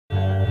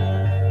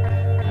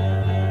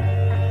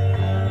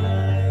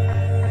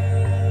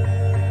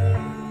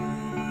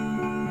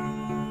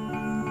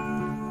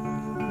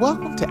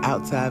Welcome to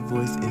Outside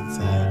Voice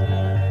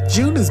Inside.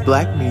 June is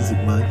Black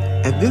Music Month,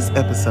 and this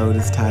episode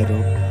is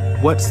titled,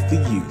 What's the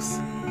Use?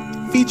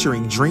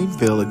 Featuring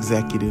Dreamville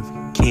executive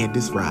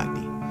Candace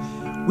Rodney.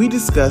 We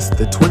discuss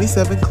the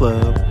 27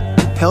 Club,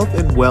 health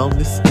and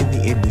wellness in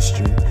the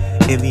industry,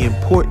 and the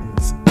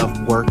importance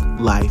of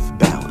work-life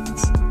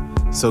balance.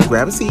 So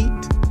grab a seat,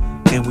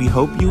 and we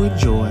hope you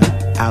enjoy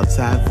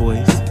Outside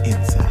Voice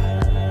Inside.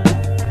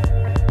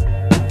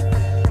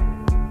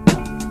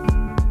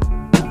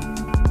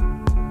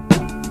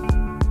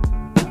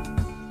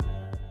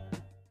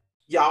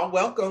 Y'all,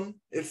 welcome.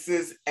 This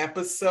is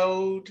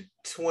episode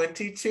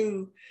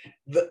 22,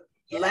 the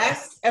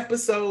last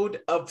episode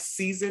of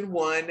season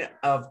 1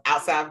 of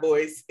Outside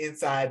Voice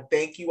Inside.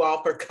 Thank you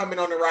all for coming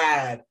on the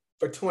ride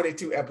for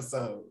 22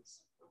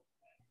 episodes.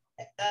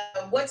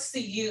 What's the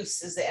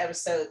use is the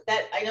episode.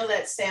 That I know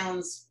that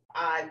sounds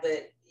odd,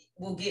 but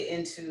we'll get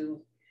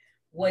into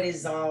what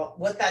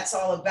that's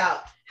all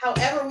about.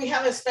 However, we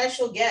have a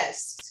special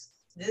guest.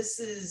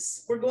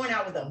 We're going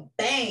out with a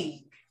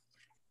bang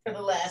for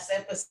the last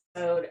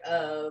episode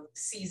of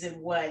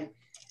season 1.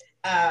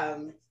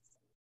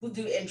 We'll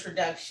do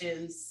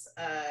introductions.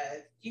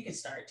 You can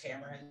start,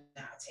 Tamara, and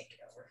I'll take it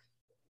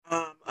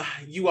over.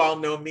 You all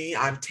know me.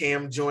 I'm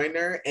Tam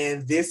Joyner,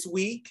 and this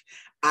week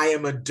I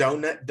am a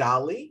donut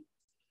dolly.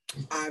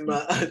 I'm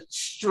a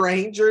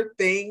Stranger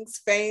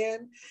Things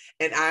fan,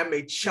 and I'm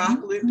a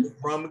chocolate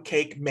rum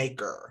cake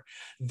maker.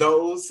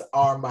 Those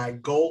are my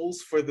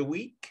goals for the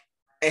week,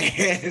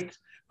 and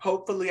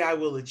hopefully I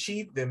will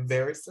achieve them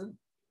very soon.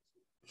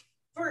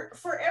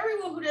 For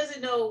everyone who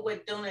doesn't know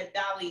what Donut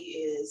Dolly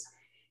is,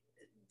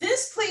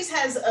 this place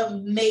has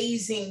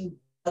amazing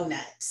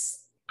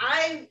donuts.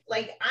 I'm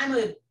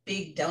a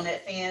big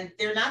donut fan.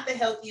 They're not the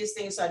healthiest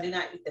thing, so I do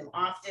not eat them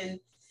often.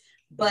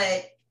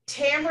 But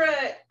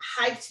Tamara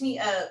hyped me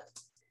up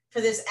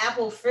for this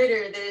apple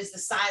fritter that is the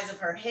size of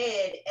her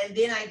head, and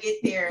then I get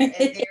there and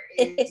there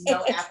is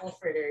no apple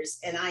fritters,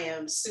 and I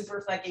am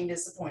super fucking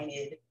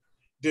disappointed.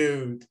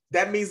 Dude,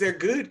 that means they're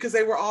good because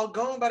they were all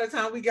gone by the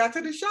time we got to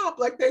the shop.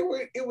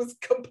 It was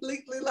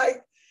completely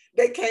like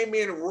they came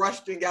in,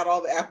 rushed, and got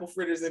all the apple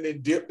fritters and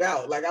then dipped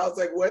out. Like, I was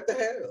like, what the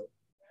hell?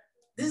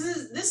 This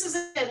is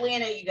in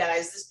Atlanta, you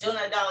guys. This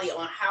Donut Dolly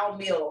on Howell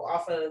Mill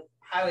off of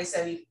Highway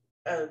 70,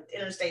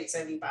 Interstate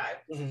 75,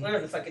 whatever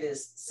the fuck it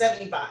is,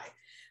 75.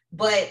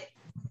 But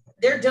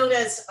their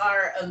donuts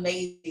are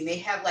amazing. They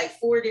have like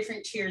 4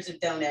 different tiers of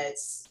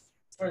donuts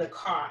for the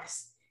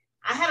cost.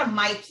 I had a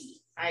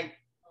Mikey. I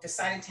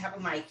decided to have a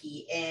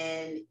Mikey,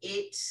 and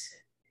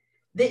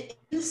the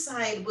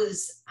inside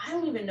was, I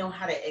don't even know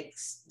how to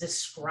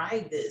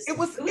describe this. It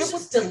was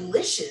just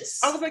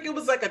delicious. I was like, it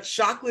was like a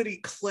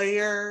chocolatey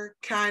Claire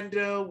kind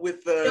of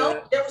with the...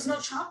 No, there was no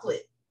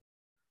chocolate.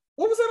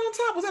 What was that on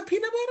top? Was that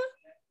peanut butter?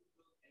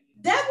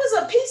 That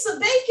was a piece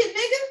of bacon,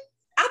 nigga.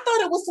 I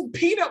thought it was some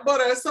peanut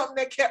butter or something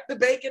that kept the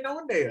bacon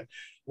on there.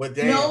 Well,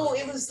 damn. No,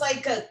 it was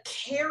like a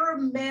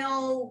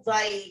caramel,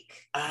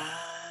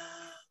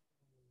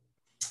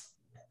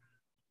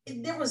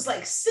 there was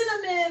like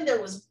cinnamon,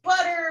 there was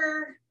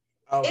butter.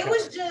 Okay. It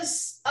was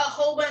just a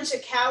whole bunch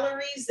of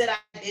calories that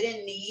I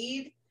didn't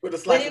need, but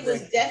it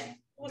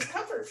was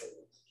comfort food.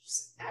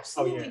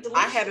 Absolutely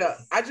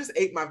delicious. I just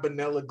ate my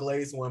vanilla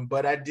glazed one,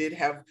 but I did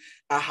have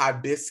a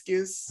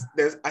hibiscus.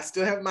 I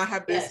still have my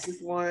hibiscus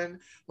one.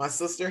 My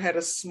sister had a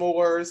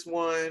s'mores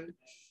one,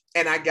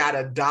 and I got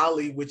a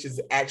Dolly, which is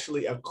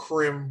actually a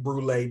creme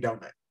brulee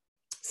donut.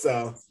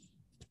 So,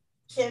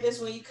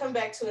 Candace, when you come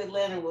back to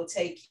Atlanta, we'll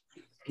take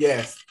you.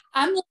 Yes.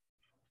 I'm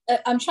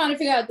trying to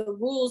figure out the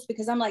rules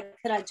because I'm like,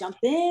 could I jump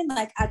in?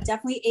 Like, I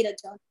definitely ate a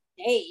donut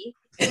today.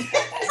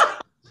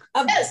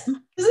 Yes,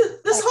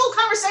 this whole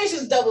conversation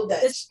is double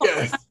dutch.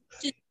 Yes.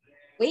 Just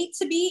wait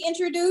to be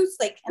introduced.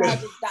 Like, can I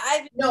just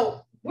dive in?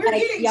 No, we're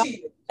getting to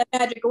you. The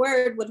magic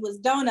word, which was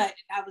donut,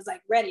 and I was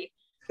like, ready.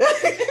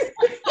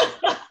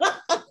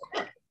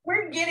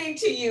 We're getting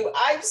to you.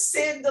 I'm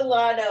Sid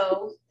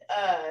Delano,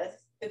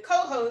 the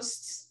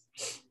co-host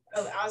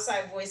of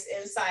Outside Voice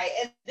Inside.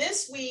 And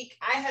this week,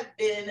 I have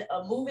been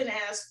a moving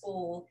ass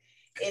fool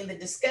in the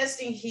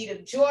disgusting heat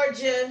of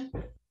Georgia.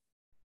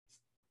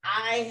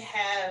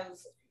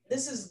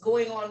 This is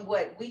going on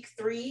week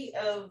 3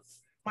 of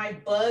my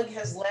bug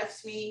has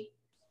left me.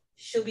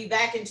 She'll be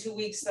back in 2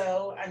 weeks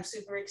though. I'm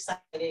super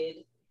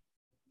excited.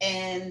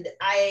 And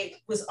I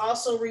was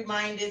also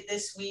reminded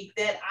this week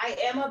that I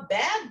am a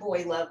bad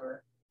boy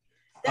lover.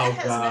 That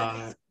has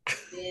nothing to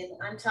do with,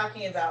 I'm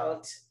talking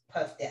about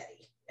Puff Daddy.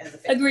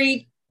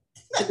 Agreed.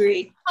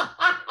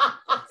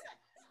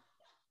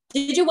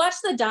 Did you watch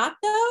the doc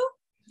though?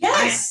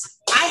 Yes.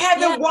 I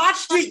haven't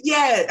watched it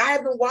yet.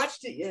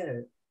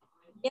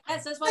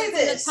 Yes, that's why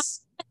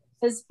it's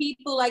because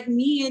people like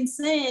me and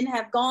Sin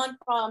have gone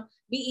from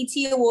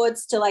BET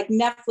Awards to like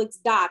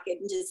Netflix doc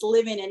and just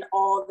living in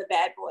all the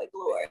bad boy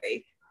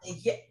glory.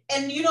 Yeah.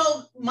 And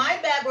my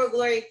bad boy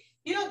glory,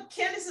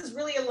 Candace is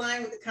really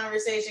aligned with the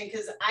conversation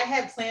because I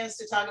had plans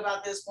to talk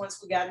about this once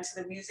we got into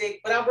the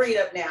music, but I'll bring it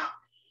up now.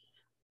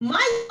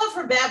 My love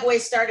for bad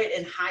boys started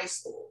in high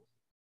school.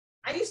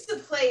 I used to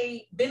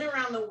play Been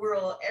Around the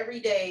World every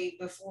day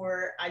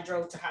before I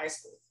drove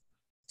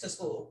to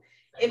school.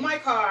 In my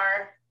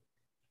car,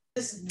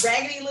 this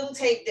raggedy little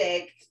tape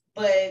deck,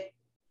 but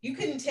you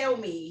couldn't tell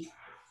me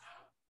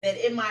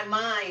that in my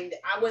mind,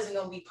 I wasn't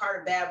going to be part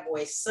of Bad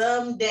Boy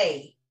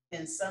someday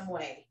in some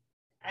way.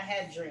 I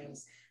had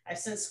dreams. I've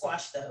since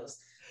squashed those.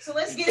 So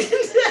let's get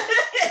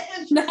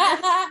into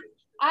that.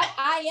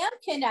 I am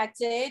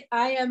connected.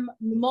 I am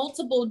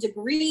multiple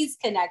degrees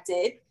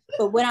connected.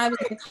 But when I was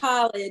in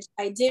college,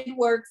 I did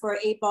work for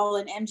 8 Ball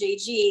and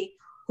MJG,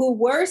 who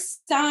were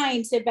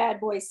signed to Bad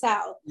Boy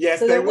South. Yes,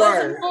 so they there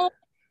was were. a moment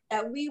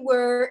that we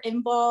were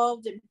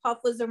involved and Puff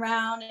was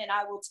around, and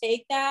I will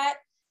take that,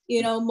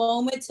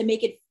 moment to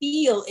make it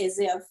feel as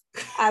if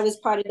I was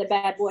part of the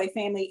Bad Boy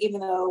family,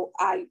 even though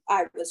I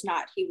was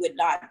not. He would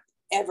not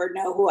ever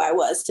know who I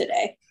was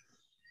today.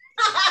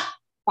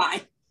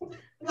 Fine.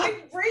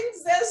 Which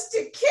brings us to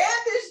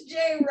Candace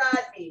J.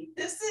 Rodney.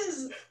 This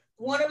is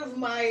one of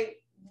my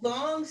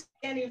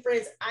long-standing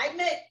friends. I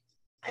met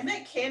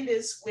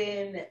Candace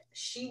when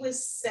she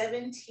was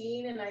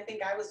 17 and I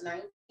think I was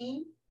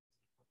 19.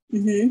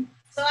 Mm-hmm.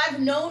 So I've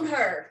known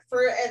her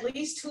for at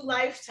least 2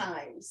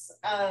 lifetimes.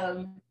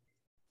 I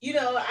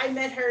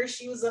met her.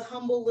 She was a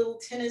humble little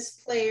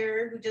tennis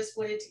player who just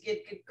wanted to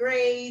get good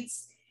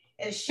grades.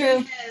 And she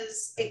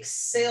has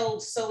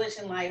excelled so much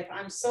in life.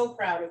 I'm so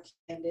proud of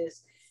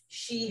Candace.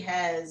 She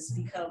has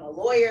become a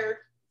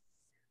lawyer.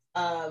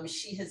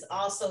 She has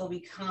also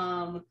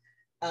become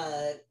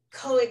a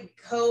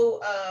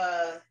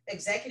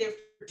executive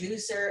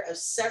producer of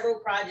several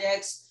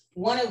projects,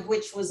 one of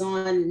which was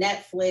on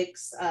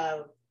Netflix.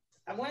 I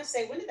want to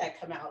say, when did that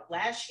come out?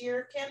 Last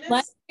year, Candace?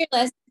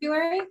 Last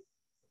February?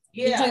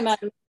 Yeah. You're talking about,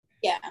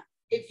 yeah.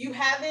 If you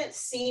haven't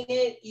seen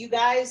it, you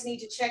guys need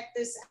to check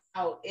this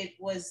out. It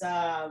was,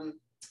 let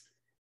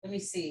me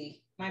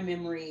see. My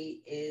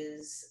memory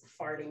is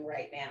farting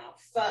right now.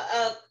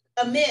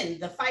 Amen,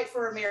 The Fight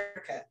for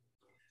America.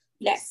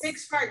 Yes.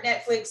 6-part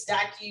Netflix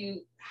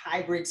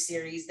docu-hybrid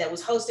series that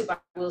was hosted by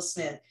Will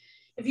Smith.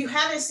 If you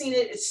haven't seen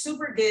it, it's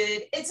super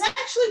good. It's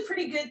actually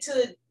pretty good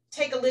to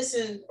take a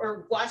listen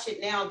or watch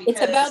it now because...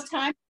 It's about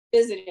time to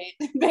visit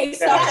it.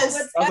 Based on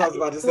that's what I was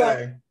about to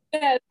say.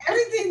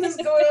 Everything that's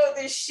going on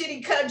in this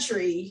shitty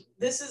country,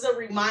 this is a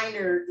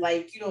reminder,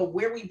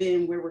 where we've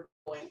been, where we're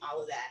going,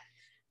 all of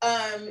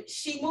that.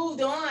 She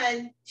moved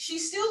on.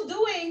 She's still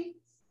doing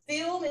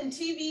film and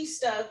TV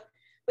stuff,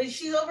 but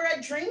she's over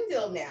at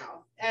Dreamville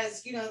now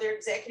as, their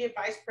executive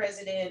vice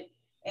president,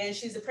 and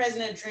she's the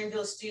president of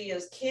Dreamville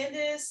Studios.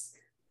 Candace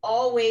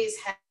always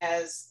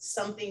has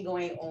something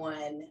going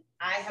on.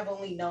 I have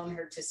only known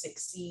her to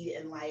succeed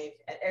in life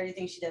at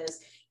everything she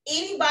does.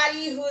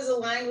 Anybody who is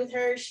aligned with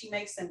her, she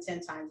makes them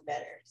 10 times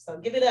better. So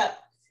give it up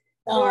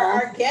for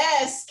our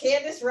guest,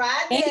 Candace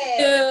Rodney. Thank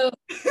you.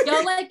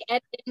 Y'all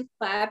editing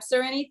claps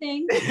or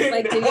anything? Do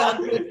y'all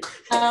do we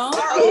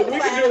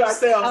can do it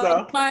ourselves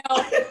though. I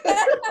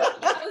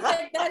was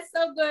like, that's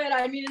so good.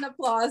 I need an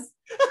applause.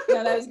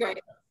 No, that was great.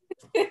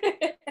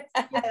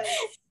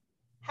 Yes.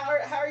 How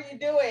are you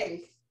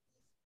doing?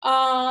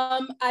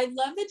 I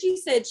love that you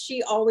said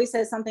she always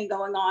has something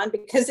going on,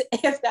 because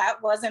if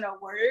that wasn't a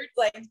word,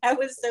 that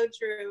was so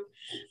true.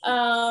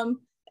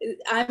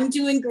 I'm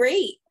doing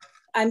great.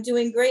 I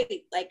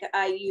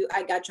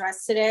got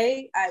dressed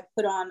today. I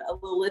put on a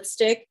little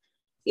lipstick,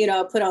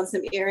 put on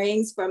some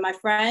earrings for my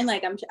friend.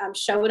 I'm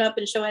showing up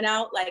and showing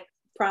out,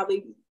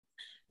 probably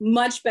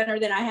much better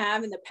than I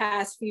have in the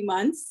past few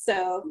months.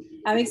 So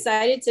I'm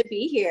excited to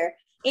be here.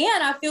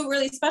 And I feel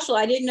really special.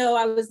 I didn't know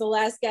I was the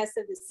last guest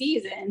of the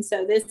season.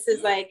 So this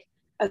is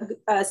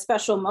a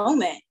special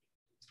moment.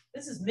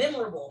 This is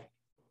memorable.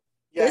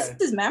 Yeah. This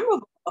is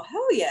memorable. Oh,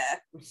 hell yeah.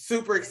 I'm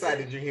super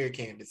excited you're here,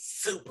 Candace.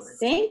 Super.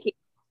 Thank you.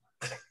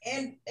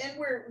 And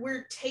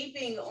we're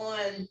taping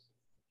on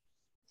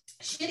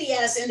shitty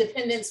ass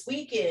Independence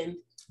weekend.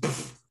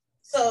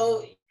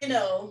 So, we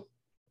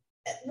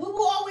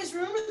will always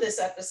remember this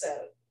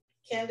episode.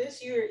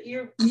 Candace,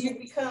 you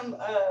become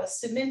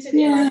cemented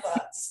in our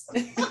thoughts.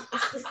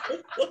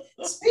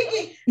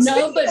 Speaking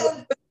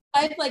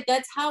but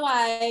that's how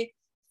I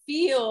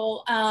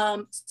feel.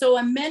 So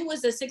Amendment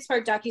was a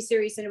 6-part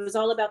docuseries, and it was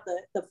all about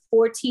the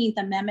 14th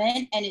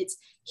Amendment and its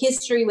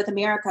history with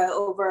America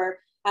over,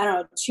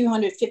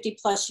 250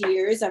 plus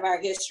years of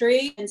our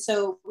history. And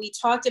so we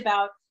talked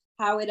about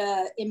how it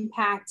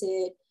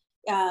impacted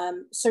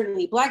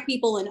certainly Black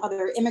people and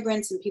other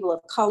immigrants and people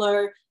of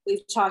color.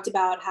 We've talked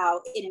about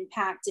how it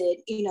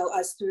impacted,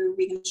 us through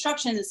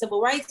Reconstruction and the Civil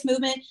Rights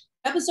Movement.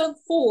 Episode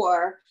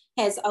 4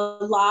 has a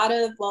lot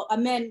of,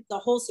 the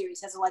whole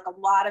series has a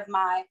lot of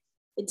my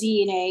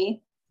DNA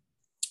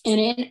in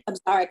it. I'm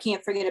sorry, I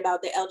can't forget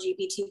about the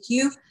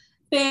LGBTQ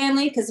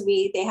family, because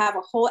they have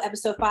a whole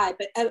episode 5,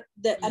 but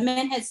the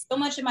Amendment has so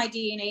much of my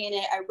DNA in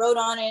it. I wrote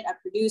on it, I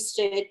produced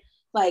it.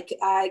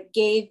 I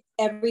gave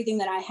everything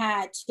that I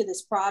had to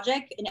this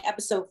project, and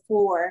episode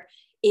 4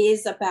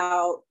 is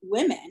about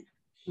women.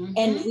 Mm-hmm.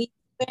 And we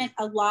spent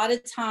a lot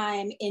of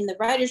time in the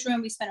writer's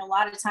room. We spent a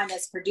lot of time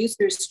as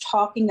producers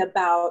talking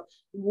about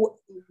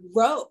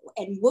Roe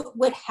and what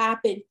would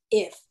happen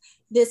if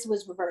this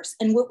was reversed,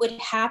 and what would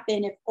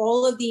happen if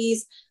all of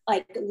these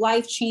like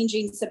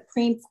life-changing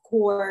Supreme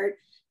Court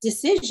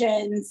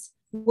decisions,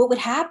 what would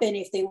happen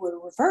if they were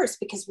reversed,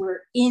 because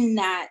we're in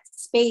that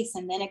space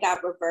and then it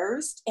got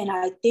reversed. And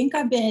I think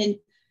I've been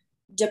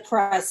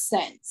depressed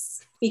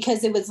since,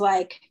 because it was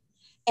like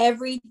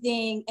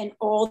everything and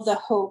all the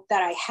hope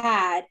that I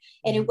had.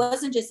 And it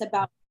wasn't just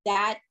about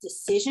that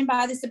decision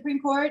by the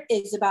Supreme Court,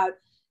 it's about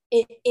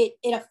it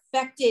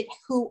affected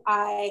who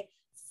I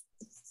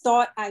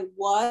thought I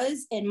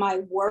was and my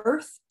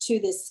worth to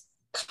this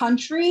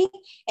country.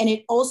 And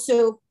it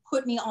also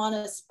put me on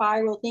a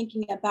spiral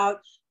thinking about,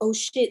 oh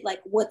shit,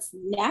 like what's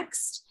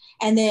next?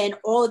 And then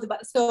all of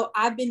so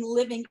I've been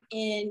living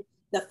in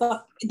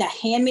the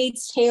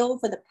Handmaid's Tale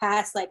for the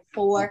past like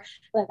I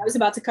was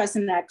about to cuss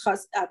and I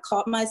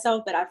caught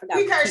myself, but I forgot.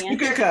 You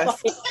can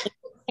cuss.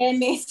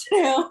 Handmaid's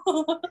Tale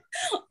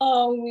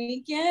all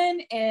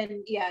weekend.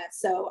 And yeah,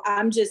 so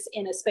I'm just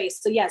in a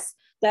space. So yes,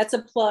 that's a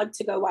plug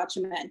to go watch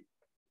Men.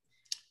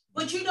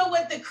 But you know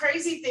what the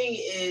crazy thing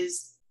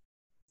is,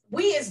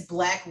 we as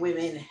Black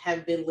women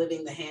have been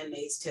living the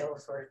Handmaid's Tale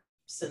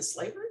since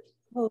slavery.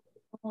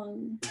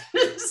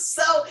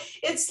 So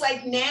it's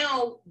like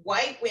now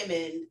white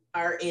women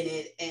are in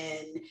it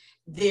and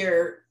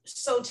they're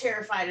so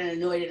terrified and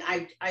annoyed. And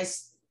I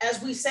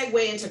as we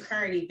segue into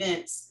current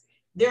events,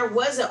 there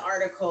was an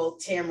article,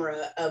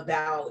 Tamara,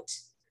 about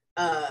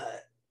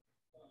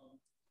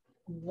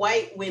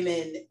white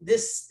women,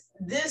 this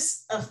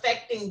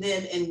affecting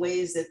them in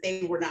ways that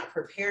they were not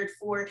prepared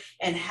for,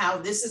 and how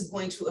this is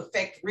going to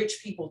affect rich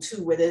people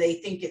too, whether they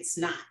think it's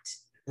not.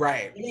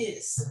 Right. It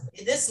is.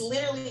 This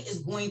literally is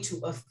going to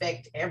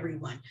affect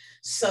everyone.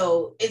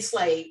 So it's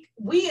like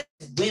we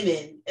as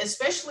women,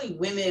 especially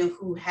women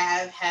who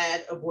have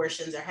had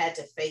abortions or had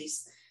to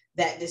face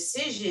that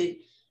decision,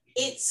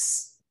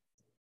 it's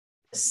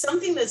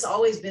something that's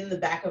always been in the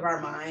back of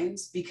our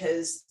minds,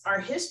 because our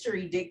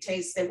history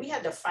dictates that we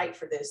had to fight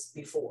for this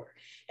before.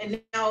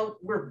 And now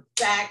we're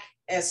back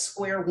at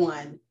square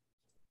one,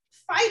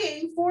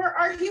 fighting for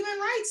our human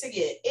rights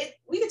again.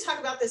 We could talk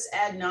about this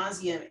ad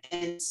nauseum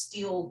and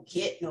still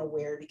get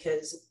nowhere,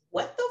 because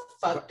what the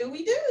fuck do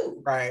we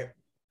do? Right.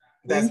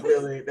 That's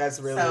really.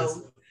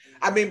 So,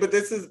 I mean, but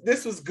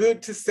this was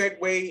good to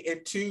segue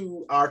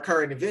into our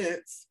current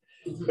events,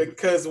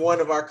 because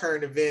one of our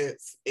current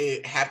events,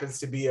 it happens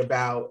to be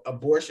about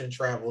abortion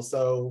travel.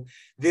 So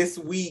this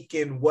week,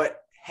 and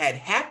what had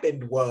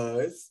happened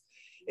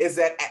is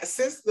that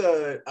since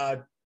the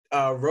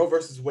Roe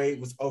versus Wade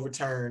was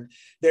overturned,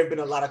 there have been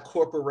a lot of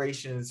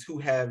corporations who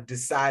have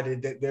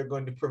decided that they're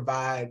going to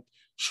provide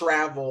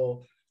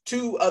travel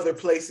to other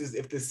places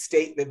if the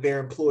state that their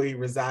employee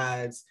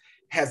resides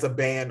has a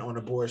ban on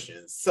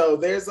abortions. So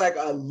there's like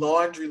a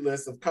laundry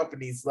list of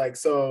companies. Like,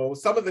 so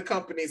some of the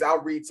companies,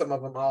 I'll read some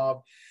of them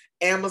off: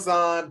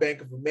 Amazon,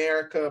 Bank of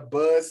America,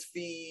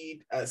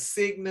 BuzzFeed,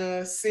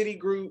 Cigna,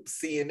 Citigroup,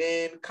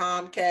 CNN,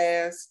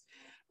 Comcast,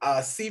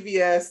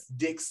 CVS,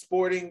 Dick's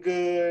Sporting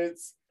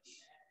Goods,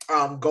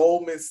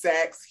 Goldman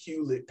Sachs,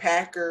 Hewlett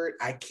Packard,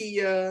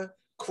 IKEA,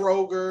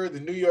 Kroger, the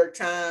New York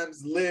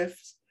Times,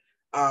 Lyft,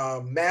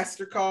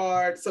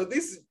 MasterCard. So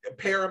this is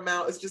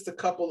Paramount. It's just a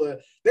couple of,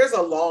 there's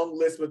a long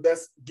list, but that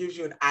gives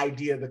you an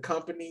idea of the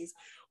companies.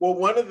 Well,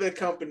 one of the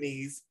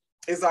companies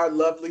is our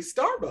lovely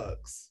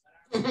Starbucks.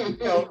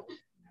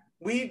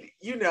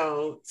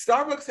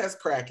 Starbucks has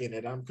crack in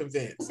it, I'm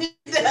convinced.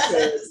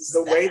 Because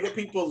the way that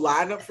people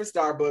line up for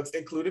Starbucks,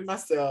 including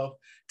myself,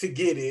 to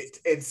get it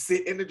and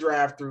sit in the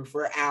drive-thru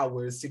for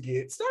hours to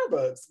get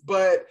Starbucks.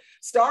 But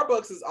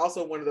Starbucks is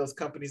also one of those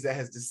companies that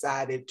has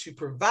decided to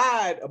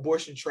provide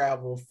abortion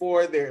travel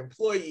for their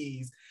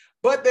employees.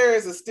 But there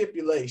is a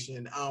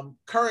stipulation.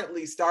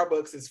 Currently,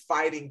 Starbucks is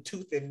fighting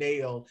tooth and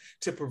nail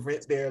to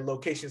prevent their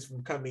locations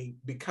from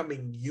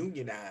becoming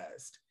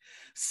unionized.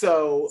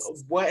 So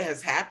what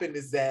has happened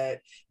is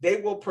that they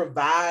will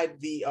provide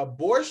the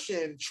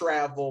abortion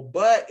travel,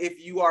 but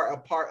if you are a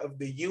part of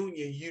the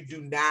union, you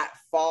do not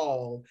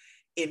fall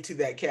into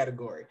that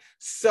category.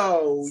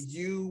 So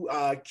you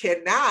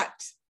cannot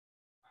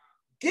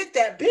get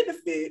that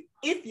benefit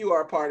if you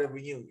are a part of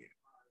a union.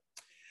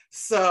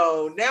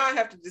 So now I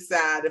have to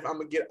decide if I'm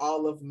gonna get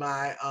all of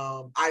my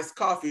iced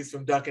coffees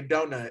from Dunkin'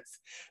 Donuts,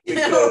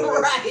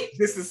 because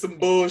This is some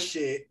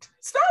bullshit.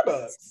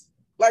 Starbucks,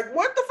 like,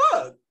 what the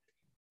fuck?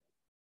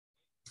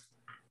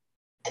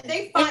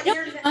 They fought I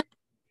don't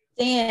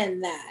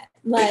understand that.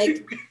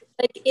 Like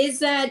is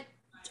that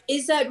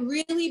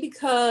really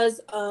because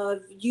of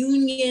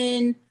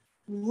union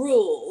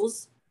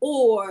rules,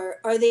 or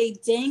are they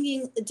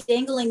dangling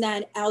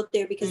that out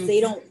there because they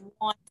don't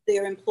want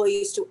their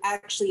employees to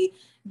actually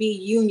be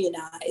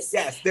unionized?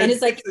 Yes, and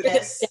it's like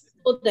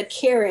the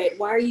carrot.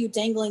 Why are you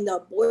dangling the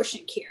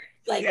abortion carrot?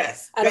 Like,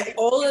 out of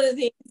all of the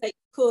things that you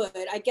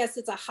could, I guess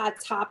it's a hot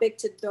topic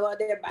to throw out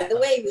there. By the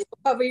way, we will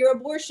cover your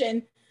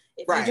abortion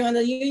if you join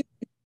the union.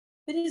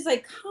 But it's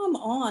like, come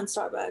on,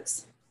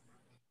 Starbucks.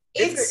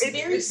 It's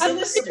very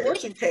sinister.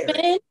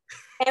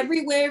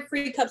 Everywhere,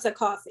 free cups of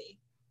coffee.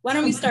 Why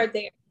don't we start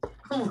there?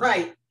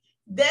 Right.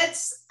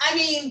 That's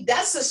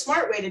the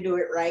smart way to do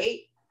it, right?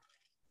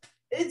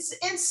 It's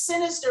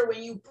sinister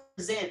when you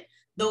present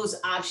those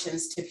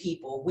options to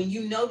people, when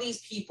you know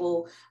these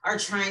people are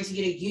trying to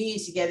get a union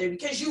together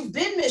because you've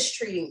been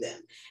mistreating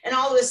them. And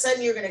all of a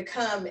sudden you're going to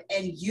come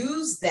and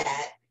use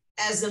that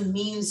as a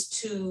means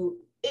to,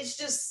 it's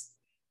just,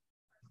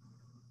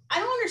 I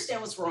don't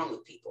understand what's wrong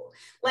with people.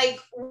 Like,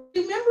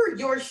 remember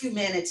your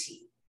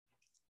humanity.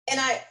 And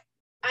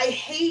I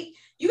hate,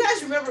 you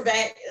guys remember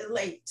back,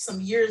 like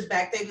some years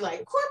back, they'd be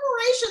like,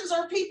 corporations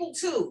are people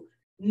too.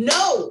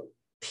 No,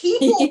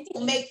 people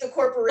make the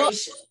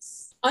corporations.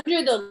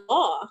 Under the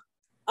law,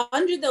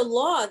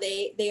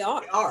 they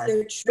are.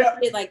 They're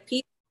treated like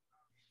people.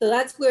 So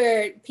that's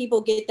where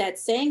people get that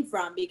saying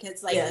from,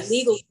 because like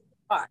illegal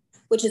are,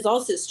 which is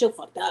also still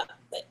fucked up,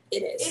 but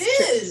it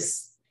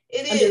is.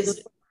 It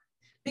is.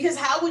 Because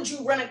how would you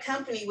run a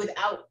company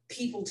without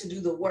people to do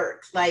the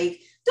work?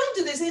 Like, don't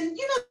do this. And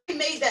they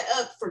made that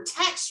up for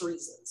tax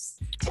reasons.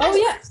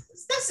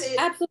 Reasons. That's it.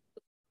 Absolutely.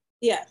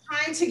 Yeah.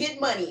 Trying to get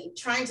money,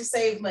 trying to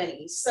save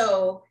money.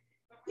 So,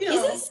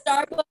 Isn't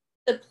Starbucks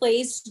the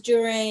place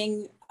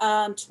during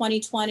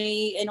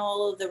 2020 and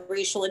all of the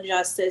racial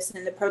injustice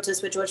and the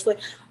protests with George Floyd?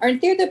 Aren't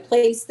there the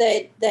place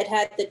that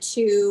had the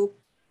two,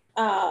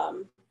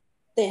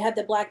 they had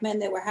the Black men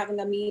that were having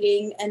a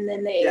meeting, and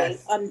then they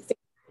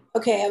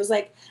okay, I was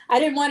like, I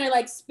didn't want to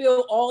like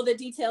spill all the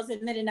details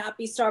and then it not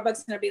be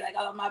Starbucks and I'd be like,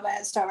 oh, my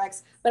bad,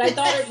 Starbucks. But I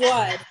thought it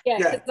was.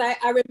 Because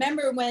I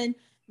remember when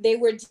they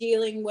were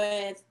dealing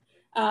with,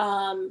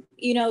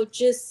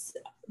 just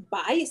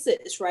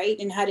biases, right?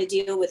 And how to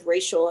deal with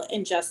racial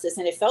injustice.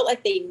 And it felt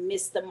like they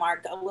missed the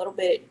mark a little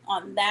bit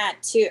on that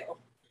too.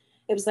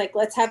 It was like,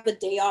 let's have a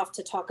day off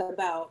to talk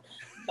about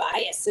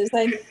biases.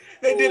 Like,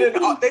 they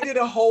did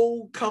a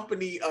whole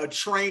company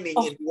training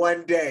in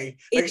one day.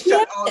 They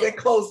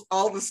closed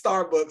all the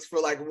Starbucks for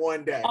like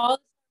one day. How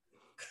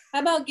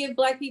about give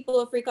Black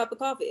people a free cup of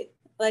coffee?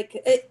 Like,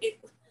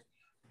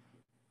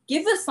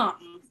 give us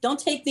something. Don't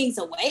take things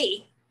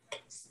away.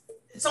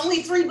 It's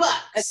only $3.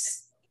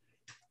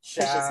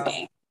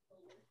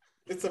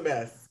 It's a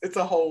mess. It's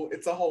a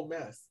whole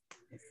mess.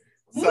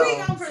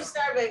 Moving on from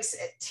Starbucks,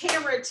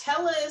 Tamara,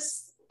 tell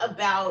us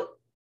about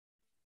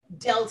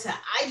Delta.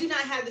 I do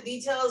not have the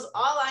details.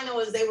 All I know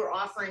is they were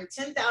offering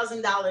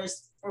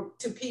 $10,000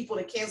 to people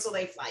to cancel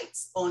their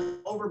flights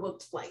on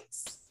overbooked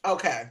flights.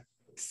 Okay,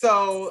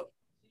 so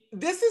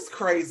this is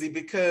crazy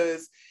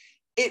because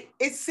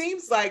it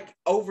seems like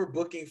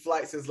overbooking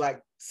flights is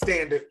like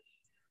standard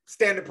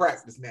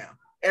practice now.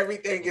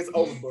 Everything is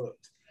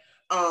overbooked.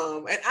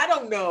 And I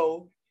don't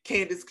know,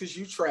 Candace, because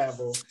you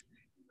travel.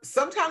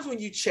 Sometimes when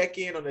you check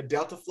in on a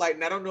Delta flight,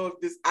 and I don't know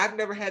if I've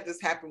never had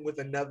this happen with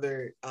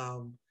another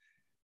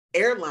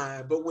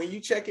airline, but when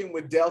you check in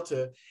with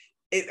Delta,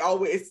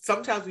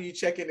 sometimes when you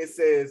check in, it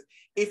says,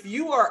 if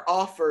you are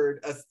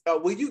offered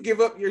will you give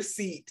up your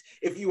seat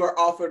if you are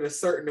offered a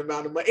certain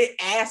amount of money? It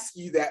asks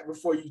you that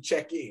before you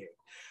check in.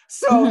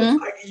 So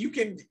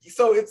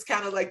it's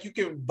kind of like you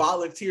can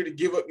volunteer to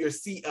give up your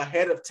seat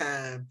ahead of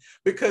time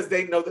because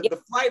they know that the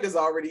flight is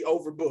already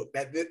overbooked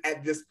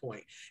at this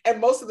point.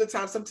 And most of the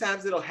time,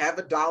 sometimes it'll have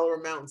a dollar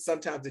amount and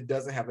sometimes it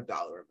doesn't have a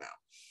dollar amount.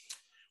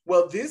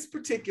 Well, this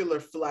particular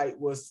flight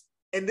was,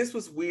 and this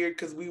was weird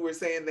because we were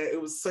saying that it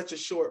was such a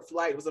short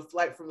flight. It was a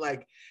flight from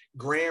like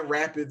Grand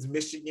Rapids,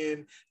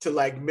 Michigan to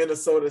like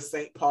Minnesota,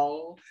 St.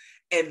 Paul.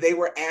 And they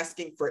were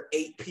asking for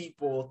 8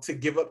 people to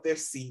give up their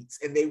seats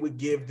and they would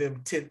give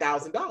them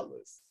 $10,000.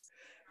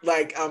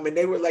 Like, and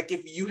they were like,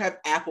 if you have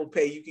Apple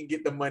Pay, you can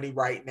get the money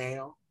right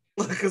now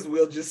because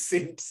we'll just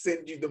send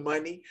you the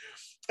money.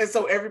 And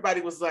so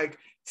everybody was like,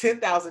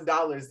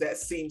 $10,000, that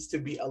seems to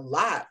be a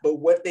lot. But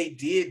what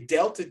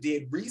Delta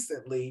did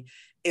recently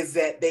is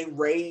that they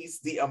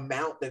raised the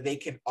amount that they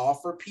can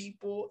offer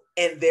people,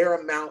 and their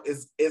amount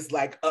is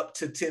like up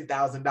to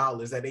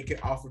 $10,000 that they can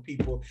offer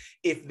people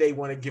if they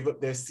want to give up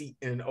their seat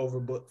in an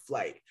overbooked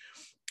flight.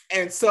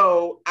 And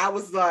so I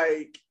was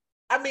like,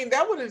 I mean,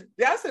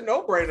 that's a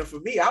no-brainer for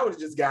me. I would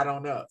have just got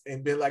on up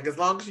and been like, as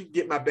long as you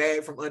get my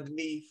bag from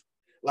underneath,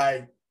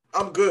 like,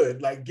 I'm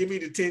good. Like, give me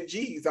the 10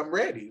 G's. I'm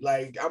ready.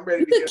 Like, I'm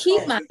ready to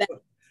keep my bag.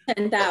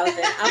 10,000.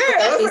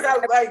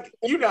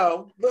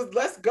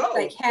 Let's go.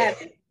 Like,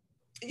 have it.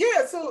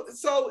 Yeah,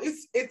 so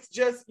it's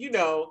just,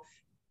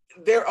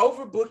 they're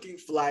overbooking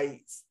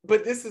flights,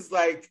 but this is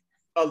like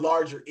a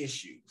larger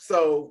issue.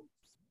 So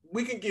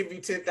we can give you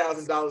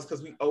 $10,000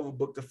 because we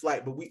overbooked the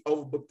flight, but we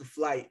overbooked the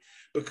flight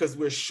because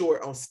we're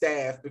short on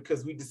staff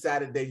because we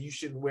decided that you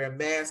shouldn't wear a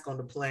mask on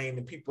the plane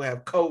and people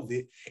have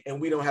COVID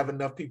and we don't have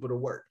enough people to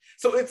work.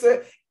 So it's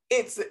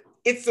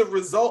a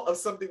result of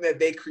something that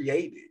they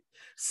created.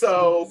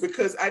 So,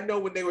 because I know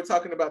when they were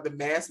talking about the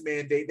mask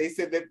mandate, they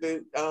said that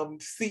the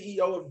CEO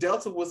of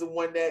Delta was the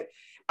one that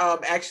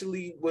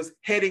actually was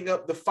heading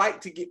up the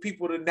fight to get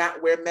people to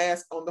not wear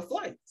masks on the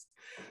flights.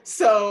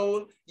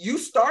 So you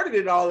started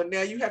it all, and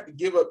now you have to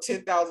give up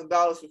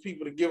 $10,000 for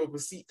people to give up a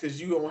seat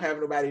because you don't have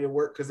nobody to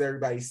work because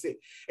everybody's sick.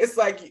 It's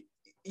like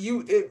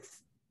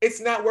it's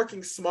not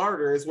working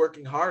smarter, it's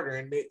working harder,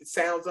 and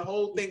the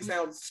whole thing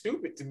sounds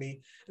stupid to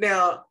me.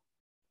 Now,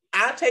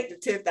 I take the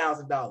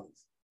 $10,000.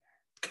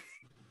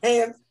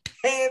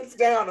 Hands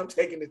down, I'm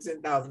taking the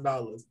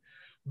 $10,000.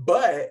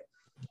 But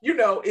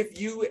if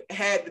you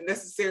had the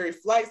necessary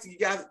flights, you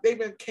guys, they've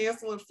been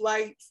canceling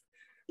flights.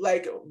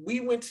 Like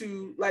we went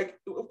to, like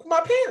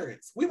my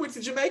parents, we went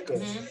to Jamaica.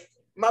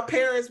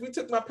 We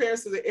took my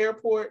parents to the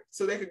airport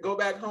so they could go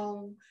back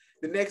home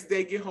the next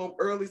day, get home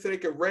early so they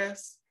could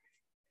rest.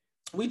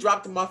 We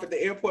dropped them off at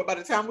the airport. By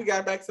the time we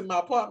got back to my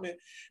apartment,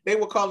 they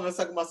were calling us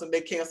talking about something.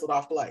 They canceled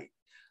our flight.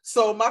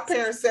 So my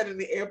parents sat in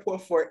the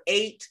airport for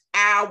 8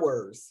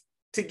 hours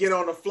to get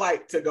on a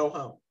flight to go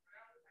home.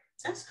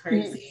 That's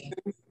crazy.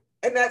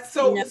 And that's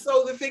so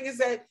the thing is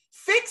that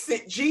fix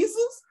it,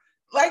 Jesus.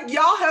 Like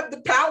y'all have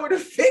the power to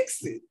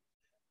fix it.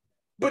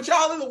 But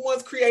y'all are the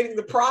ones creating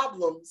the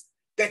problems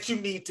that you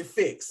need to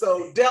fix.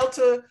 So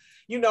Delta,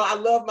 I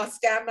love my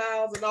Sky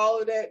Miles and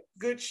all of that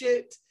good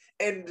shit.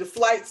 And the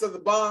flights are the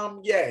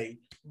bomb, yay.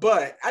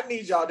 But I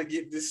need y'all to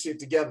get this shit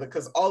together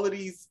because all of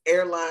these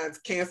airlines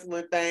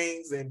canceling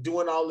things and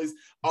doing all this,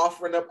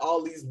 offering up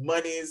all these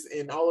monies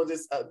and all of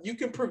this, you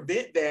can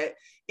prevent that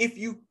if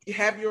you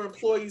have your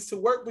employees to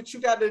work, but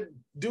you got to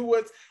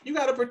you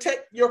got to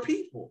protect your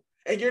people.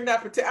 And you're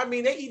not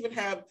they even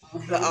have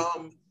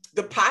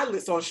the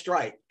pilots on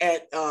strike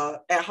at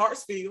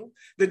Hartsfield.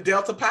 The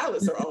Delta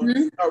pilots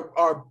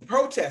are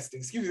protesting.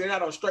 Excuse me, they're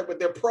not on strike, but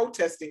they're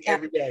protesting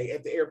every day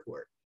at the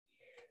airport.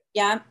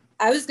 Yeah,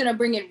 I was going to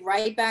bring it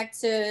right back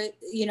to,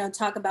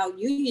 talk about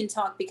union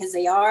talk because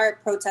they are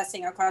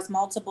protesting across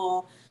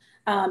multiple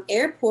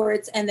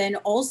airports. And then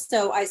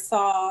also I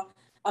saw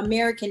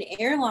American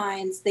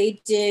Airlines, they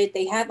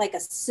had like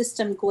a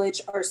system glitch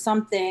or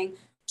something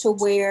to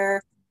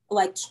where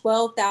like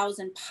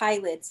 12,000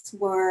 pilots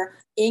were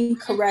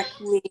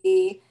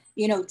incorrectly,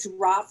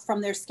 dropped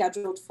from their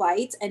scheduled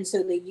flights. And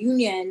so the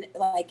union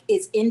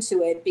is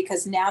into it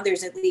because now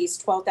there's at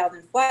least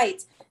 12,000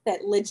 flights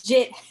that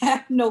legit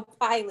have no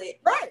pilot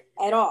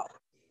at all.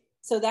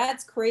 So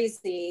that's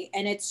crazy.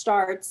 And it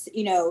starts,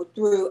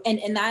 through,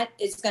 and that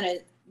is going to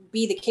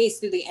be the case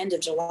through the end of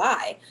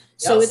July.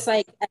 So it's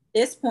like, at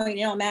this point,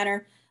 it don't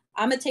matter.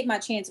 I'm going to take my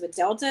chance with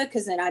Delta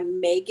because then I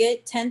may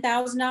get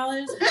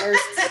 $10,000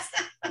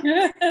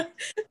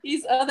 versus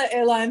these other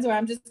airlines where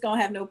I'm just going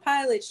to have no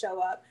pilot show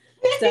up.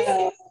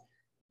 So,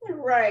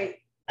 right.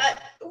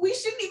 We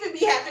shouldn't even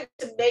be having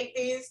to make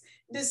these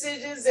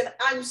decisions. And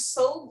I'm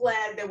so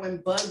glad that when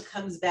Bug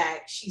comes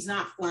back, she's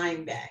not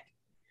flying back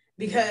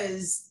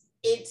because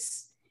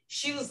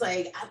she was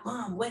like,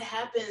 Mom, what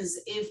happens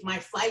if my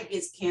flight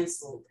gets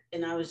canceled?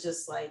 And I was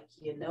just like,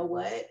 you know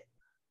what?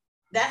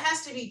 That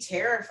has to be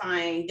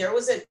terrifying. There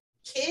was a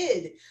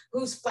kid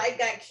whose flight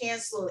got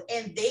canceled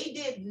and they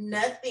did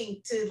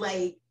nothing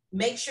to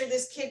make sure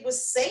this kid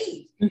was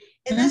safe. And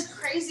that's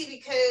crazy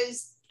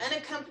because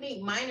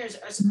unaccompanied minors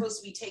are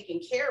supposed to be taken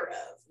care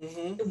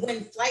of.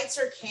 When flights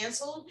are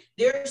canceled,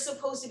 they're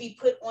supposed to be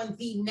put on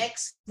the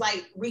next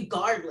flight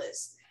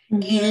regardless.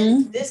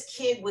 And this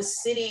kid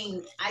was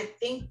sitting, I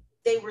think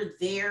they were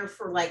there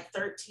for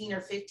 13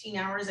 or 15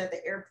 hours at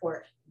the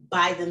airport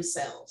by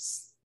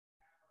themselves.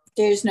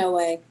 There's no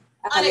way.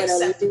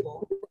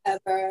 Unacceptable.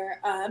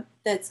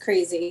 That's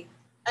crazy.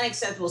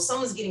 Unacceptable.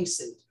 Someone's getting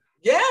sued.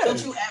 Yeah.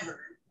 Don't you ever.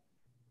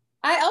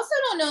 I also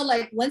don't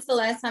know, when's the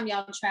last time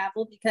y'all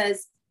traveled?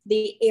 Because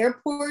the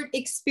airport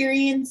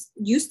experience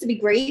used to be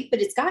great,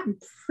 but it's gotten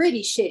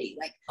pretty shitty.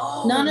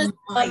 None of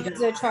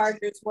the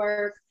chargers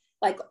work.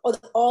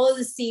 All of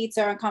the seats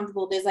are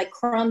uncomfortable. There's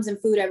crumbs and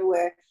food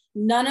everywhere.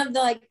 None of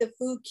the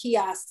food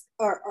kiosks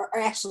are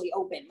actually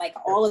open.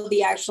 All of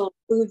the actual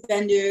food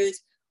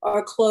vendors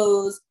are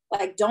closed.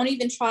 Don't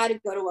even try to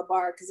go to a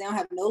bar because they don't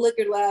have no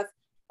liquor left.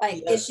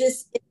 It's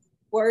just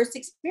worst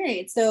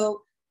experience.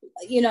 So,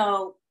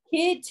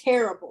 kid,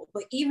 terrible.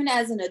 But even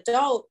as an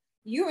adult,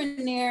 you're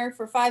in there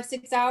for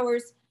 5-6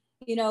 hours,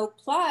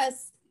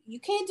 plus you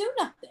can't do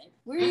nothing.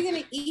 Where are you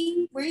going to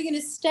eat? Where are you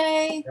going to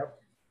stay? Yep.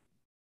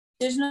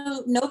 There's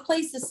no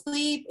place to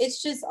sleep.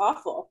 It's just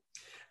awful.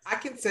 I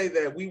can say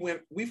that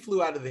we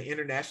flew out of the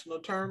international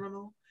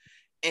terminal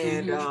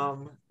and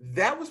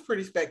that was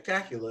pretty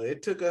spectacular.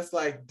 It took us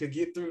to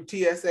get through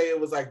TSA. It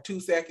was 2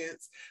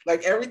 seconds,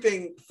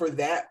 everything for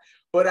that.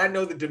 But I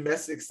know the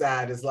domestic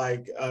side is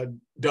a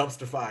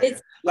dumpster fire.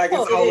 It's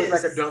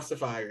always a dumpster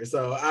fire.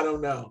 So I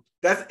don't know.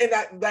 But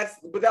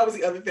that was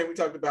the other thing we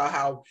talked about,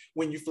 how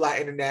when you fly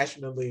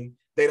internationally,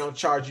 they don't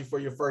charge you for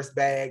your first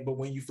bag, but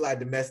when you fly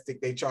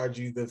domestic, they charge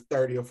you the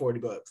 $30 or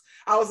 $40.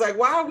 I was like,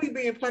 why are we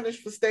being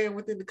punished for staying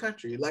within the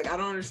country? I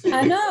don't understand.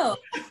 I know.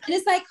 And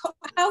it's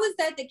how is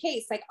that the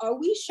case? Are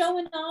we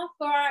showing off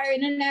for our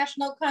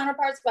international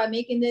counterparts by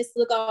making this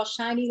look all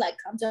shiny?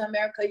 Come to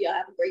America, you'll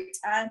have a great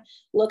time.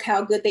 Look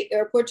how good the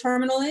airport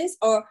terminal is.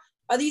 Or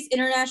are these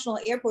international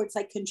airports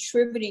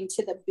contributing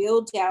to the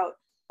build out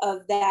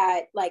of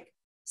that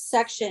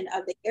section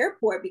of the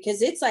airport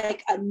because it's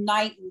like a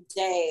night and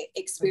day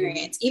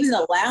experience. Even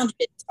the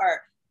lounges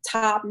are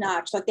top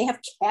notch. Like they have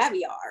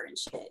caviar and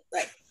shit.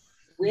 Like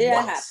where did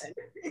that happen?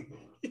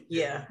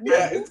 Yeah,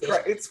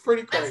 it's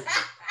pretty crazy.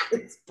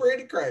 It's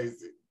pretty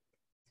crazy.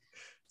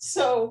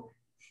 So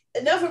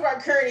enough of our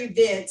current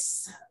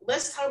events.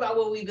 Let's talk about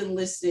what we've been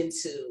listening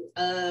to.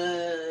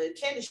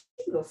 Candace,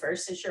 you can go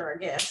first since you're our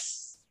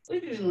guest.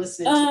 What have you been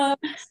listening to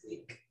this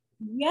week?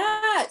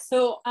 Yeah.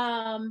 So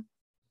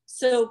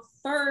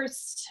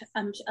first,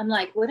 I'm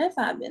like, what have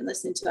I been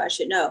listening to? I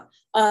should know.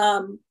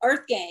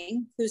 Earth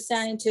Gang, who's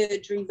signed to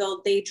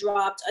Dreamville, they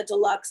dropped a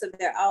deluxe of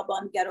their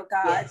album Ghetto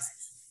Gods.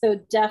 Yes. So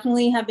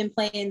definitely have been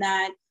playing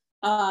that.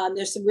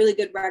 There's some really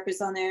good records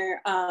on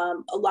there.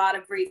 A lot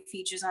of great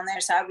features on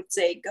there. So I would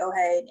say go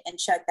ahead and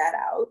check that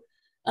out.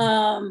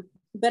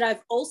 But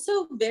I've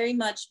also very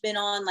much been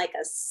on like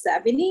a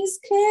 70s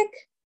kick.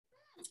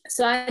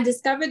 So I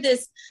discovered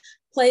this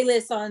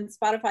playlist on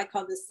Spotify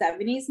called the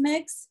 70s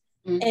Mix.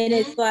 And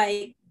it's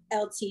like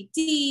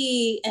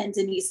LTD and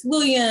Denise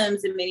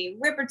Williams and Minnie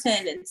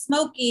Riperton and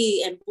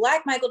Smokey and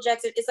Black Michael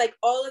Jackson. It's like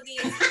all of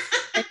these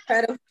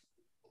incredible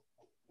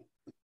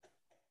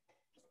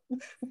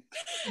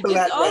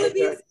all of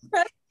these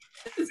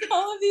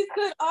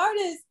good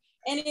artists,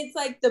 and it's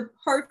like the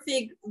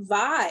perfect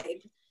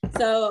vibe.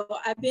 So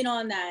I've been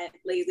on that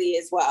lately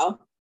as well.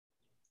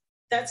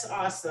 That's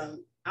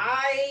awesome.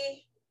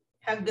 I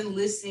have been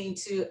listening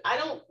to, I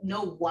don't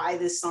know why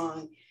this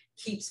song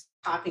keeps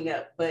popping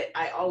up, but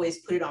I always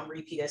put it on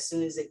repeat as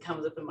soon as it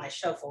comes up in my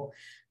shuffle.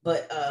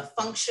 But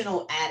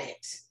Functional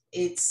Addict.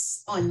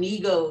 It's on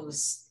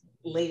Nigo's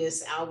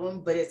latest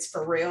album, but it's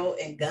Pharrell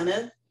and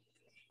Gunna.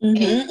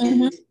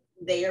 And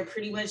they are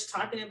pretty much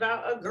talking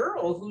about a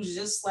girl who's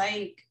just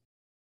like,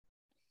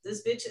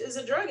 this bitch is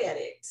a drug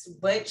addict,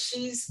 but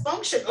she's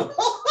functional. And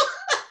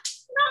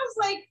I was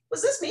like,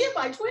 was this me in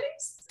my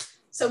 20s?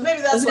 So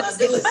maybe that's what I'm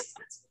doing.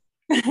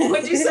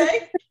 What'd you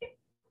say?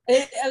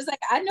 I was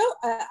like, I know,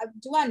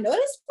 do I know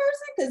this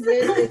person? Because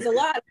there's a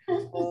lot of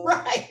people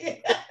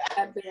right.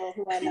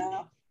 who I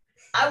know.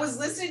 I was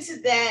listening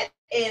to that,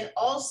 and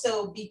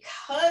also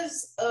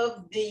because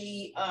of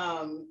the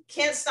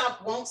Can't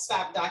Stop, Won't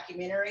Stop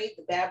documentary,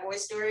 the Bad Boy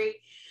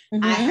story,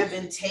 I have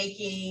been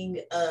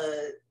taking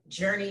a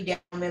journey down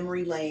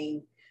memory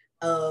lane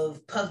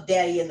of Puff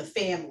Daddy and the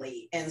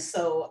Family. And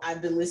so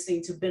I've been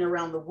listening to Been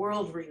Around the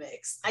World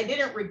remix. I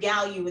didn't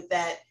regale you with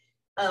that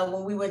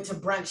when we went to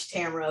brunch,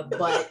 Tamara,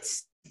 but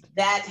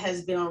that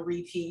has been on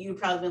repeat. You've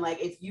probably been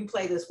like, if you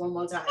play this one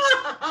more time.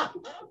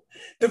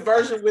 The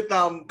version with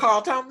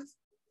Carl Thomas?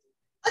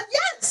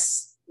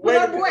 Yes, with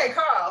our boy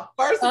Carl.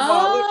 First of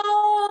all,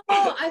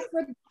 I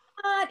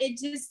forgot. It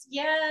just,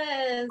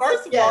 yes.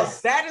 First of all,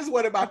 that is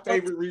one of my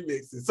favorite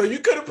remixes. So you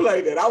could have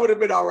played that. I would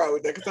have been all right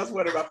with that because that's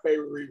one of my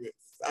favorite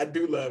remixes. I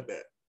do love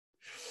that.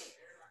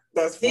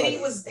 That's funny.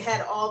 Diddy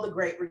had all the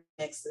great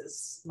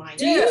remixes.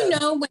 Do you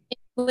know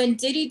when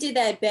Diddy did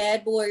that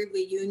Bad Boy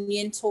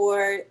reunion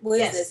tour?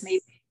 What is this?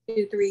 Maybe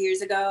 2-3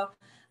 years ago.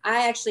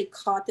 I actually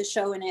caught the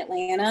show in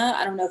Atlanta.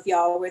 I don't know if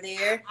y'all were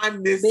there. I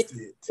missed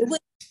it.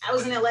 I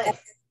was in LA.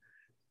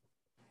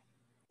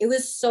 It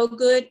was so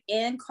good.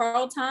 And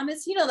Carl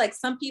Thomas, you know, like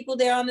some people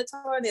there on the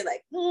tour, they're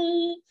like,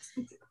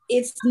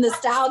 it's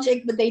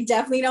nostalgic, but they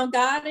definitely don't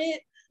got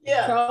it.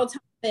 Yeah. Carl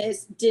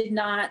Thomas did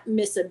not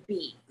miss a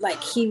beat.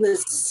 Like he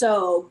was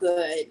so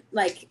good.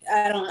 Like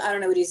I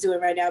don't know what he's doing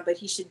right now, but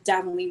he should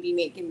definitely be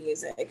making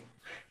music.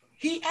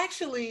 He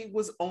actually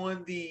was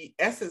on the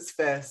Essence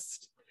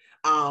Fest.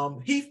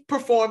 He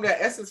performed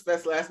at Essence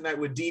Fest last night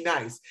with D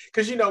Nice.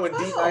 Because you know when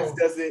D Nice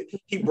does it,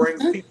 he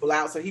brings people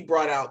out. So he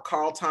brought out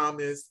Carl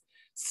Thomas,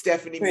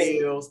 Stephanie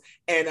Mills,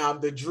 and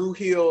the Drew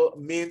Hill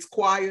Men's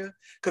Choir.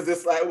 Because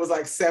it was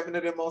like 7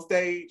 of them on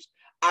stage.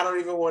 I don't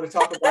even want to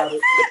talk about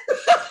it.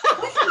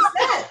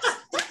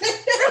 What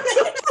is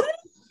that?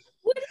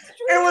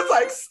 It was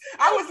like,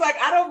 I was like,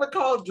 I don't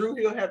recall Drew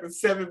Hill having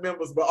 7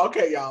 members, but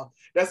okay, y'all,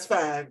 that's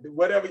fine.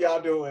 Whatever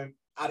y'all doing,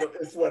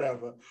 it's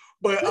whatever.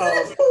 But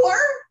it 4?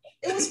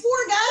 It was 4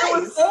 guys.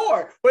 It was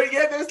 4. But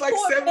yeah, there's like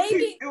 7 maybe,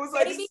 people. It was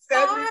like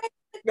 7.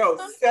 No,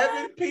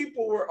 7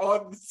 people were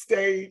on the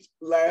stage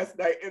last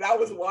night, and I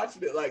was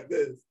watching it like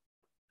this.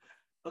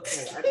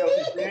 Okay, I know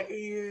who that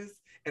is,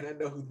 and I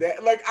know who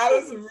that. Like I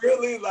was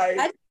really like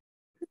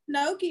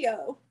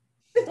Nokio.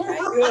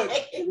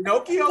 Right?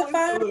 Nokio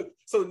is good.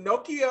 So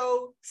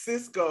Nokio,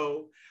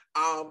 Cisco,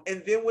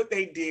 and then what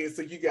they did,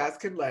 so you guys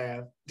can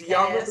laugh. Do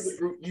y'all remember the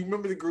group? You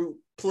remember the group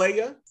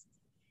Playa?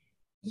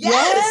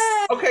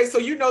 Yes. Okay, so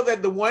you know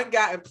that the one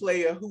guy in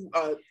Playa who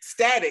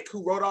Static,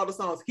 who wrote all the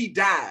songs, he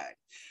died.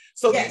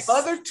 So the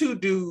other 2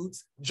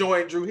 dudes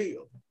joined Drew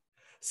Hill.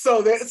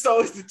 So it's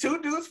the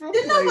 2 dudes from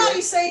Didn't Playa.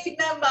 nobody say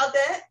nothing about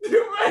that?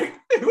 Right.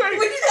 When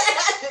did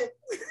that happen?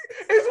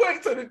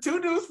 So the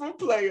 2 dudes from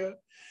Playa.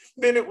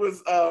 Then it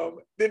was oh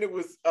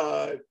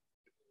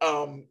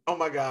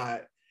my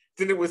God.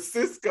 Then it was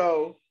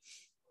Cisco,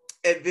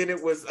 and then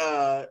it was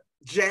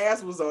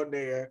Jazz was on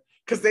there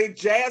because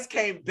Jazz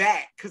came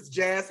back because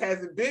Jazz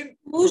hasn't been.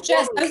 Who's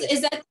Jazz?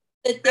 Is that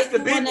That's the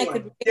big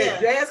one.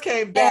 Jazz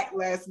came back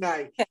last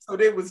night. So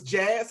there was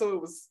Jazz. So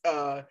it was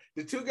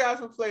the two guys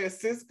were playing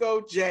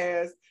Cisco,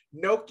 Jazz,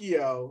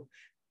 Nokio.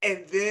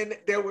 And then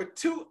there were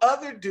two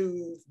other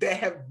dudes that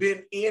have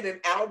been in and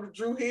out of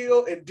Drew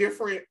Hill in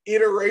different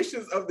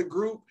iterations of the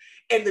group,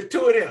 and the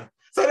two of them.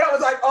 So that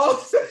was like,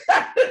 oh,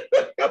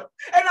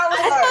 and I was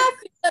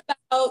feel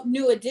about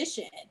New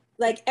Edition.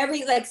 Like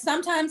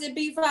sometimes it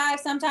be 5,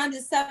 sometimes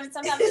it's 7,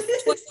 sometimes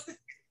it's 12.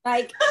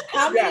 Like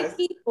how many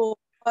people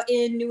are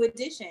in New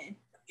Edition?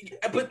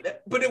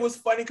 But it was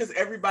funny because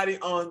everybody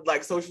on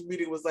like social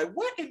media was like,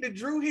 "What in the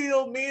Drew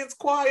Hill men's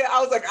choir?"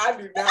 I was like, "I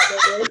do not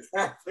know what's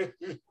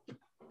happening."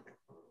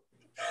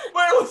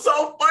 But it was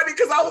so funny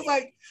because I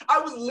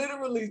was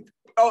literally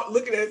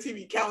looking at the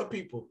TV counting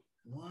people.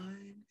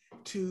 1,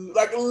 2,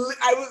 like I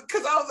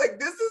was like,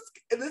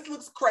 this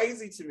looks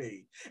crazy to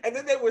me. And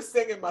then they were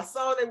singing my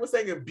song. They were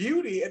singing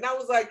Beauty, and I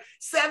was like,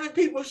 7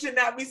 people should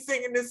not be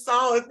singing this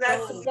song. It's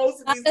not supposed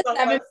to be sung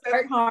by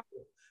 7 people.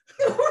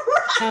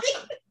 Right?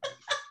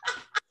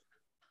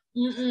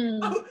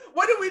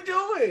 What are we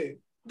doing?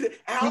 The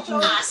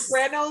altos,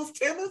 sopranos,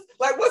 tenors?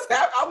 Like what's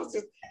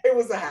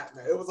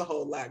happening? It was a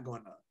whole lot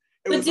going on.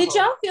 But did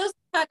y'all feel some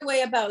kind of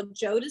way about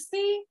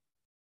Jodeci?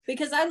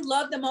 Because I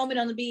love the moment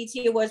on the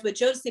BET Awards with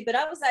Jodeci, but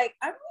I was like,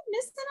 are we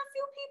missing a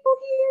few people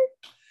here?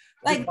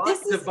 Like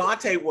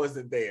Devontae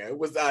wasn't there. It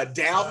was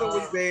Dalvin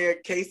was there.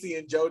 Casey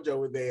and JoJo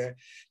were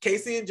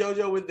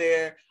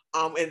there.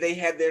 And they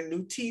had their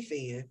new teeth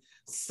in.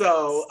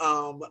 So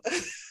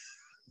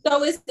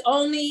so it's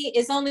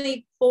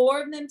only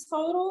 4 of them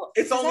total?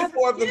 It's only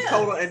 4 of them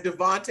total, and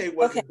Devontae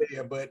wasn't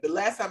there. But the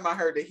last time I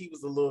heard that he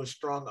was a little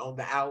strong on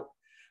the out.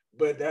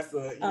 But that's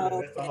a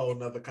whole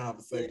nother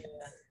conversation.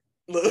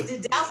 Yeah. Look.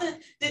 Did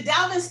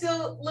Dalvin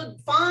still look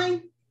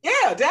fine?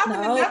 Yeah,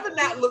 Dalvin never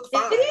not look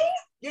fine.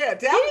 Yeah,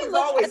 Dalvin was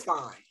always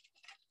fine.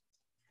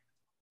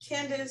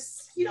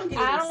 Candace, you don't get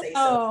to say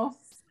so.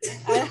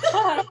 I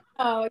don't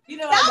know.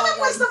 Dalvin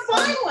was the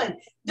fine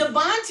one.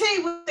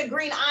 Devontae with the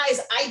green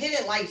eyes, I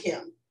didn't like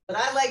him, but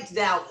I liked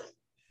Dalvin.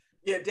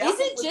 Yeah, Dalvin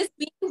Isn't just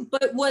me,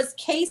 but was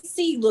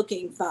Casey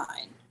looking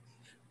fine?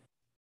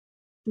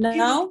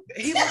 No, let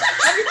me say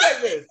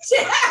this.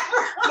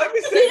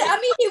 I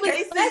mean, he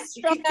was less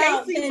strung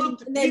out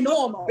than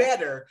normal.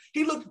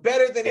 He looked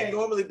better than he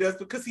normally does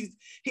because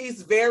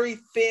he's very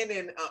thin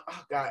and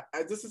oh god,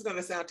 this is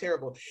gonna sound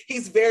terrible.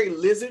 He's very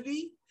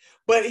lizardy,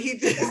 but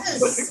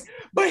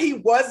but he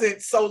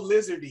wasn't so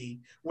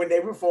lizardy when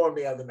they performed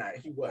the other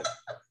night. He wasn't.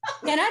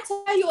 Can I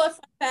tell you a fun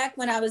fact?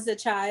 When I was a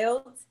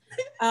child,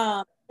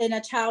 and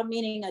a child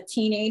meaning a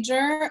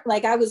teenager,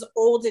 like I was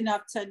old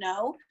enough to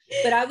know,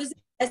 but I was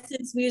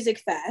Essence Music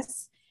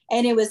Fest,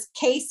 and it was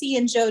Casey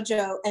and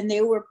JoJo, and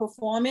they were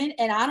performing,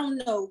 and I don't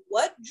know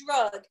what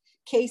drug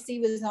Casey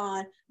was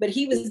on, but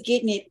he was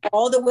getting it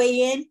all the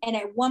way in, and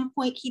at one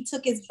point he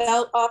took his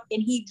belt off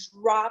and he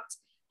dropped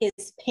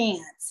his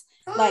pants,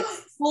 like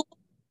full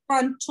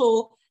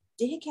frontal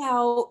dig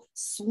out,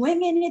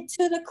 swinging it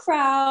to the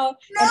crowd,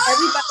 and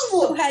everybody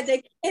who had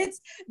their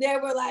kids, they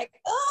were like,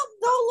 "Oh,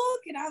 don't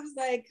look," and I was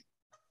like,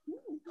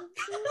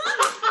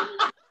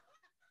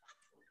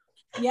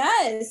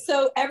 yes.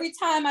 So every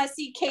time I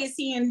see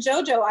Casey and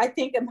JoJo, I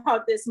think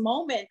about this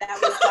moment that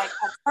was like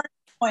a turning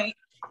point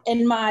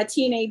in my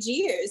teenage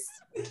years.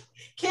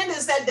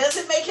 Candace, that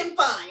doesn't make him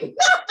fine.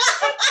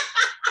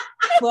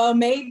 Well,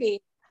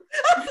 maybe.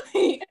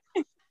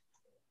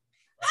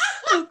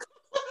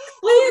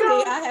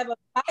 Clearly, I have a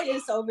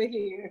bias over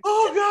here.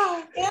 Oh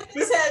God!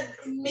 Candace had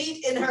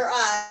meat in her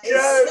eyes.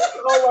 Yes.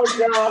 Oh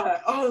my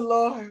God! Oh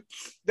Lord!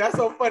 That's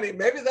so funny.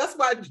 Maybe that's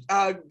why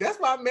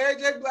Mary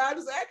J. Blige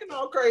is acting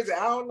all crazy.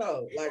 I don't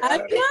know. Like I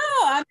know.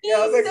 I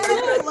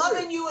mean,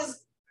 loving you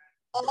is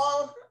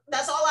all.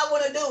 That's all I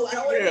want to do. I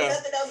don't want to do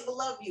nothing else but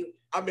love you.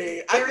 I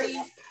mean,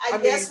 I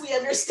guess we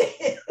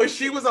understand. But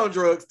she was on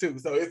drugs too,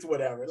 so it's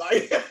whatever.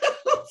 Like,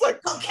 it's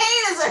like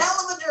cocaine is a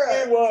hell of a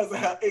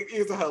drug. It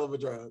is a hell of a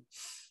drug.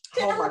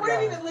 Oh my God.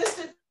 We're even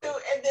listening to,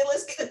 and then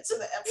let's get into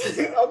the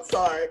episode. I'm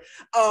sorry.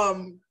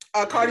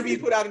 Cardi B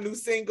put out a new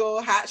single,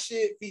 "Hot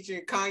Shit,"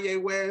 featuring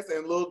Kanye West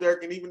and Lil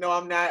Durk. And even though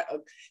I'm not,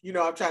 I'm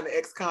trying to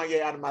X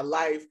Kanye out of my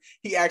life,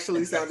 he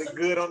actually sounded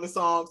good on the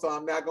song. So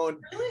I'm not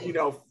going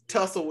to,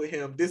 tussle with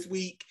him this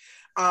week.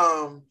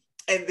 And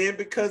then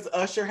because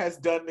Usher has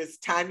done this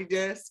Tiny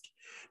Desk,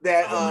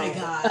 that oh my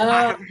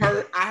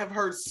God. I have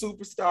heard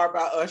Superstar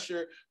by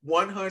Usher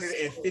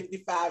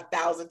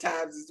 155,000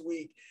 times this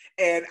week.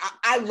 And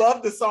I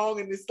love the song,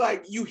 and it's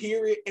like you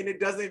hear it and it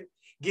doesn't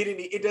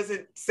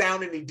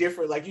sound any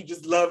different. Like you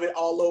just love it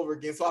all over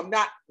again. So I'm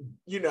not,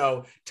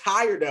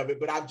 tired of it,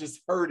 but I've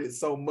just heard it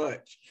so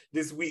much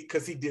this week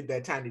because he did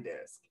that Tiny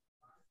Desk.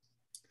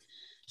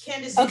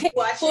 Candace, did you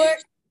watch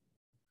it?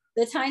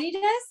 The Tiny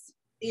Desk?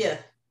 Yeah.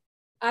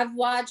 I've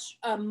watched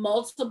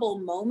multiple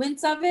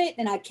moments of it,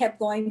 and I kept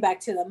going back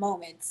to the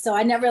moments. So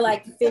I never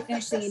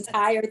finished the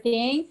entire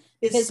thing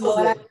because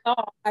what I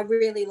saw, I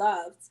really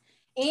loved.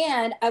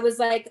 And I was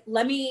like,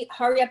 let me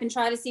hurry up and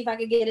try to see if I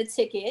could get a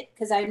ticket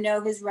because I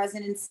know his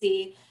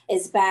residency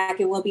is back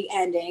and will be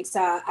ending.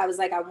 So I was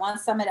like, I want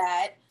some of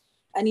that.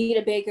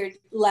 Anita Baker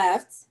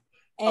left.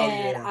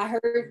 And I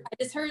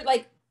just heard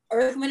like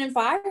Earth, Wind, and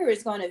Fire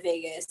is going to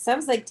Vegas. So I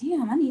was like,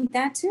 damn, I need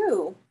that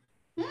too.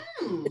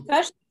 Especially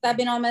because I've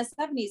been on my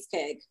 70s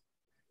kick.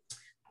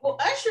 Well,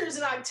 Usher is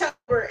in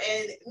October,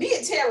 and me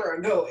and Tara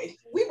are going.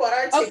 We bought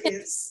our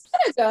tickets.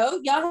 Okay. Go.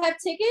 Y'all have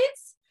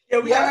tickets? Yeah,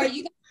 we got.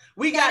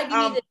 We got.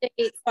 Give me the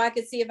date so I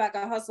could see if I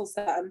can hustle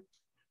some.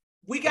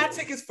 We got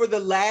tickets for the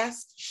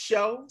last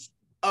show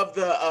of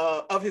the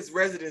of his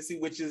residency,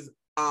 which is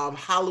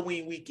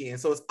Halloween weekend.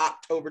 So it's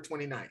October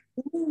 29th.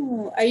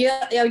 Ooh, are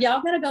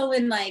y'all gonna go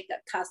in like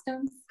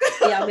costumes?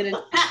 Y'all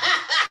gonna?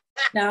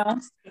 No,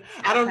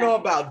 I don't know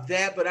about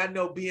that, but I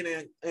know being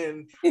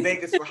in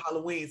Vegas for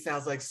Halloween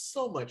sounds like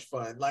so much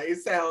fun. Like it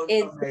sounds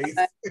amazing.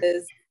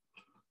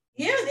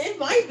 Yeah, it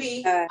might be.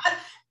 You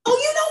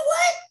know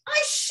what?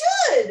 I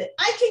should.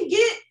 I can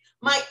get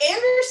my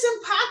Anderson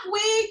Paak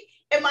wig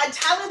and my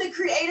Tyler the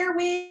Creator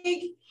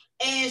wig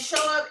and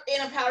show up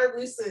in a powder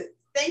blue suit.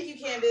 Thank you,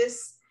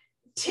 Candace.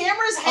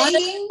 Tamara's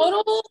hating.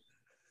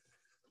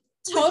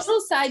 Total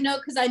side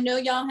note, because I know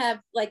y'all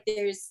have like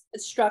there's a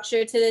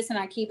structure to this and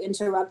I keep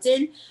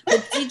interrupting,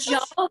 but did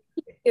y'all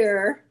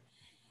hear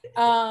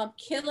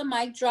Killer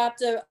Mike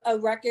dropped a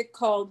record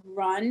called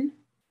Run?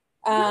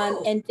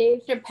 And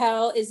Dave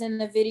Chappelle is in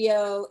the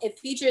video. It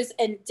features,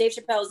 and Dave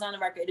Chappelle is on the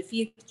record. It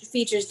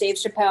features Dave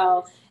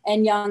Chappelle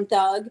and Young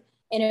Thug,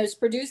 and it was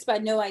produced by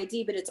No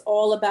ID, but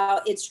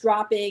it's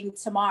dropping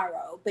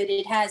tomorrow, but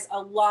it has a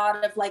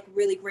lot of like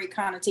really great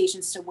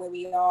connotations to where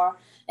we are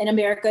in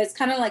America. It's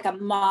kind of like a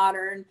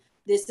modern,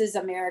 This Is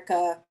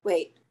America.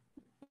 Wait,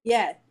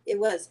 yeah, it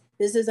was.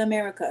 This Is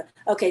America.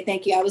 Okay,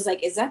 thank you. I was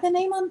like, is that the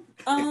name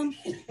on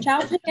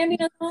Child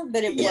Champion song?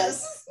 But it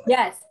was.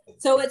 Yes.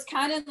 So it's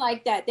kind of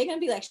like that. They're gonna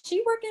be like,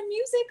 she work in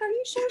music? Are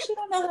you sure she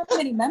don't know how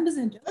many members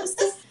in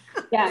Justice?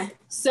 Yeah.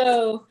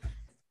 So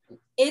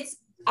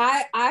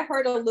I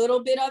heard a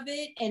little bit of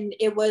it and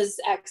it was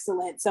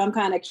excellent. So I'm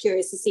kind of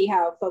curious to see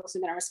how folks are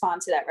gonna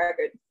respond to that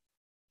record.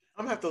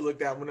 I'm gonna have to look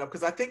that one up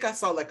because I think I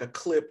saw like a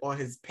clip on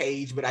his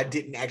page, but I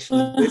didn't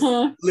actually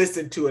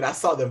listen to it. I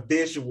saw the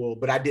visual,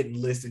 but I didn't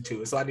listen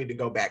to it. So I need to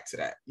go back to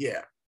that.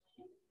 Yeah.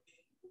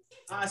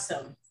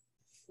 Awesome.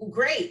 Well,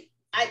 great.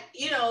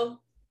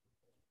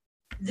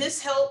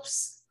 This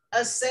helps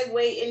us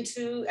segue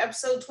into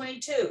episode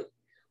 22.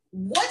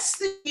 What's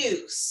the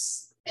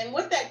use? And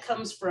what that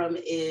comes from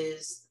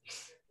is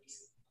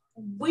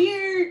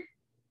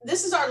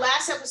this is our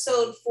last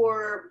episode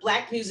for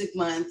Black Music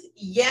Month.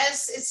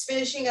 Yes, it's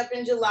finishing up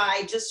in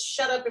July. Just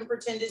shut up and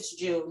pretend it's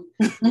June.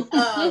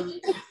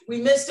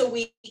 We missed a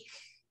week,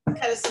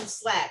 cut us some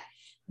slack.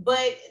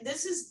 But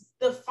this is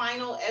the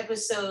final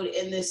episode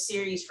in this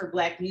series for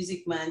Black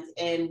Music Month.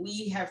 And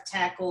we have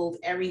tackled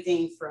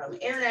everything from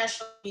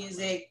international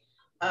music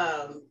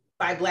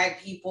by Black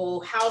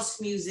people,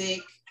 house music.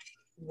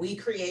 We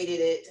created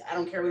it. I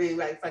don't care what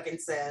anybody fucking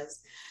says.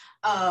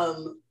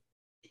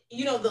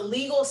 The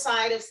legal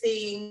side of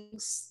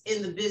things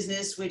in the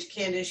business, which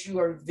Candace, you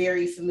are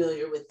very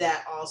familiar with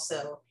that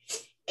also.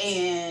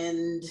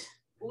 And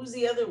what was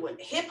the other one?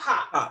 Hip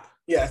hop.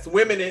 Yes,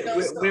 women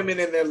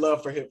and their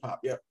love for hip hop.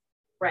 Yep.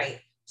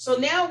 Right. So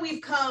now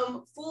we've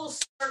come full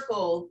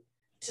circle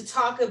to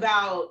talk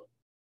about,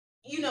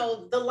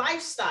 the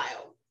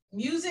lifestyle.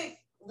 Music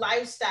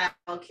lifestyle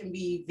can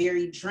be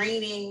very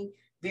draining,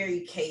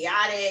 very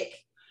chaotic.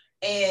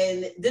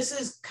 And this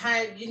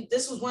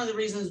was one of the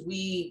reasons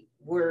we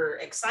were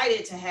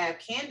excited to have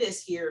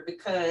Candace here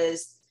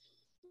because,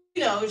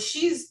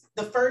 she's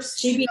the first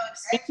female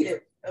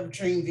executive of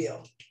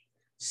Dreamville.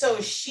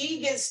 So she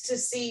gets to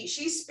see,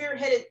 she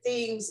spearheaded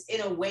things in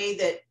a way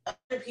that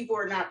other people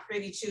are not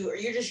privy to, or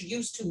you're just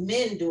used to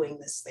men doing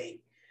this thing.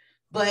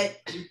 But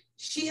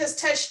she has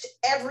touched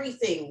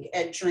everything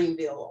at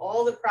Dreamville,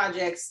 all the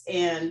projects,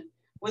 and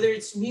whether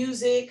it's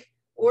music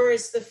or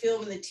it's the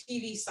film and the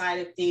TV side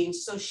of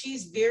things. So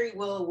she's very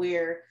well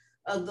aware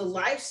of the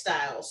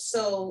lifestyle.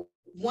 So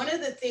one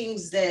of the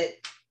things that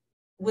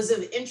was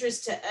of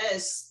interest to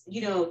us,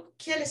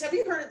 Candace, have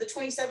you heard of the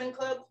 27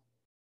 Club?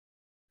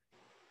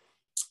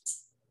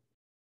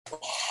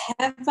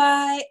 Have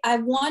I? I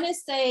want to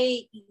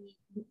say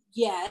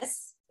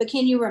yes, but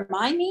can you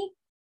remind me?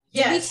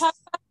 Yes. Did we talk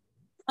about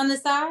it on the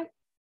side?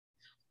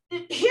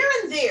 Here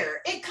and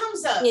there, it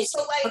comes up. Yeah.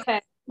 So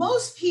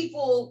most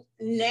people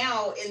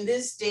now in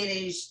this day and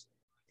age,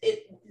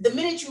 the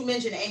minute you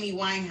mention Amy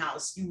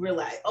Winehouse, you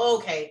realize,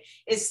 okay,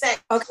 it's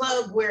that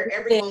club where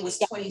everyone was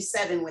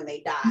 27 when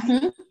they died.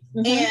 Mm-hmm.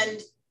 Mm-hmm.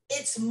 And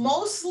it's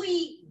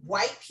mostly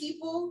white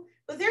people,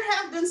 but there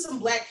have been some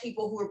Black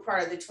people who were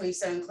part of the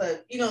 27 Club.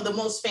 The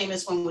most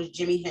famous one was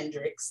Jimi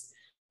Hendrix,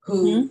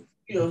 who,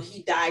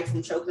 he died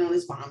from choking on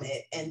his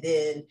vomit. And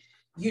then,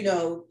 you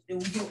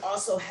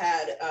also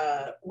had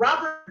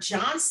Robert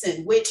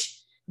Johnson,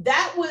 which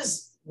that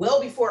was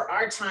well before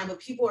our time, but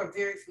people are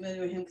very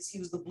familiar with him because he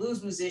was the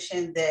blues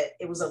musician that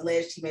it was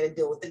alleged he made a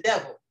deal with the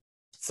devil.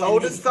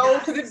 Sold his soul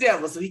to the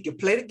devil so he could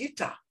play the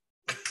guitar.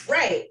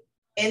 Right.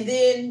 And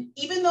then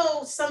even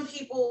though some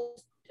people,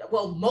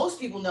 well, most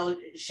people know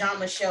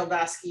Jean-Michel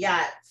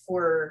Basquiat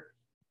for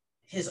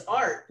his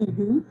art,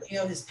 you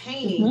know, his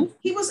painting.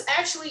 He was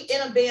actually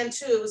in a band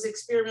too. It was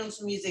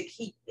experimental music.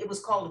 It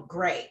was called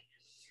Gray.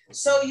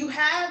 So you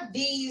have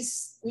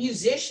these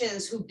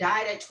musicians who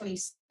died at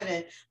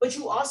 27, but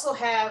you also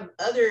have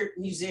other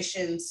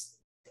musicians.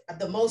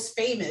 The most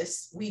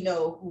famous we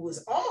know, who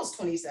was almost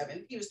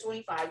 27, he was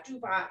 25,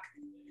 Tupac,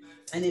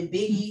 and then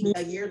Biggie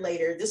a year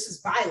later. This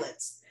is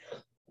violence.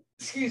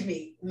 Excuse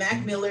me,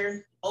 Mac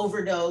Miller,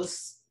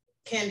 overdose.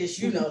 Candace,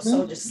 you know,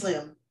 Soulja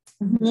Slim.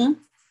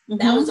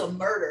 That was a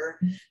murder.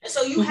 And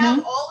so you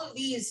have all of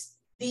these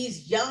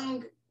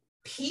young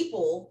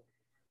people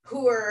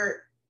who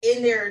are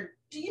in their,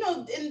 you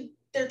know, in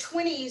their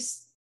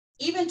 20s,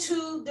 even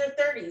to their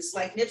 30s,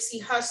 like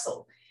Nipsey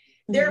Hussle.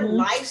 Their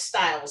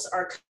lifestyles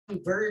are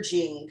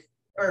converging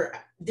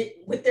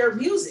with their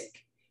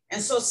music. And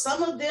so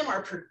some of them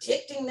are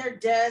predicting their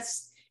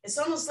deaths. It's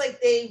almost like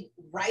they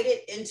write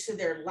it into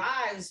their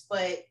lives.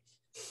 But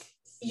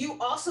you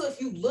also, if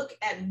you look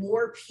at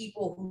more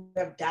people who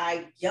have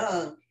died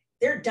young,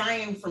 they're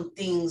dying from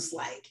things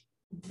like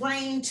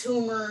brain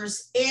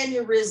tumors,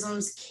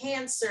 aneurysms,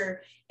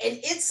 cancer, and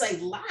it's a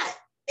lot.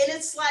 And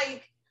it's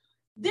like,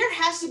 there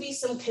has to be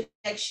some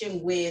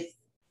connection with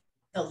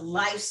the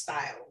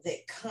lifestyle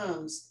that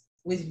comes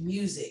with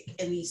music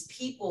and these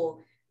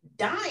people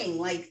dying.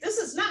 Like, this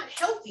is not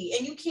healthy.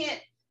 And you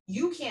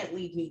can't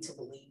lead me to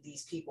believe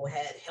these people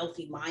had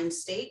healthy mind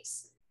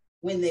states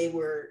when they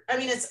were, I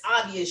mean, it's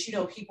obvious, you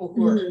know, people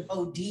who are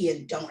OD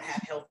and don't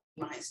have healthy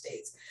mind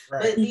states,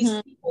 right. But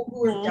these people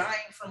who are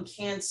dying from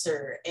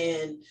cancer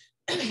and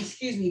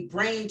excuse me,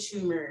 brain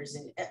tumors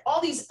and all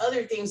these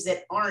other things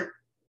that aren't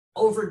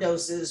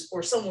overdoses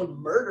or someone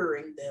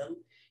murdering them,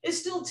 it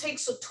still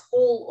takes a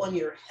toll on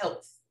your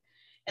health.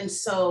 And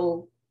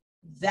so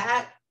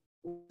that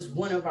was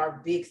one of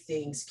our big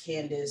things,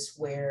 Candace,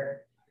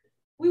 where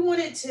we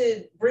wanted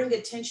to bring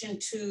attention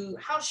to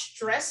how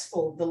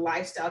stressful the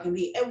lifestyle can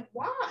be and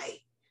why.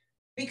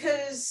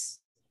 Because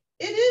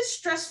it is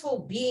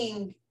stressful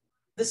being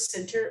the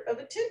center of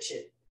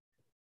attention.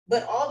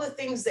 But all the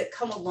things that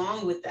come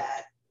along with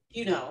that,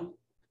 you know,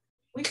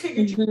 we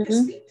figured you could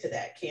speak to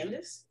that,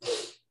 Candace.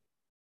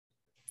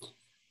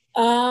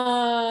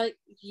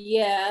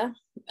 Yeah.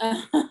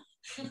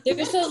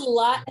 There's a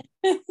lot.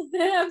 I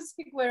was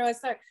like, where do I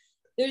start?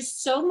 There's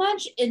so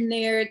much in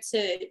there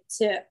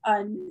to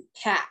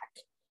unpack.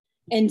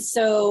 And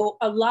so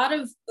a lot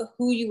of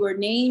who you were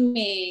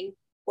naming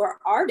were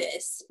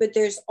artists, but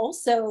there's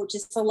also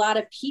just a lot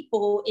of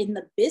people in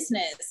the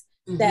business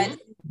that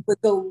would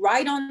go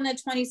right on the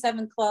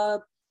 27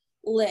 Club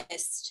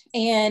list.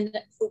 And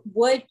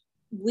what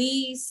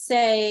we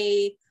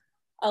say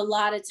a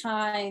lot of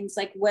times,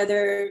 like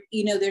whether,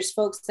 you know, there's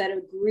folks that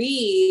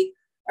agree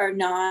or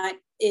not,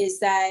 is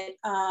that,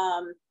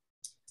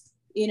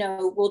 you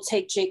know, we'll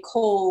take J.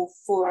 Cole,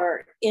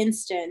 for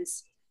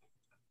instance.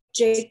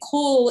 J.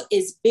 Cole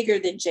is bigger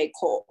than J.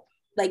 Cole.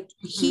 Like,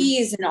 he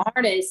is an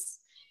artist,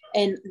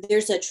 and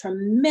there's a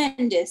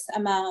tremendous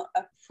amount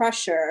of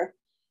pressure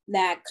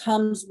that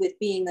comes with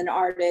being an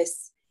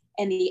artist,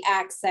 and the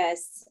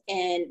access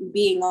and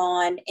being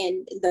on,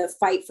 and the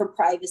fight for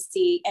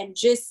privacy, and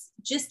just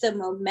the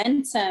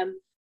momentum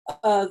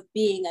of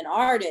being an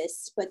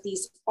artist. But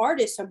these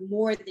artists are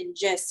more than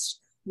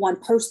just one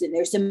person.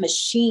 There's a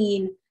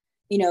machine,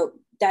 you know,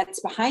 that's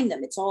behind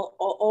them. It's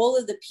all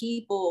of the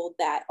people,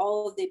 that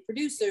all of the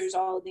producers,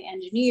 all of the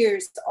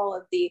engineers, all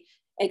of the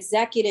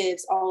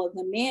executives, all of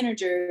the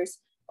managers,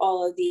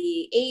 all of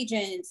the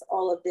agents,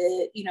 all of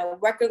the, you know,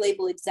 record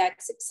label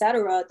execs,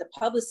 etc., the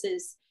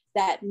publicists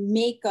that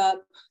make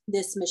up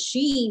this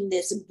machine,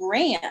 this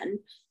brand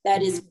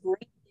that is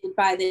branded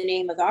by the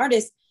name of the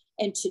artist.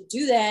 And to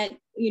do that,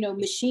 you know,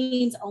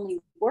 machines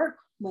only work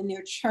when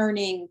they're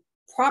churning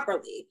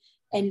properly.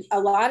 And a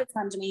lot of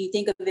times when you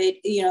think of it,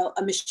 you know,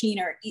 a machine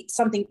or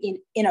something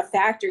in a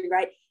factory,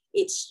 right,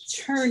 it's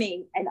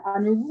churning an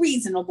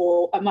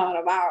unreasonable amount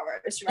of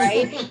hours,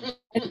 right?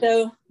 And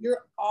so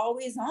you're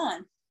always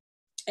on.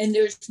 And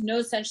there's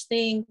no such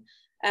thing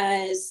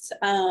as,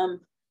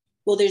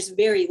 well, there's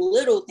very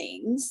little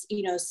things,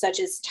 you know, such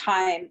as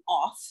time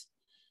off.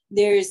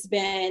 There's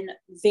been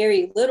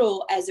very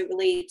little as it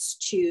relates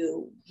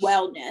to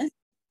wellness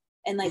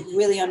and like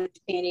really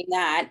understanding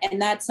that.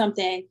 And that's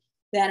something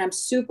that I'm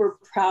super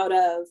proud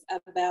of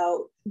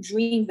about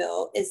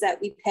Dreamville, is that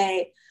we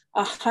pay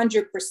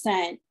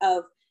 100%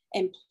 of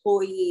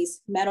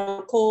employees'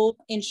 medical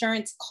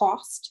insurance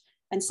cost.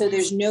 And so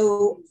there's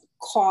no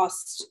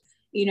cost,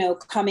 you know,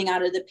 coming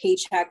out of the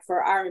paycheck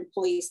for our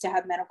employees to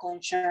have medical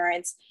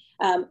insurance,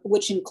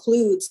 which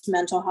includes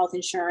mental health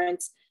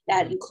insurance,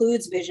 that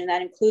includes vision,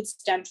 that includes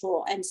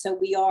dental. And so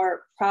we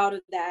are proud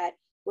of that.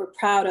 We're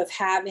proud of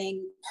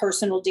having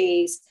personal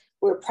days.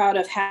 We're proud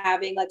of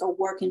having like a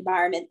work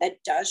environment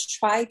that does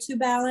try to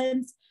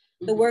balance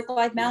the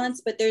work-life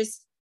balance, but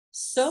there's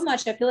so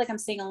much. I feel like I'm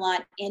saying a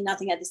lot and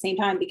nothing at the same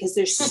time, because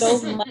there's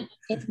so much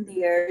in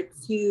there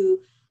to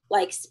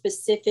like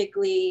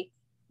specifically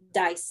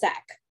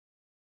dissect.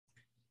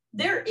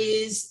 There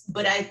is,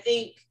 but I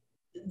think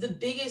the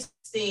biggest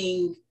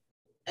thing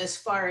as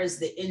far as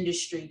the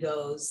industry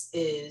goes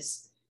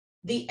is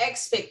the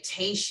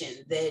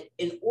expectation that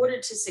in order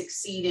to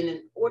succeed and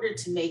in order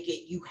to make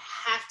it, you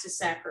have to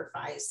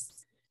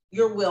sacrifice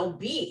your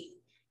well-being.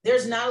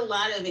 There's not a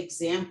lot of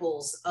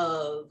examples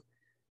of,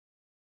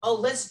 oh,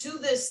 let's do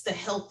this the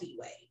healthy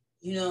way.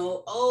 You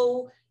know,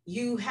 oh,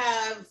 you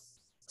have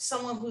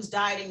someone who's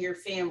died in your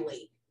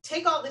family.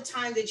 Take all the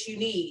time that you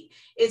need.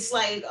 It's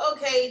like,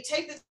 okay,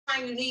 take the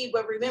time you need,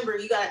 but remember,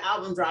 you got an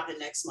album dropping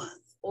next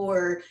month,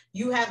 or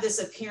you have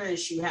this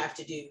appearance you have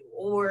to do,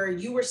 or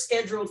you were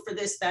scheduled for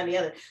this, that, and the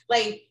other.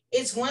 Like,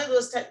 it's one of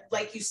those,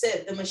 like you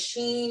said, the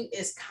machine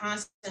is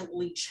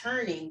constantly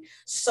churning.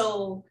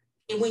 So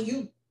when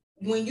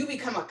you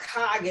become a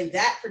cog in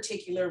that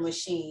particular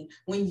machine,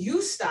 when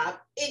you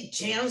stop, it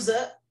jams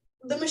up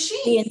the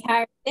machine. The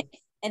entire thing.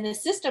 And the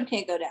system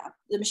can't go down.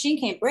 The machine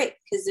can't break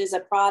because there's a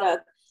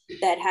product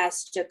that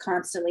has to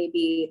constantly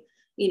be,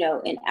 you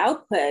know, an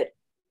output.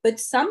 But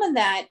some of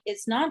that,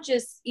 it's not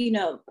just, you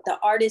know, the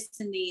artists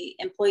and the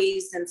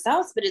employees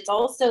themselves, but it's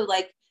also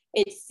like,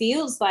 it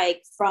feels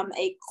like from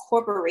a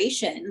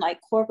corporation,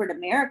 like corporate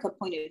America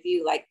point of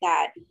view, like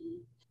that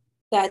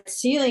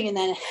ceiling and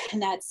then in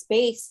that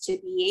space to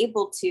be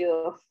able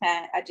to,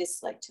 I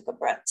just like took a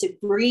breath to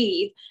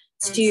breathe,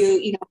 to,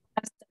 you know,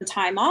 have some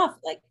time off,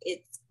 like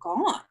it's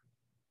gone.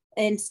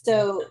 And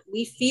so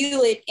we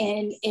feel it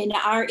in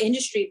our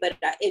industry, but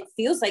it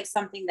feels like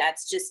something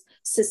that's just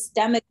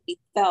systemically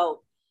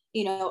felt,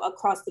 you know,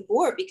 across the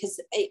board,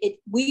 because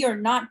we are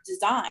not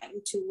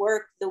designed to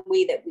work the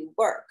way that we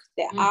work,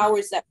 the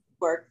hours that we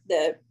work,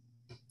 the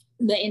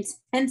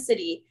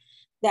intensity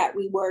that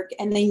we work.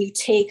 And then you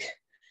take,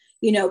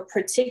 you know,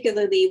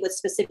 particularly what's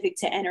specific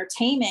to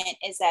entertainment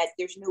is that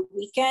there's no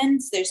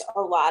weekends, there's a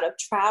lot of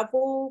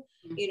travel,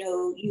 you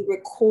know, you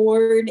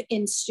record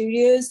in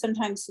studios,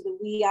 sometimes to the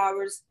wee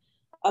hours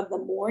of the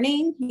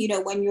morning, you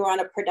know, when you're on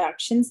a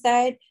production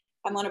set.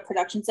 I'm on a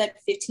production set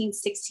 15,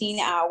 16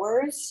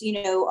 hours,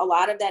 you know, a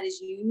lot of that is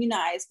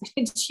unionized, but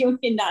it's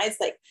unionized,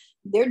 like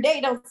their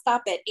day don't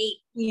stop at 8,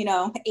 you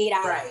know, 8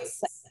 hours.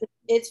 Right.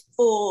 It's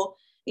full,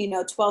 you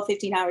know, 12,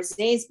 15 hours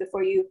days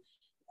before you,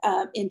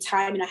 in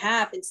time and a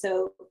half. And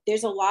so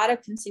there's a lot of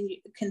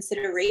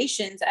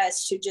considerations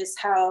as to just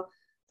how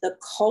the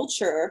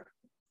culture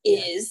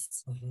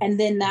is. And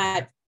then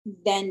that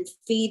then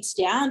feeds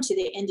down to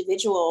the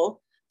individual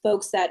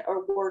folks that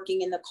are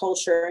working in the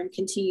culture and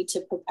continue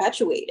to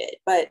perpetuate it.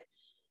 But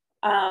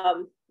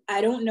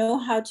I don't know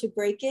how to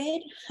break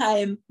it. I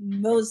am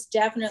most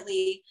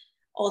definitely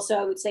also,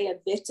 I would say, a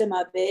victim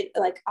of it.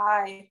 Like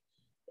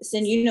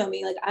Sin, you know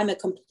me, like I'm a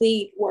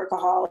complete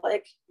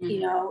workaholic, you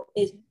know,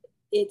 it's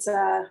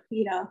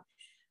you know,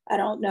 I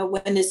don't know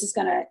when this is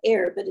going to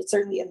air, but it's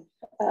certainly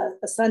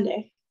a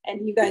Sunday,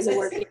 and you guys are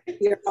working,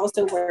 you're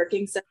also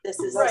working. So this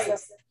is also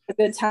a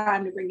good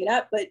time to bring it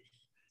up. But,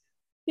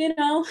 you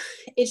know,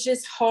 it's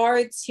just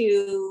hard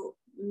to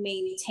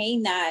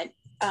maintain that.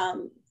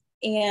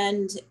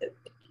 And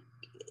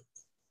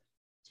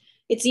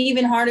it's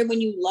even harder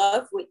when you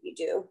love what you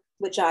do,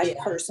 which I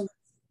personally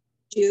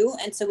do.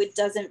 And so it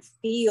doesn't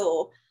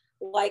feel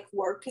like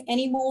work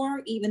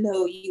anymore, even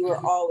though you were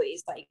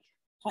always like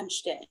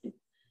punched in.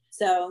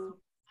 So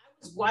I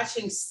was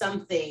watching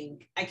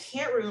something, I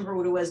can't remember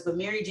what it was, but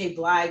Mary J.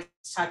 Blige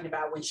was talking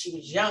about when she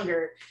was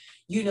younger,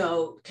 you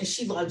know, because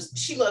she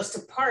loves to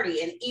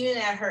party. And even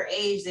at her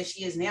age that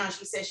she is now,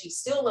 she says she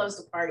still loves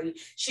to party.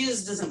 She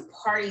just doesn't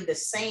party the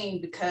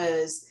same,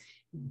 because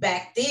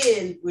back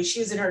then when she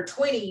was in her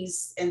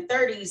 20s and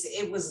 30s,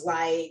 it was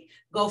like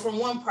go from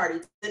one party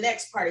to the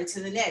next party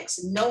to the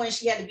next, knowing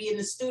she had to be in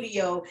the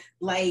studio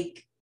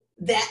like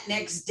that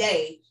next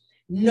day,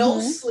 no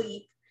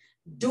sleep,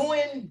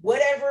 doing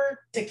whatever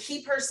to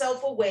keep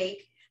herself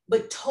awake,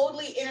 but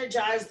totally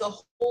energized the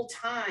whole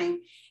time.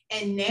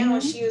 And now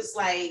she was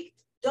like,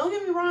 don't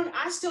get me wrong,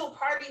 I still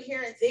party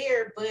here and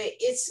there, but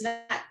it's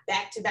not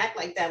back to back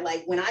like that.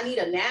 Like when I need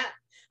a nap,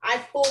 I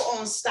full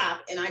on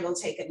stop and I go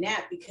take a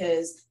nap,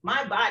 because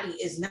my body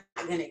is not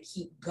gonna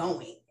keep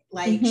going.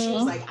 Like she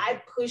was like,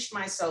 I pushed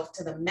myself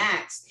to the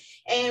max.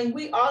 And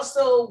we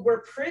also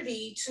were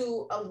privy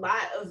to a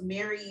lot of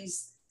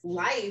Mary's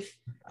life,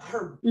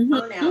 her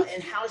burnout,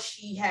 and how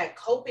she had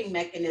coping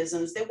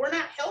mechanisms that were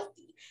not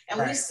healthy.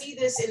 And we see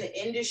this in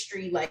the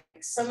industry, like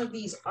some of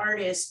these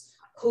artists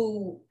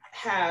who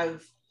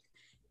have,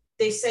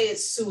 they say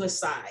it's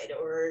suicide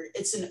or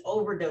it's an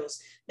overdose.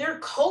 They're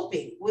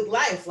coping with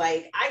life.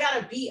 Like, I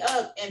gotta be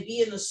up and be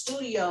in the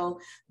studio,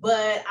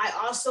 but I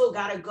also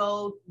gotta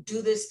go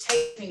do this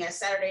taping at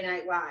Saturday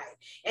Night Live.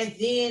 And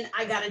then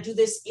I gotta do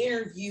this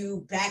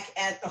interview back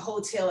at the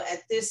hotel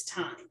at this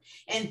time.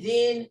 And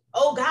then,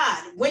 oh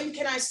God, when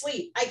can I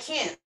sleep? I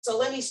can't. So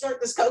let me snort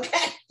this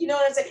cocaine. You know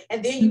what I'm saying?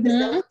 And then you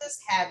develop this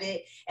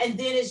habit. And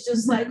then it's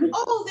just like,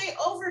 oh, they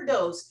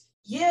overdosed.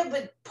 Yeah,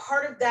 but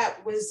part of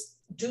that was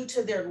due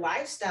to their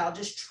lifestyle,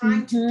 just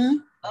trying to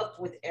keep up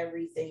with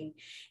everything.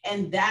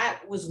 And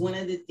that was one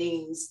of the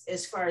things,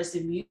 as far as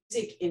the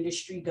music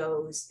industry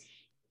goes,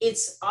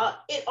 it's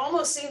it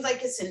almost seems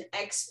like it's an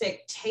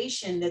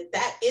expectation that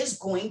that is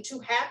going to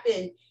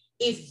happen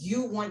if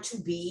you want to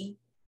be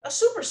a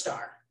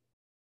superstar.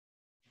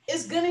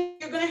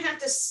 You're gonna have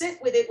to sit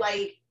with it,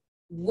 like,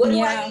 what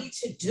do I need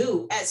to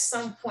do at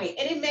some point?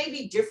 And it may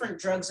be different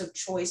drugs of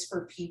choice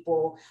for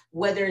people,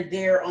 whether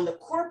they're on the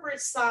corporate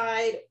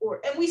side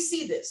and we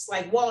see this,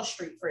 like Wall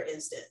Street, for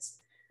instance.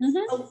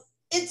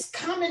 It's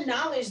common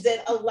knowledge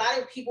that a lot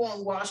of people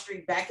on Wall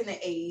Street back in the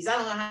 80s, I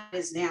don't know how it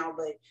is now,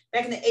 but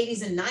back in the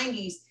 80s and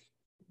 90s,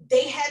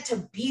 they had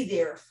to be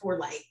there for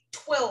like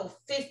 12,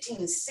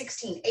 15,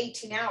 16,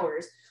 18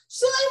 hours.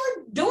 So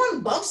they were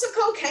doing bumps of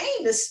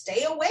cocaine to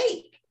stay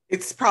awake.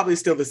 It's probably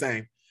still the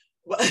same.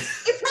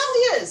 It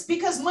probably is,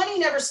 because money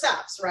never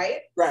stops,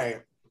 right?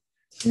 Right.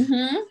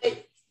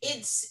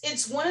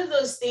 It's one of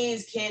those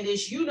things,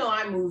 Candace, you know,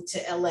 I moved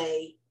to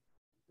LA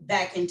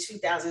back in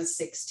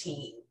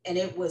 2016, and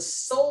it was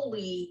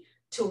solely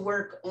to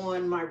work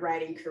on my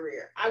writing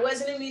career. I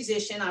wasn't a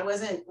musician. I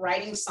wasn't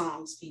writing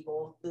songs,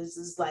 people. This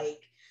is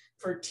like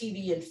for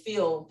TV and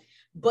film,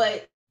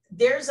 but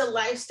there's a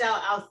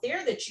lifestyle out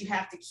there that you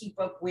have to keep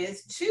up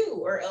with too,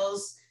 or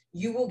else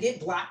you will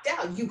get blocked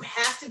out. You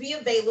have to be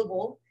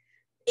available.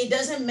 It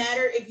doesn't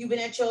matter if you've been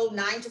at your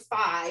 9 to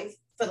 5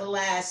 for the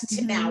last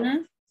 10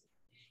 hours.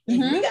 If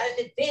you got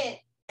an event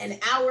an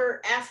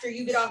hour after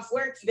you get off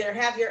work, you better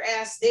have your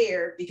ass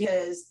there,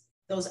 because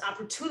those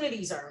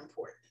opportunities are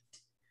important.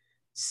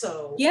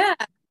 So yeah,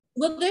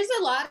 well, there's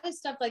a lot of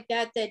stuff like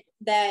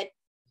that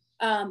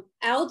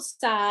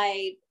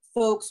outside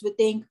folks would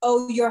think,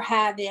 oh, you're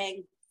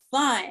having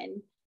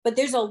fun, but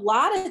there's a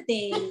lot of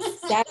things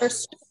that are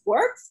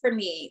work for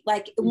me.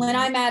 Like when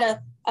I'm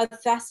at a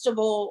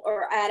festival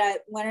or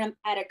when I'm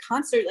at a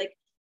concert, like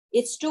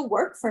it's still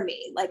work for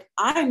me. Like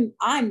I'm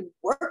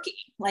working,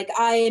 like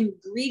I am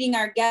greeting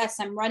our guests.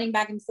 I'm running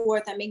back and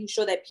forth. I'm making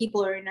sure that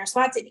people are in their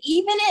spots. And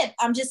even if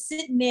I'm just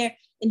sitting there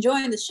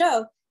enjoying the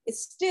show,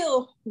 it's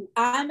still,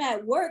 I'm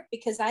at work,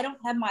 because I don't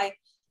have my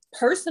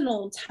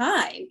personal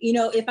time. You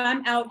know, if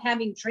I'm out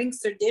having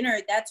drinks or dinner,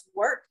 that's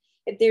work.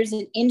 If there's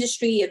an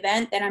industry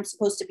event that I'm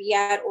supposed to be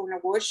at, or an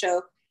award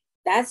show,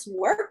 that's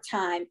work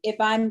time. If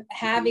I'm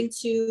having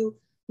to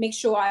make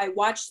sure I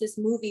watch this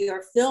movie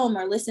or film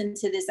or listen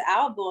to this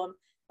album,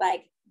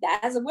 like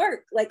that's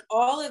work. Like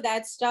all of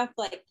that stuff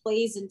like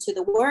plays into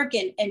the work.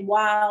 And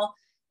while,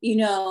 you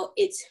know,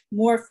 it's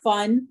more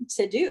fun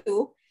to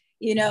do,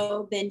 you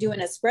know, than doing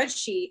a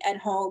spreadsheet at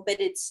home, but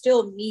it's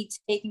still me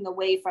taking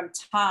away from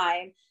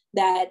time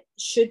that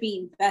should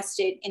be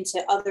invested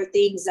into other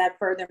things that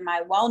further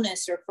my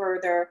wellness or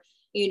further,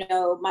 you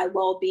know, my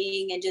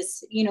well-being, and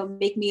just, you know,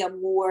 make me a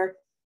more,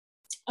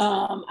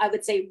 I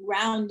would say,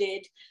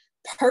 rounded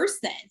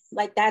person.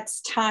 Like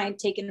that's time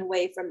taken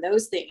away from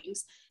those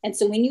things. And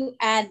so when you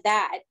add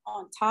that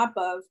on top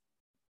of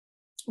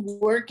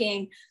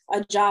working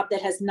a job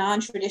that has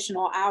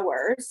non-traditional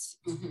hours,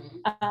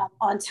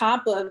 on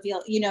top of,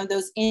 you know,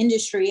 those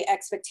industry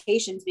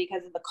expectations,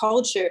 because of the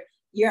culture,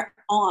 you're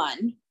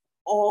on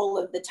all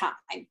of the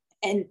time.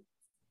 And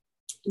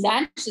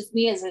that's just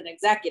me as an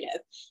executive,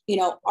 you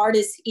know,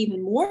 artists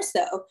even more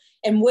so.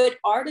 And what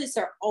artists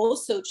are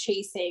also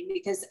chasing,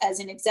 because as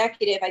an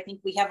executive, I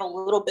think we have a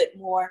little bit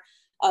more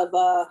of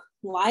a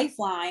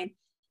lifeline,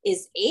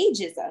 is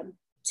ageism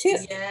too.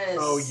 Yes.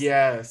 Oh,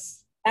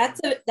 yes.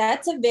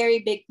 That's a very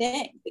big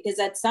thing, because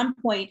at some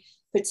point,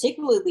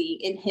 particularly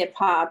in hip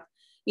hop,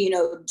 you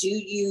know, do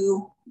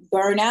you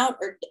burn out,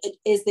 or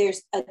is there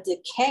a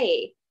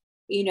decay,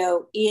 you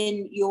know,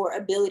 in your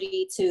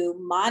ability to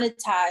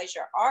monetize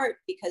your art,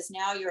 because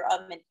now you're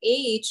of an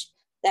age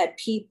that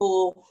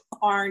people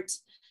aren't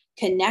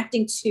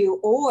connecting to,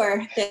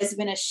 or there's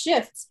been a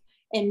shift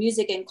in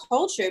music and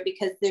culture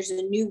because there's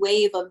a new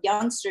wave of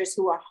youngsters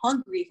who are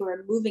hungry, who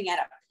are moving at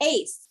a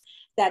pace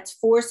that's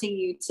forcing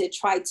you to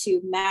try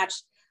to match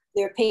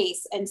their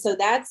pace. And so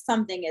that's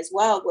something as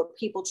well, where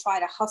people try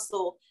to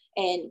hustle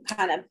and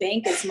kind of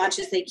bank as much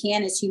as they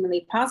can as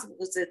humanly possible,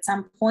 because at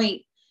some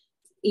point,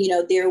 you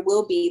know, there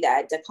will be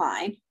that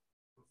decline.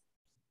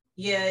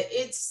 Yeah,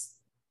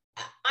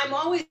 I'm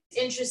always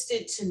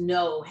interested to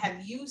know,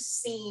 have you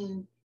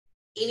seen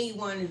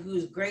anyone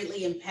who's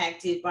greatly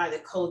impacted by the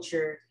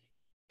culture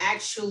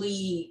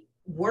actually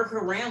work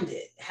around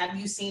it? Have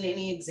you seen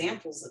any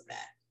examples of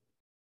that?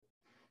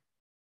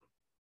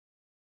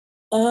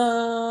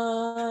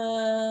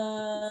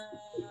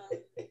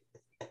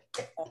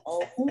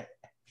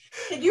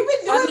 You've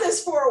been doing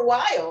this for a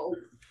while.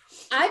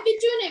 I've been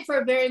doing it for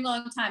a very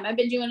long time. I've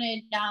been doing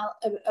it now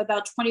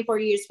about 24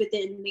 years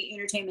within the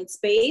entertainment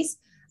space.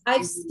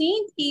 I've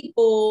seen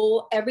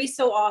people every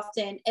so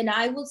often, and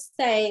I will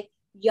say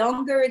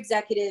younger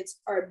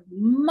executives are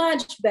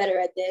much better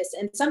at this.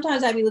 And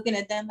sometimes I'd be looking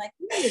at them like,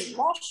 you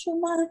lost your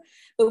mind.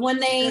 But when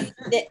they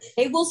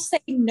will say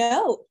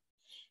no,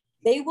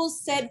 they will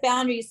set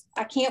boundaries.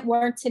 I can't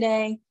work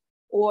today.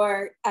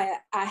 or I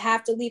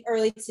have to leave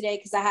early today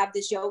because I have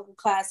this yoga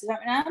class. And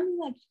I'm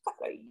like, you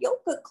got a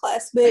yoga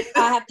class, but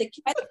I have to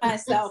catch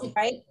myself,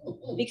 right?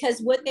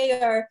 Because what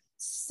they are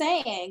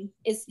saying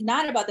is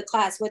not about the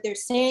class. What they're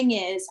saying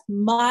is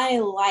my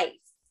life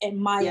and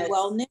my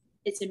wellness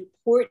is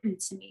important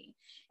to me.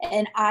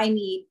 And I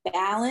need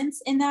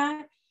balance in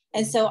that.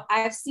 And so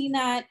I've seen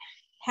that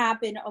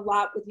happen a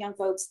lot with young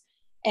folks.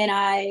 And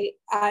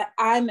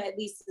I'm at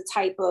least the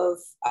type of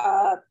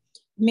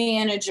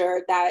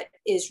manager that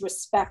is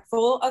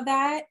respectful of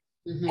that.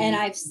 Mm-hmm. And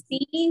I've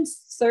seen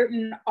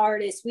certain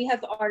artists, we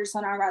have artists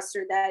on our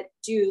roster that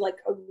do like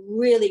a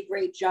really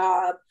great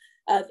job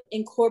of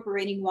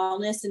incorporating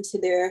wellness into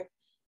their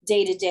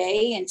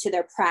day-to-day, into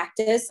their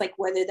practice, like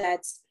whether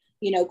that's,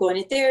 you know,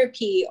 going to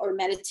therapy or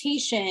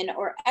meditation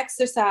or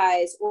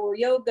exercise or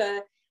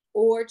yoga,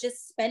 or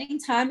just spending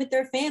time with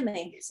their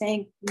family,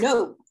 saying,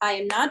 no, I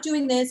am not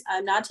doing this.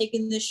 I'm not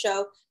taking this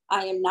show.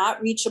 I am not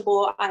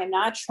reachable. I am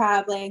not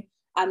traveling.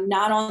 I'm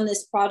not on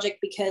this project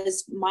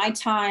because my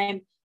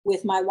time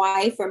with my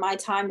wife or my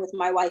time with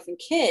my wife and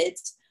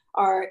kids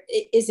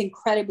is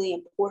incredibly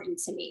important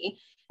to me.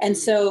 And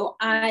so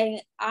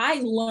I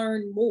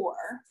learn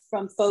more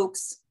from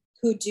folks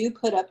who do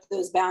put up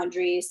those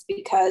boundaries,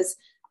 because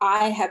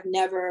I have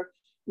never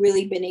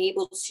really been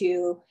able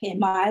to in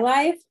my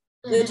life,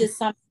 which is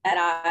something that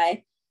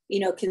I, you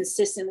know,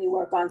 consistently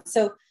work on.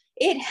 So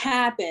it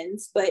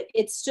happens, but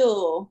it's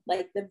still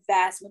like the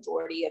vast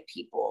majority of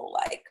people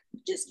like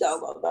just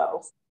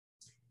go.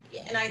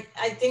 Yeah, and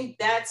I think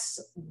that's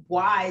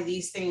why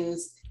these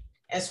things,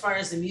 as far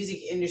as the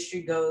music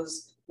industry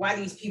goes, why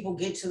these people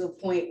get to the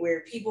point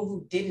where people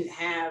who didn't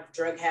have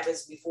drug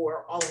habits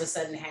before all of a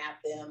sudden have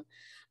them.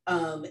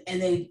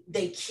 And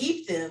they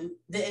keep them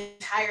the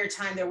entire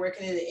time they're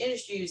working in the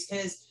industry,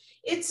 because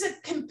it's a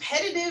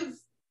competitive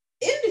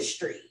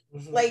industry.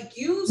 Mm-hmm. Like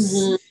you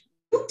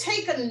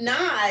take a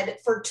nod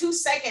for 2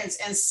 seconds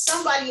and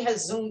somebody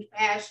has zoomed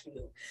past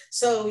you.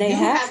 So you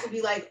have to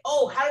be like,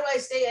 oh, how do I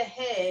stay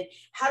ahead?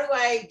 How do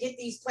I get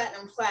these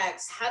platinum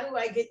plaques? How do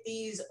I get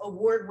these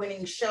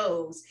award-winning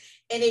shows?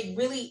 And it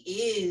really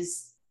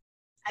is,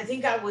 I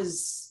think I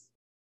was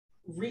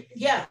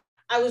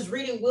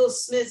reading Will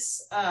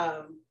Smith's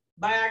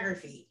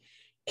biography,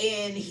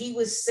 and he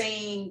was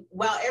saying,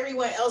 while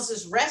everyone else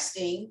is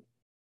resting,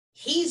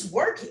 he's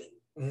working.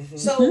 Mm-hmm.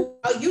 So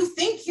you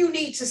think you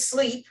need to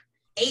sleep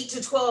 8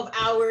 to 12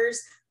 hours.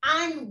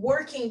 I'm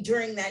working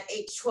during that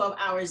 8 to 12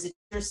 hours that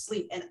you're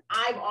asleep, and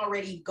I've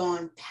already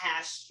gone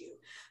past you.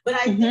 But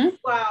I think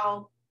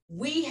while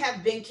we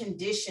have been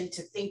conditioned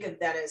to think of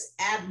that as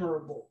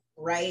admirable,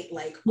 right?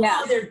 Like,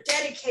 oh, they're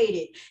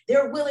dedicated,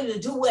 they're willing to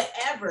do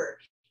whatever.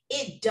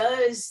 It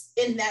does,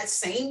 in that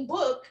same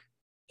book,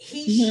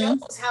 he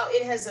shows how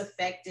it has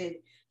affected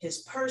his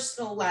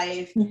personal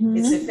life,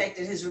 it's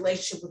affected his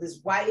relationship with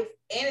his wife,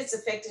 and it's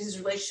affected his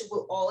relationship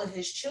with all of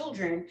his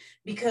children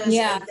because of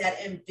that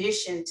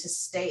ambition to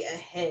stay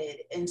ahead.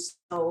 And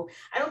so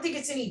I don't think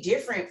it's any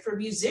different for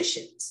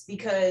musicians,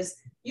 because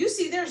you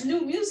see there's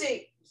new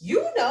music,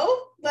 you know,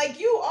 like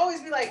you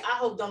always be like, I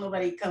hope don't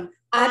nobody come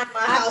by my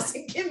house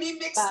and give me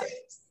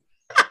mixtapes.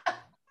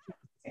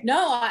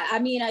 No, I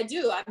mean, I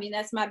do. I mean,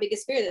 that's my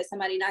biggest fear, that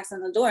somebody knocks on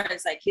the door and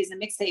it's like, here's a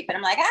mixtape. And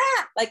I'm like,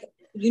 like,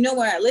 you know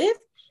where I live?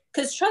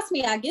 Because trust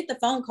me, I get the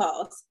phone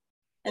calls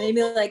and they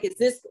be like, is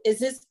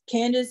this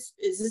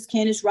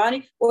Candace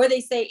Rodney? Or they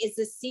say, is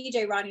this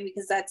CJ Rodney?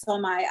 Because that's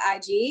on my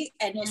IG.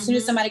 And as soon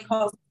as somebody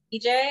calls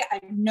CJ,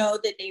 I know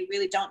that they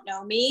really don't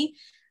know me.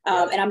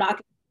 And I'm not going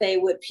to say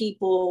what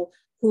people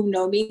who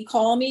know me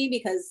call me,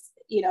 because,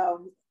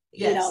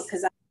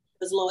 because I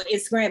was little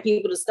Instagram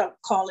people to start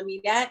calling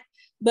me that.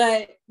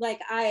 But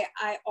like,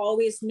 I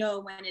always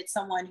know when it's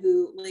someone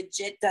who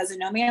legit doesn't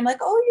know me. I'm like,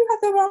 oh, you have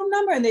the wrong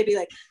number. And they'd be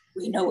like,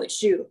 we know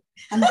it's you.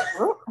 I'm like,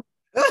 oh.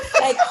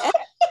 Like, that's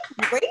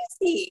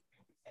crazy.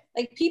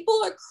 Like,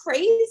 people are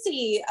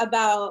crazy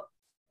about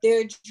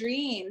their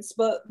dreams.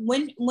 But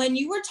when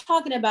you were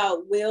talking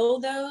about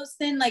will those,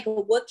 then like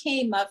what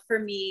came up for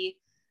me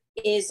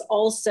is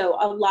also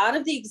a lot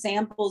of the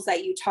examples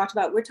that you talked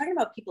about, we're talking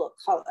about people of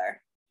color.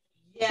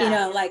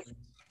 Yeah.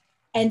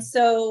 And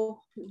so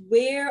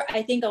where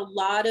I think a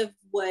lot of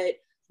what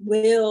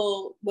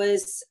Will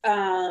was,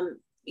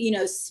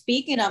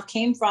 speaking of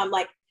came from,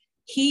 like,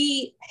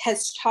 he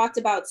has talked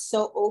about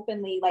so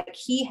openly, like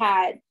he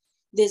had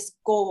this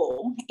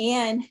goal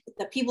and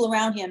the people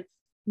around him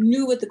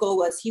knew what the goal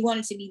was. He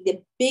wanted to be the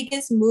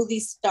biggest movie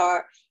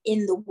star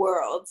in the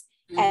world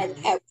at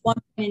one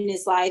point in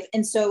his life.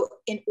 And so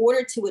in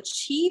order to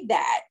achieve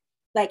that,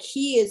 like,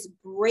 he is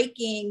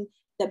breaking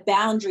the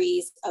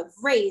boundaries of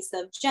race,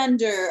 of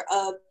gender,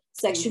 of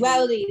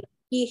sexuality.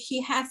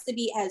 He has to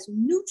be as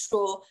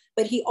neutral,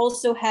 but he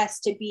also has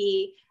to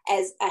be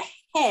as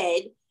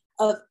ahead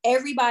of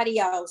everybody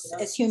else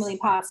as humanly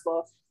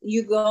possible.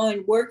 You go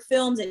and work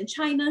films in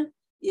China,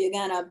 you're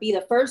gonna be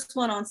the first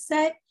one on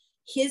set.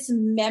 His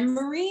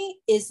memory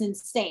is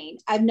insane.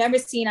 I've never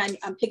seen,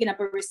 I'm picking up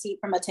a receipt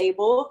from a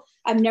table.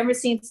 I've never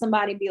seen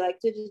somebody be like,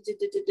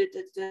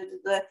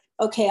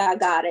 okay, I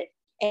got it,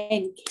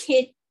 and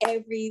hit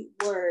every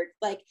word.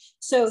 Like,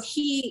 so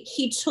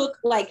he took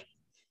like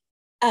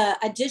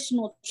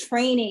additional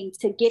training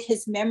to get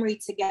his memory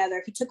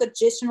together. He took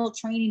additional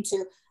training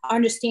to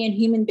understand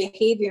human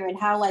behavior and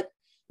how, like,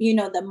 you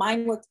know, the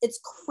mind works. It's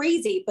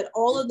crazy, but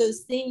all of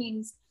those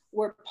things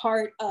were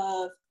part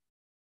of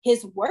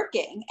his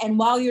working. And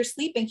while you're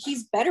sleeping,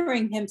 he's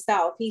bettering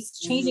himself. He's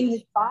changing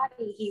his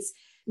body. He's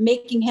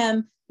making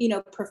him, you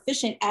know,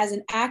 proficient as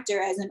an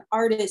actor, as an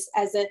artist,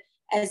 as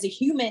a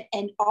human.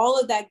 And all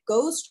of that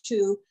goes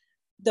to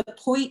the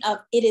point of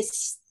it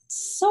is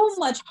so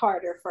much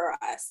harder for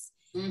us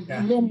than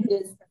it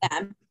is for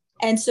them.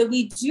 And so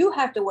we do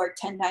have to work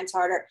 10 times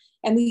harder,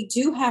 and we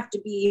do have to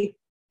be,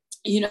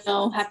 you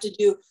know, have to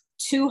do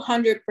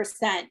 200%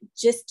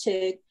 just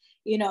to,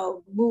 you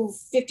know, move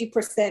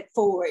 50%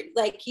 forward.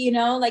 Like, you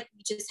know, like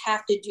we just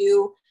have to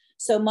do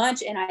so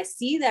much. And I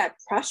see that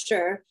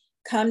pressure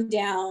come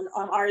down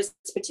on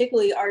artists,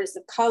 particularly artists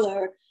of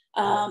color,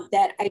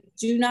 that I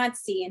do not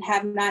see and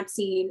have not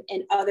seen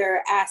in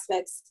other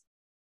aspects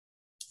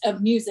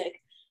of music.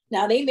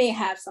 Now, they may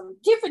have some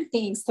different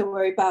things to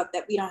worry about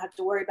that we don't have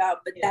to worry about,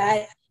 but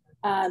that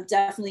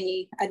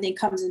definitely, I think,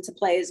 comes into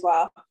play as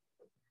well.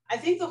 I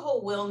think the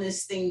whole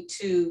wellness thing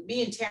too,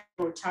 me and Tamara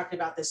were talking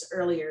about this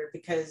earlier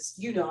because,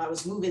 you know, I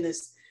was moving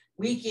this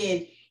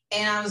weekend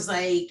and I was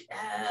like,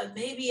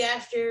 maybe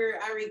after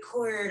I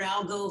record,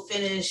 I'll go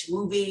finish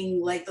moving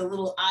like the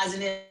little odds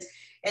and ends.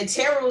 And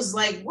Tara was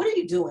like, what are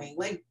you doing?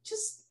 Like,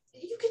 just,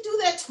 you can do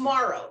that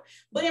tomorrow.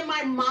 But in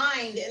my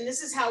mind, and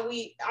this is how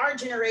our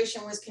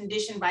generation was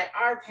conditioned by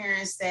our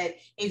parents, that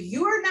if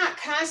you are not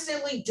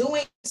constantly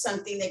doing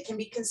something that can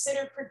be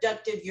considered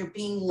productive, you're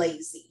being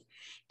lazy.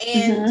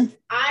 And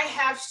I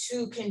have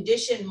to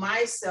condition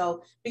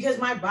myself because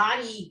my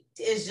body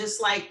is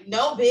just like,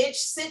 no, bitch,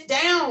 sit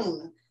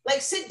down.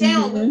 Like, sit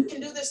down, we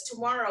can do this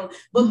tomorrow.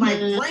 But my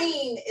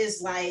brain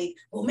is like,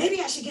 well, maybe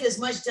I should get as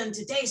much done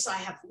today so I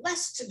have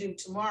less to do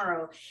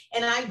tomorrow.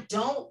 And I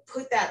don't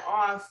put that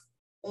off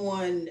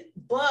on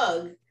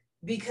Bug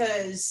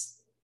because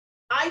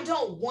I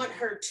don't want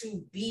her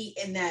to be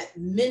in that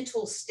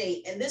mental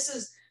state. And this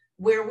is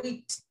where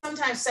we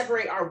sometimes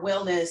separate our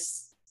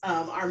wellness,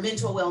 our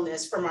mental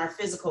wellness from our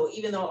physical,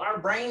 even though our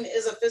brain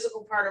is a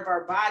physical part of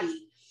our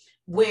body,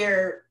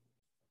 where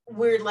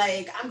we're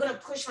like, I'm going to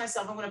push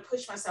myself. I'm going to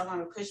push myself. I'm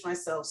going to push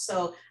myself.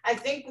 So I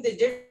think the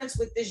difference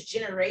with this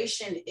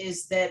generation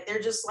is that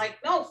they're just like,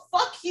 no,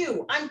 fuck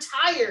you. I'm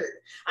tired.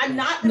 I'm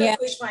not going to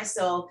push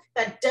myself.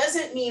 That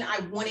doesn't mean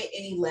I want it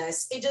any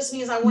less. It just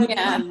means I want to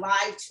be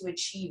alive to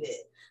achieve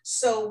it.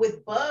 So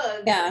with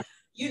Bug,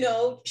 you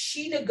know,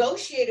 she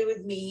negotiated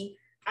with me.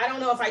 I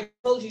don't know if I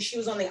told you she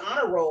was on the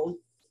honor roll.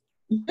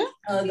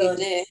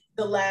 The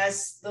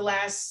last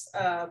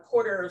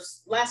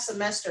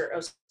semester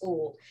of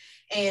school.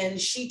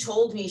 And she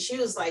told me, she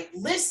was like,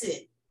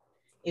 listen,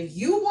 if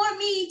you want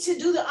me to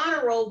do the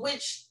honor roll,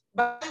 which,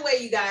 by the way,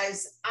 you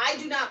guys, I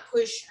do not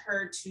push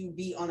her to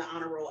be on the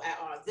honor roll at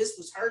all. This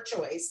was her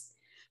choice.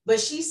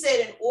 But she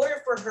said in order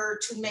for her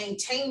to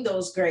maintain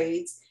those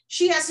grades,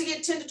 she has to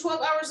get 10 to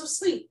 12 hours of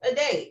sleep a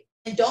day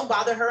and don't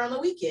bother her on the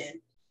weekend.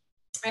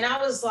 And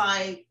I was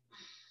like,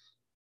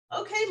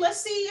 okay, let's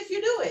see if you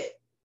do it.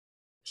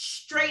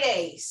 Straight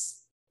A's.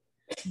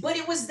 But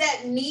it was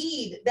that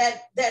need,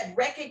 that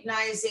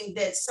recognizing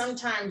that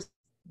sometimes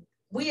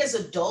we as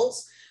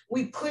adults,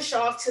 we push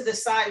off to the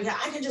side.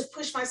 I can just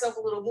push myself a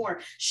little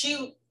more.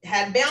 She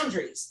had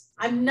boundaries.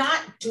 I'm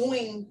not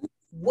doing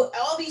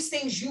all these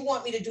things you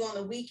want me to do on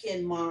the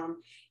weekend,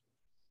 Mom,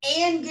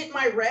 and get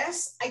my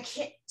rest. I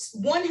can't.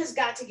 One has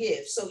got to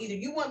give. So either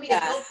you want me to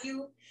help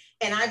you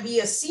and I be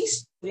a C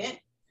student,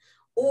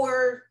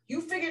 or you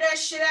figure that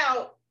shit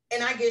out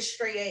and I get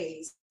straight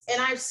A's. And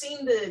I've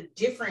seen the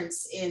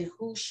difference in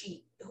who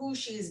she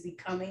is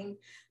becoming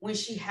when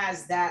she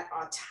has that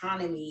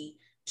autonomy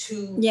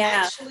to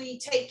actually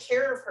take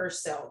care of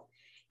herself.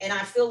 And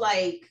I feel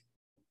like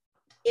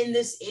in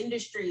this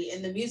industry,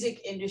 in the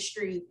music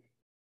industry,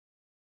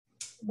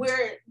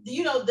 where,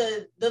 you know,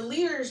 the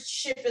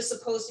leadership is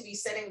supposed to be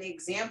setting the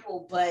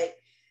example, but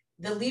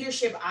the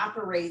leadership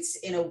operates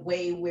in a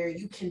way where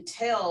you can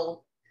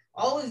tell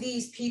all of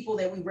these people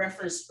that we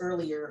referenced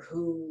earlier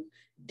who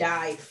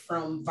died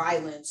from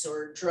violence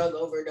or drug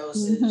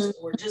overdoses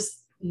or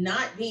just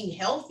not being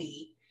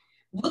healthy.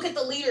 Look at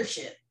the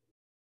leadership.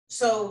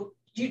 So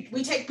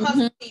we take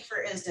Puffy,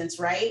 for instance,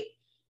 right?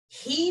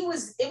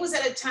 It was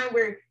at a time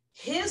where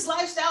his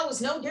lifestyle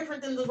was no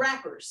different than the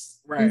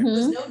rappers. Right. It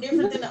was no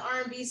different than the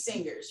R&B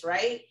singers,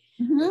 right?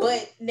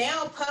 But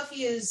now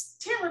Puffy's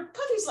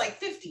like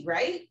 50,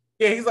 right?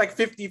 Yeah, he's like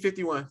 50,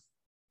 51.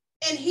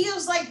 And he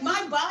was like,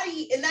 my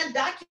body in that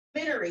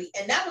documentary,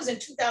 and that was in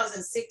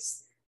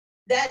 2006.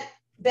 That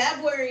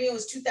Bad Boy Reunion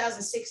was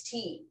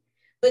 2016.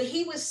 But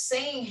he was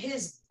saying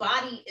his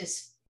body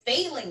is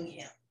failing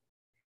him.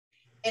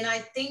 And I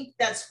think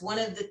that's one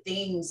of the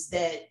things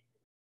that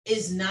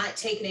is not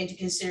taken into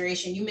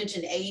consideration. You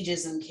mentioned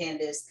ageism,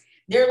 Candace.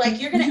 They're like,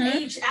 you're going to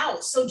age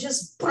out. So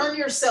just burn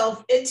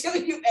yourself until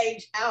you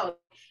age out.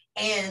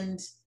 And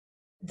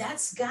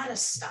that's got to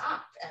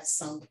stop at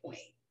some point.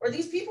 or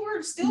these people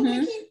are still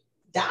they keep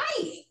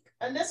dying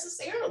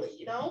unnecessarily,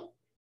 you know?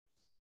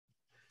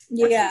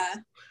 Yeah.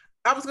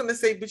 I was going to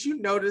say, but you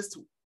noticed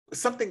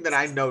something that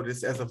I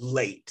noticed as of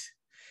late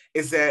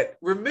is that,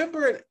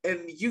 remember,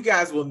 and you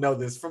guys will know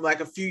this from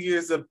like a few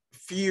years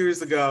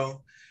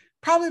ago,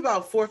 probably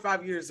about 4 or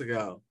 5 years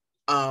ago.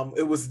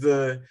 It was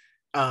the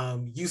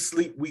you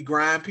sleep, we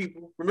grind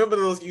people. Remember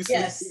those you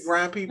sleep, we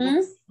grind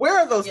people? Where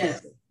are those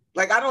people?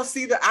 Like, I don't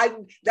see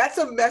that's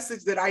a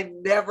message that I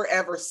never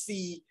ever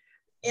see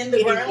in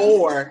the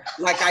anymore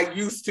like I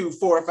used to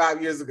 4 or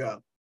 5 years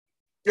ago.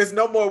 There's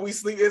no more we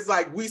sleep. It's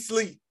like we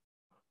sleep.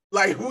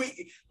 Like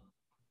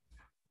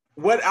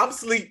I'm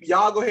asleep,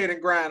 y'all go ahead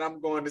and grind,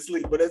 I'm going to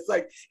sleep. But it's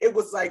like, it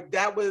was like,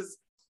 that was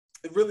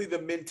really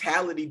the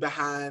mentality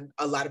behind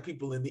a lot of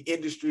people in the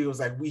industry. It was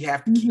like, we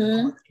have to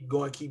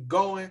keep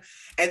going.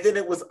 And then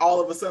it was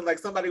all of a sudden, like,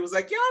 somebody was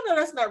like, yeah, I know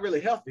that's not really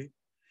healthy.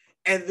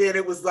 And then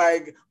it was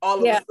like, all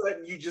of a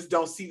sudden, you just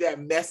don't see that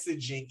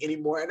messaging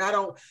anymore. And I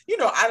don't,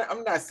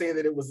 I'm not saying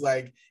that it was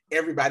like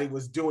everybody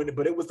was doing it,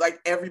 but it was like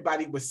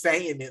everybody was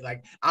saying it.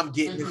 Like, I'm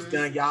getting this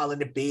done, y'all in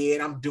the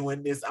bed, I'm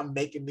doing this, I'm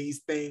making these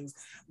things.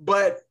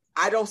 But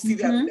I don't see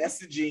that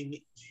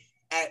messaging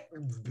I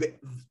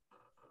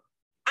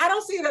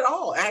don't see it at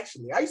all,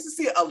 actually. I used to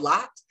see it a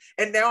lot,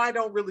 and now I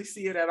don't really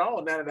see it at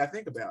all, now that I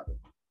think about it.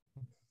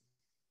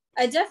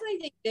 I definitely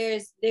think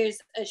there's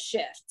a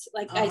shift.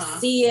 Like, I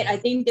see it. I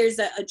think there's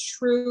a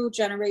true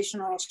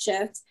generational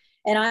shift.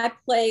 And I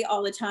play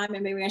all the time,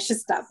 and maybe I should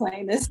stop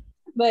playing this.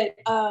 But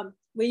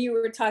when you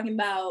were talking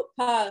about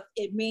Puff,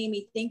 it made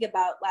me think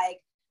about,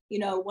 like,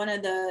 one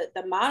of the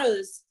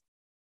mottos,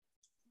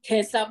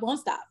 can't stop,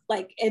 won't stop.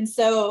 Like, and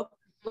so,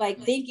 like,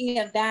 thinking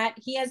of that,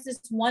 he has this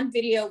one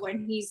video where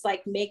he's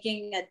like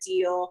making a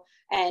deal,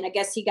 and I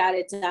guess he got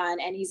it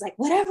done, and he's like,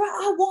 whatever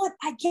I want,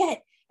 I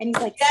get. And he's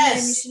like,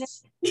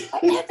 yes.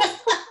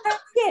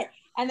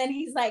 And then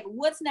he's like,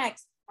 what's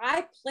next?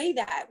 I play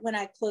that when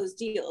I close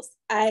deals.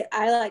 I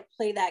like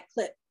play that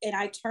clip, and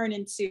I turn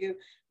into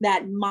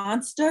that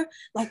monster.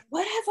 Like,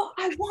 whatever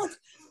I want,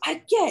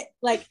 I get.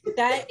 Like,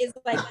 that is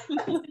like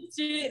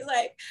legit,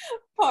 like,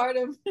 part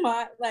of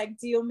my like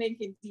deal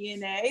making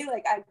DNA.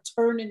 Like, I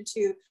turn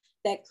into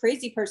that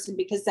crazy person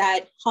because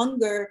that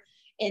hunger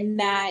and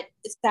that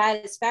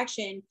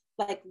satisfaction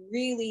like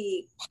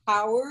really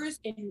powers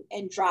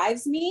and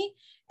drives me.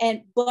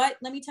 But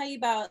let me tell you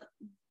about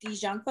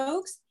these young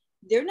folks.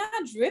 They're not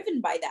driven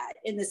by that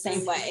in the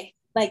same way.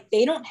 Like,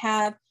 they don't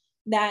have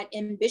that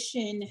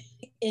ambition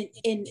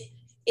in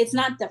it's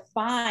not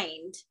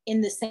defined in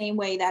the same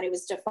way that it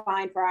was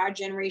defined for our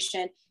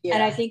generation. Yeah.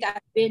 And I think I've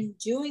been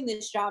doing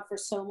this job for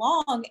so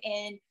long,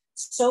 and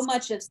so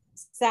much of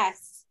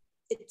success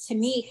to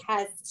me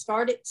has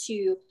started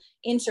to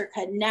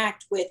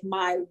interconnect with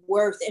my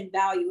worth and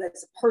value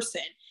as a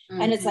person.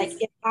 And it's like,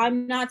 if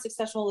I'm not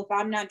successful, if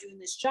I'm not doing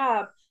this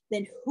job,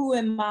 then who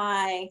am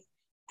I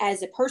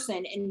as a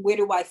person, and where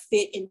do I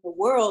fit in the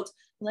world?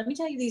 Let me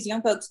tell you, these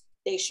young folks,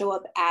 they show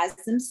up as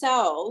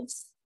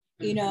themselves,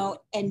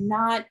 and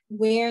not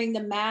wearing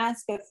the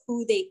mask of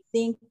who they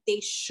think they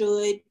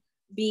should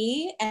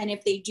be. And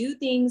if they do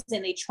things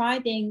and they try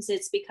things,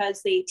 it's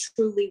because they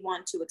truly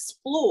want to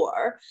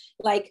explore.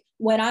 Like,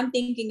 when I'm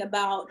thinking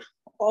about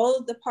all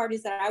of the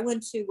parties that I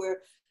went to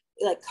where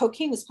like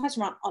cocaine was passed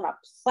around on a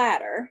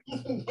platter,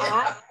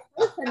 I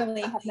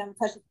personally have never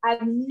touched it.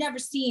 I've never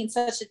seen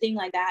such a thing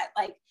like that.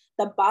 Like,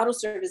 the bottle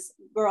service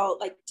girl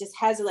like just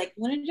has it like,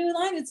 want to do a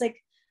line? It's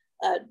like,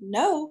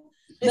 no.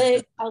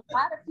 But a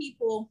lot of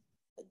people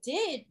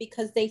did,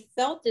 because they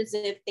felt as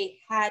if they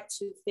had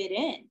to fit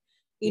in.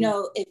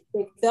 If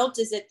they felt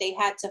as if they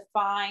had to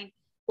find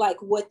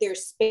like what their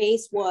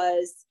space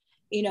was,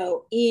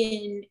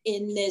 in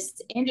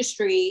this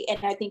industry. And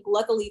I think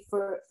luckily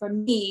for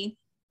me,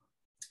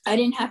 I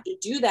didn't have to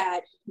do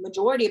that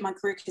majority of my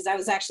career, because I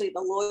was actually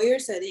the lawyer.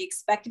 So they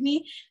expected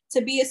me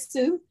to be a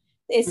suit.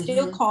 They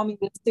still call me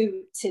the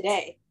suit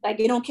today. Like,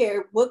 they don't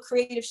care what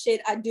creative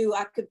shit I do.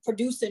 I could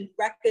produce and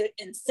record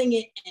and sing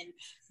it and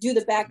do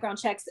the background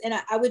checks. And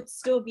I would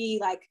still be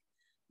like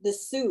the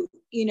suit,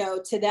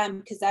 to them,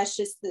 because that's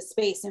just the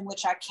space in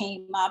which I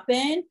came up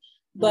in.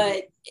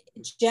 But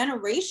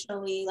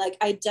generationally, like,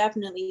 I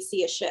definitely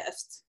see a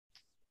shift.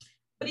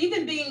 But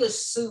even being a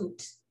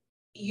suit,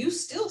 you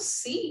still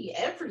see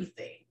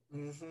everything.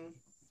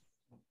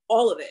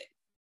 All of it.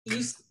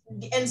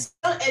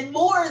 And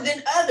more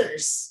than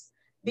others,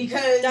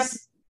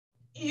 because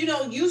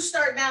you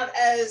starting out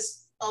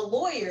as a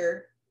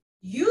lawyer,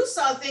 you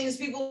saw things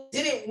people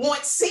didn't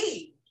want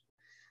see.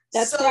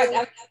 That's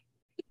correct.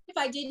 If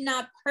I did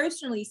not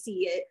personally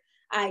see it,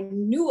 I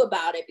knew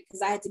about it,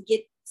 because I had to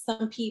get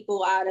some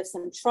people out of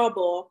some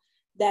trouble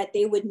that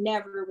they would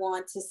never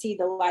want to see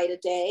the light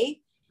of day.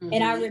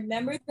 And I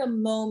remember the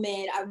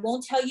moment, I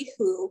won't tell you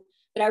who,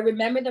 but I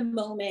remember the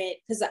moment,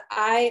 because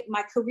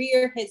my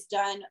career has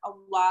done a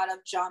lot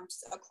of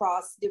jumps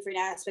across different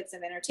aspects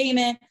of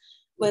entertainment,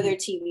 whether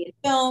TV and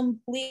film,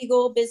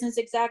 legal, business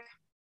exec,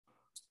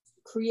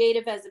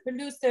 creative as a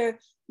producer,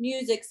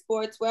 music,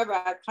 sports, wherever.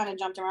 I've kind of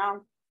jumped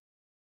around.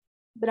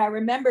 But I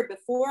remember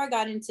before I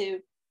got into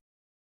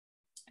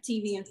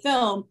TV and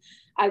film,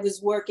 I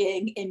was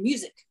working in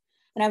music,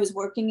 and I was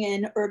working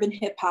in urban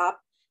hip hop.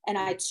 And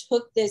I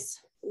took this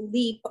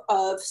leap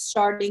of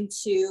starting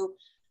to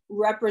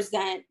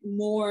represent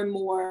more and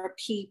more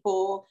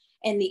people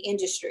in the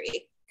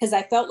industry, because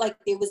I felt like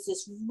there was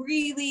this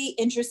really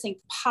interesting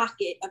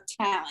pocket of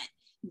talent.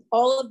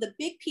 All of the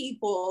big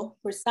people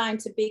were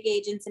signed to big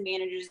agents and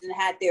managers and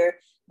had their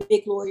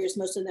big lawyers,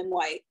 most of them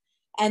white.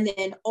 And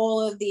then all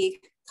of the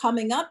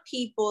coming up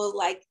people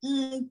like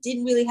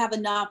didn't really have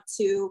enough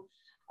to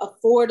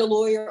afford a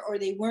lawyer, or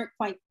they weren't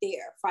quite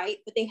there, right?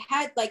 But they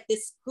had like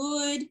this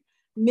good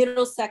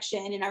middle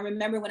section. And I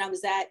remember when I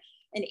was at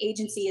an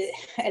agency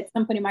at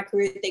some point in my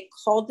career, they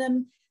called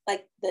them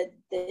like the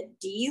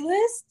D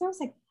list. I was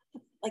like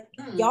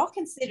y'all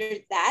consider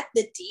that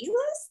the D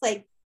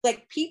list?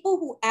 Like people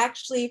who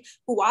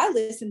I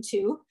listened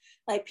to,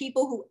 like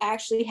people who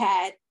actually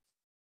had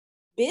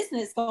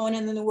business going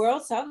on in the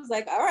world. So I was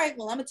like, all right,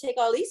 well, I'm gonna take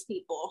all these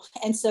people.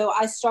 And so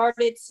I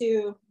started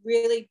to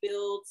really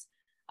build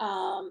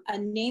a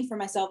name for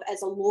myself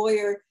as a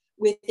lawyer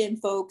within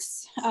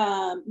folks,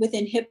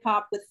 within hip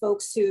hop, with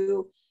folks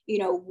who, you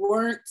know,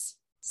 weren't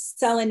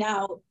selling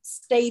out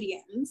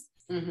stadiums,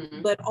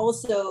 but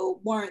also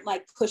weren't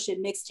like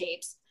pushing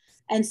mixtapes.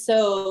 And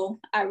so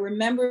I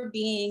remember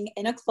being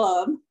in a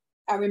club.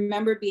 I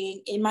remember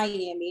being in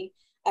Miami.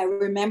 I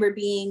remember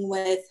being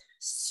with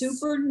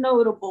super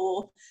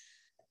notable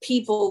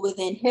people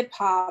within hip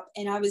hop,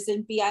 and I was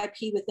in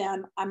VIP with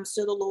them. I'm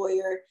still a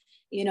lawyer.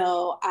 You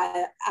know,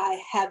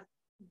 I have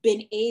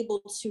been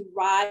able to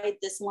ride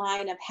this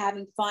line of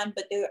having fun,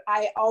 but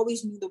I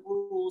always knew the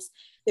rules.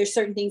 There's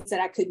certain things that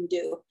I couldn't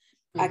do.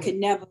 I could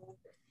never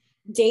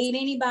date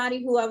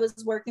anybody who I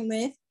was working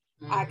with.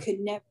 I could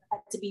never,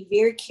 had to be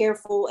very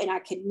careful, and I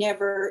could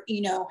never,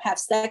 you know, have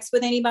sex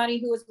with anybody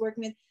who was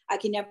working with. I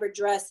could never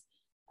dress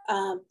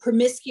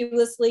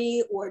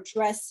promiscuously or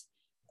dress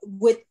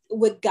with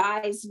what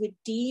guys would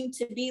deem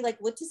to be like,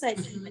 what does that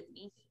even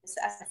mean?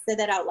 I said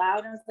that out loud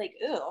and I was like,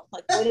 ew,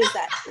 like what is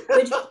that?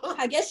 But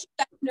I guess you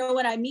guys know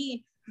what I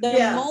mean. The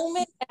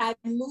moment that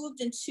I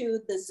moved into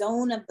the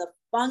zone of the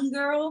fun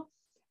girl,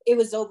 it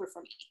was over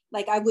for me.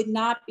 Like I would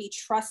not be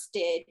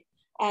trusted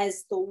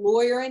as the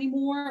lawyer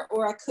anymore,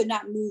 or I could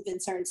not move in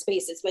certain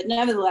spaces. But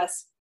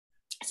nevertheless,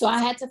 so I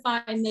had to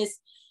find this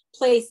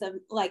place of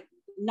like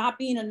not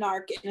being a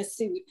narc in a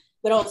suit,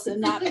 but also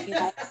not being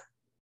like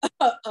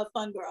a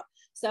fun girl.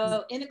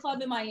 So in the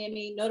club in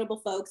Miami, notable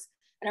folks.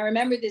 And I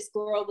remember this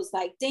girl was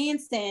like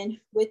dancing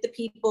with the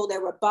people.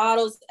 There were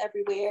bottles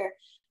everywhere.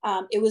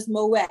 It was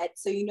Moet.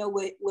 So you know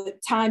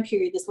what time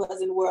period this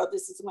was in the world.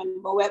 This is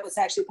when Moet was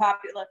actually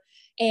popular.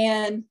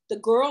 And the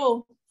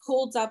girl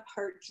pulled up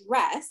her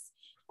dress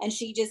and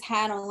she just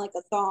had on like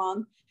a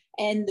thong.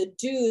 And the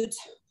dudes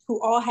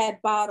who all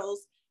had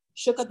bottles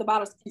shook up the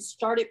bottles and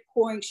started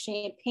pouring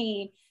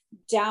champagne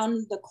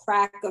down the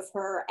crack of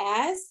her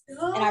ass.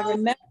 Oh. And I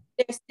remember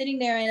they're sitting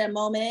there in a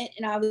moment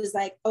and I was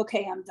like,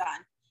 okay, I'm done.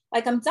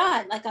 Like I'm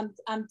done. Like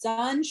I'm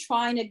done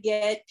trying to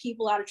get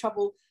people out of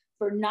trouble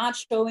for not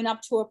showing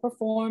up to a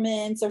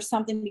performance or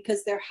something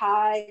because they're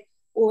high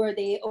or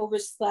they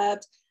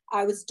overslept.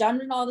 I was done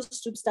with all the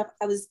stupid stuff.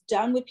 I was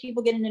done with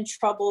people getting in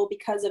trouble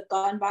because of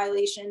gun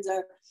violations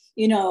or,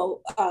 you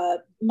know,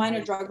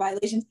 minor drug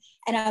violations.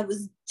 And I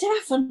was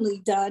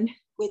definitely done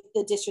with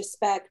the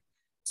disrespect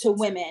to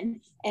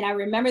women. And I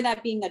remember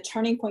that being a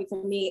turning point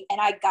for me.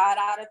 And I got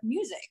out of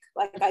music.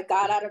 Like I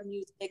got out of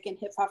music and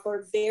hip hop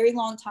for a very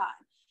long time.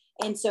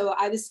 And so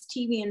I was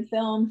TV and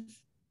film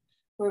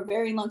for a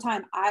very long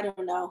time. I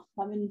don't know,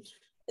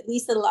 at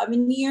least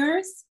 11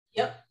 years.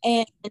 Yep.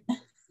 And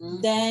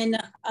then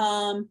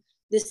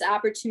this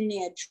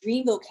opportunity at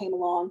Dreamville came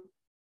along.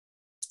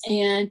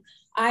 And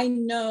I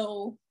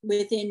know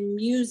within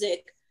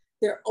music,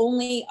 there are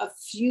only a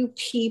few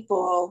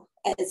people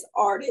as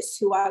artists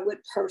who I would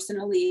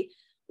personally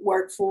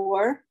work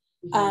for.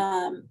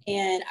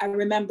 And I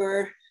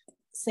remember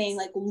saying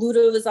like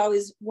Ludo was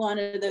always one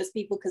of those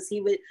people because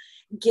he would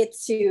get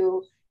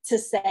to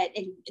set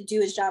and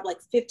do his job like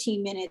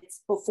 15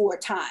 minutes before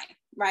time,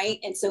 right?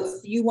 And so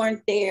if you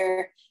weren't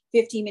there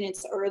 15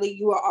 minutes early,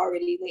 you were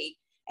already late,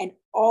 and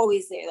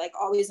always there, like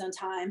always on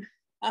time.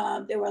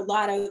 There were a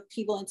lot of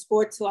people in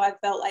sports who I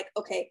felt like,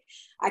 okay,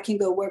 I can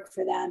go work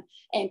for them.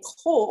 And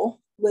Cole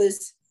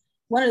was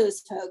one of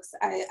those folks.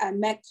 I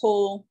met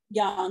Cole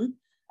young.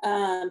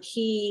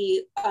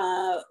 He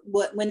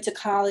went to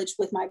college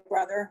with my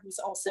brother, who's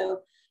also,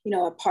 you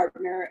know, a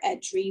partner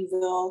at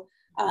Dreamville.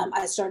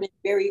 I started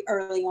very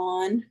early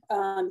on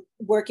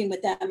working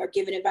with them or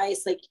giving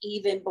advice, like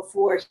even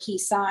before he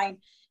signed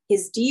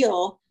his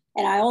deal.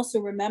 And I also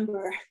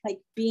remember like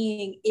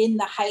being in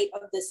the height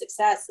of the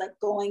success, like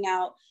going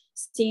out,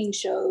 seeing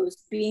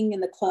shows, being in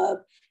the club,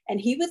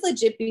 and he would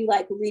legit be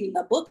like reading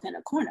a book in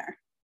a corner.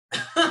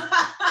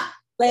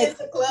 Like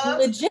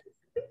legit.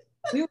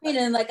 We were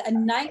in like a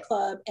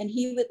nightclub and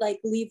he would like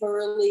leave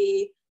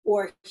early,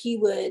 or he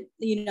would,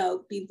 you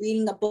know, be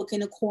reading a book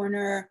in a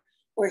corner,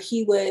 or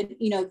he would,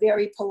 you know,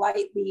 very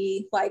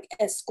politely like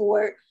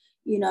escort,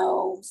 you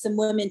know, some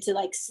women to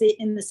like sit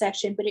in the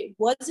section, but it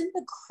wasn't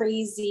the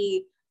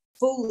crazy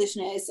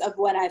foolishness of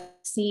what I've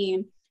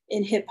seen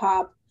in hip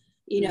hop,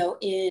 you know,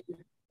 in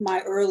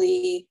my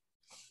early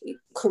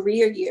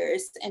career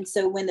years. And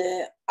so when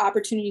the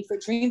opportunity for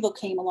Dreamville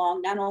came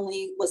along, not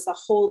only was the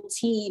whole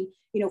team,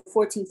 you know,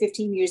 14,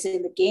 15 years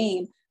in the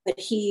game, but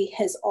he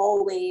has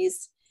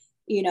always,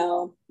 you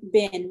know,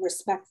 been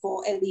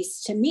respectful, at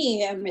least to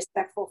me, and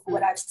respectful for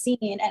what I've seen.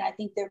 And I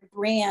think their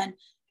brand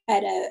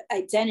had an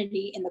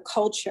identity in the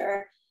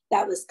culture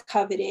that was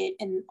coveted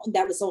and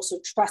that was also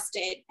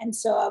trusted. And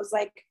so I was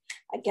like,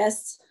 I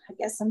guess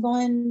I'm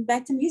going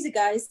back to music,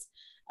 guys.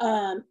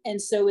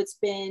 And so it's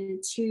been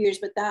 2 years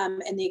with them,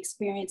 and the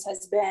experience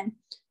has been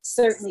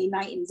certainly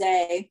night and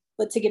day.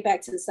 But to get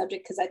back to the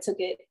subject, because I took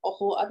it a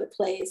whole other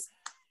place,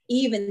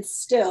 even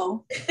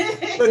still.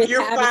 Look,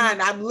 you're fine.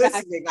 I'm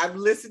listening.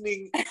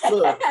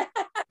 Look.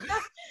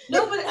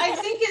 No, but I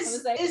think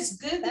it's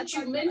good that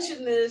you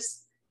mentioned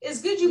this.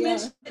 It's good you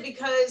mentioned it,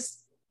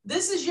 because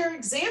this is your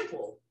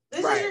example.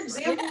 This is your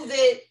example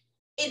that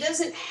it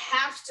doesn't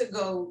have to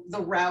go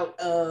the route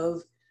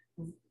of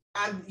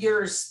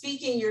you're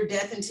speaking your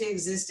death into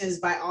existence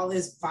by all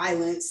this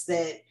violence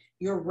that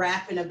you're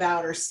rapping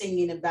about or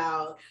singing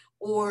about,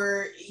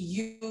 or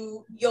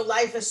your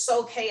life is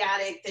so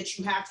chaotic that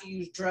you have to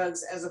use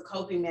drugs as a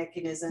coping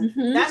mechanism.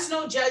 That's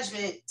no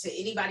judgment to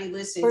anybody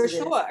listening to this.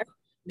 For sure.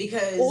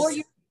 Because or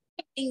you're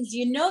things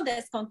you know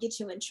that's gonna get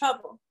you in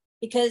trouble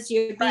because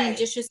you're being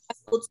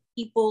disrespectful to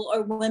people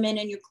or women,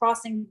 and you're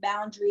crossing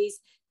boundaries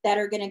that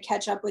are going to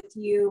catch up with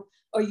you,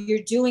 or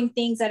you're doing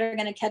things that are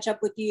going to catch up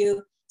with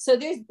you. So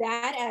there's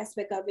that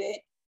aspect of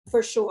it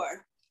for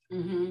sure.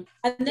 And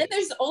then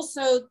there's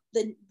also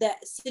the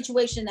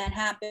situation that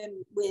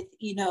happened with,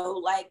 you know,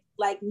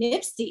 like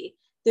Nipsey.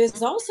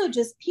 There's also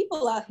just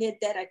people out here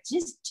that are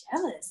just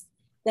jealous,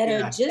 that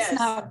are just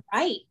not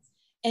right.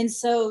 And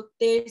so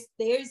there's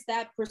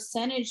that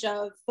percentage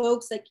of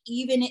folks, like,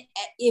 even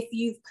if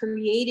you've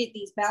created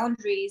these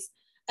boundaries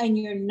and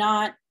you're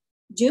not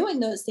doing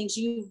those things,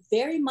 you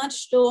very much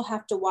still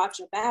have to watch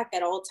your back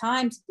at all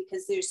times,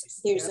 because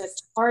there's a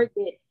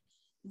target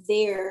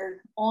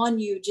there on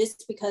you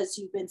just because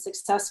you've been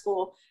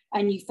successful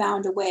and you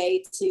found a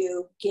way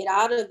to get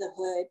out of the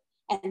hood.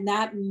 And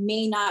that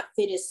may not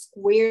fit as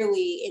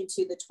squarely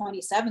into the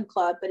 27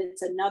 Club, but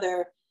it's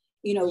another,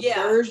 you know,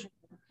 version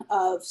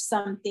of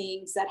some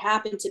things that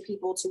happen to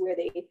people to where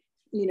they,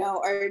 you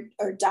know,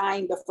 are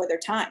dying before their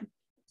time.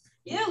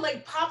 Yeah,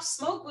 like Pop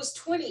Smoke was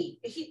 20.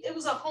 It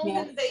was a home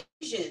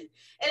invasion.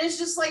 And it's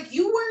just like,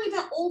 you weren't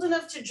even old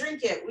enough to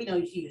drink it. We know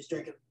he was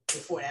drinking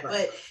before that,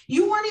 but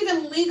you weren't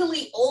even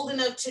legally old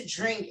enough to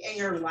drink, and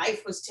your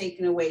life was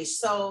taken away.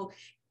 So,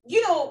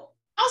 you know,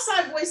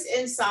 outside voice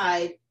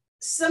inside,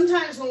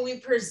 sometimes when we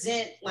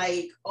present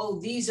like, oh,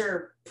 these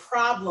are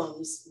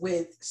problems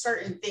with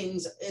certain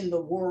things in the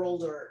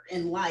world or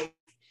in life,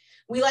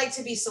 we like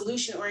to be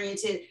solution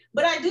oriented.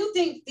 But I do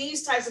think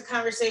these types of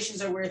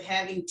conversations are worth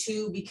having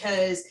too,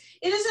 because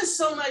it isn't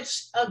so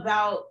much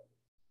about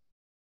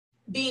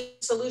being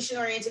solution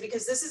oriented,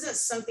 because this isn't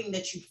something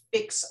that you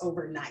fix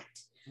overnight.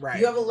 Right.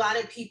 You have a lot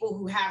of people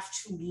who have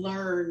to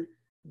learn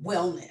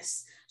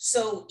wellness.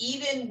 So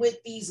even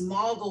with these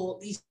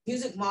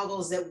music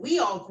moguls that we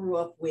all grew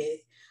up with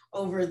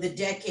over the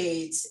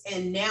decades,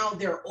 and now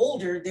they're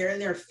older, they're in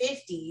their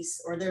 50s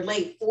or their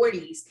late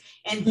 40s,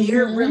 and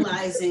they're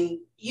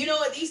realizing, you know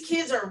what,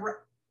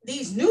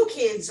 these new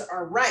kids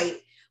are right,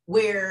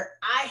 where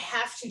I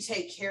have to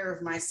take care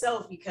of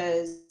myself,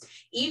 because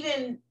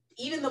even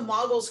the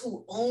moguls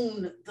who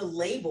own the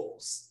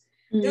labels,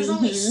 there's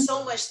only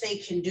so much they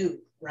can do,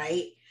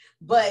 right?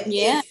 But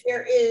if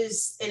there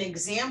is an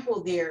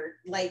example there,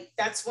 like,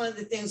 that's one of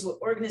the things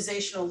with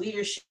organizational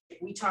leadership.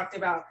 We talked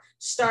about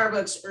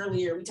Starbucks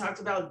earlier. We talked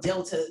about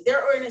Delta.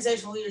 Their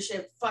organizational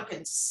leadership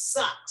fucking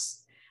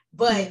sucks.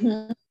 But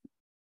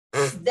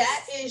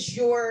that is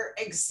your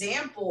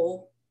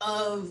example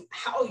of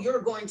how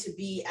you're going to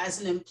be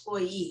as an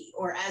employee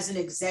or as an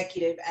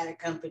executive at a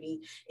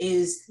company,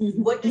 is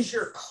what does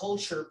your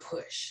culture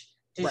push?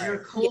 Does your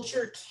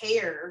culture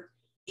care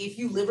if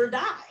you live or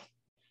die?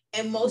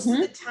 And most of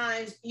the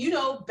times, you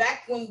know,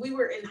 back when we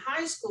were in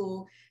high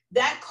school,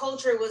 that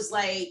culture was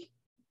like,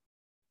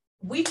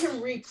 we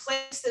can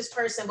replace this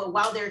person, but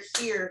while they're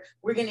here,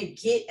 we're going to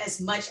get as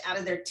much out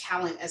of their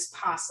talent as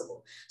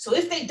possible. So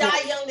if they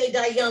die young, they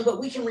die young, but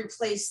we can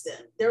replace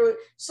them.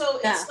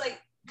 It's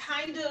like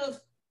kind of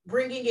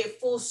bringing it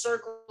full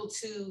circle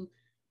to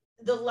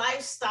the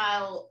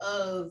lifestyle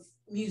of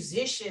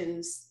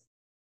musicians.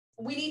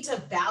 We need to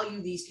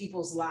value these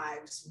people's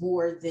lives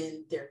more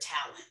than their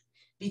talent,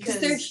 because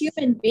they're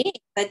human beings.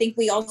 I think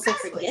we also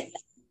forget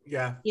that.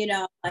 Yeah. You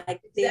know,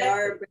 like they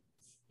are,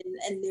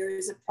 and there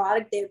is a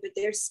product there, but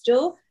there's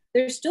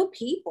still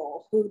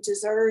people who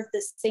deserve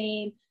the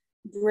same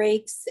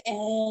breaks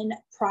and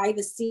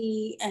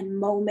privacy and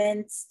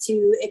moments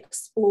to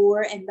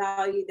explore and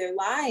value their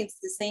lives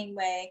the same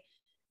way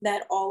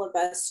that all of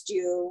us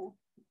do.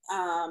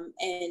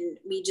 And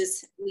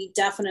we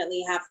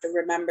definitely have to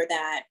remember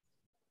that.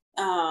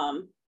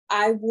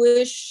 I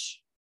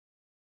wish,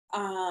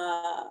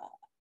 I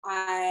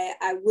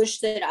wish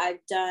that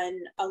I've done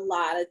a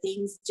lot of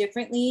things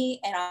differently,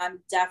 and I'm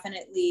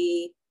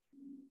definitely,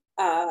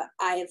 I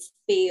have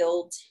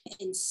failed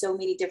in so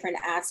many different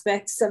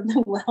aspects of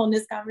the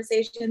wellness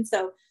conversation.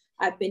 So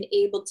I've been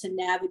able to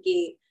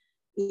navigate,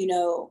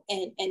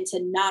 and to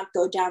not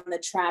go down the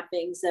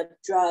trappings of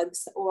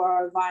drugs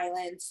or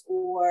violence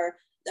or,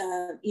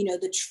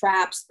 the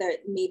traps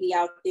that may be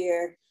out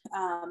there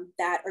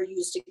that are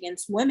used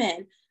against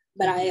women.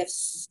 But I have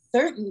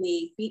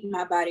certainly beaten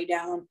my body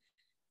down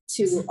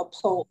to a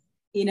pulp,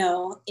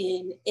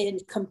 in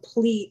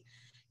complete,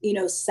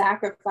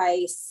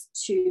 sacrifice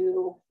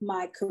to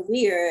my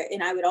career.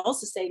 And I would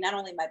also say not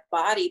only my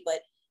body,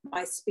 but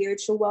my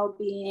spiritual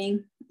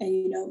well-being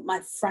and,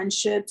 my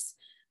friendships,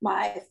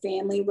 my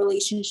family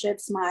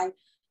relationships, my,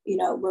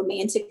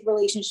 romantic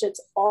relationships,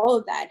 all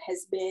of that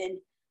has been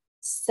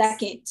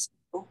second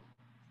to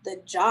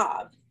the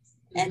job.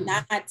 And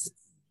that's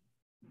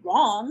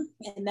wrong.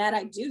 And that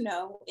I do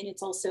know. And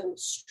it's also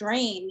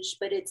strange,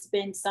 but it's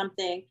been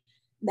something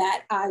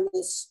that I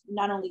was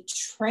not only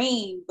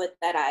trained, but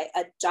that I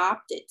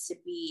adopted to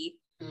be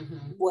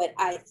what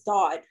I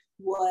thought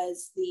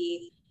was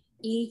the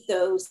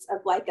ethos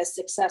of like a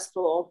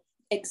successful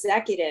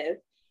executive.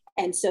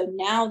 And so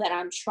now that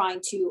I'm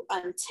trying to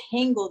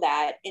untangle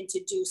that and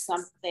to do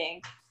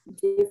something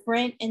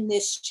different in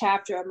this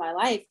chapter of my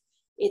life,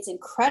 it's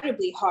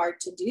incredibly hard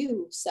to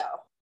do so.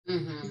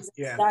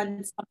 I've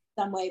done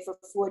some way for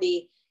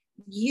 40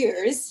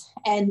 years.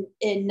 And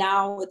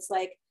now it's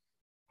like,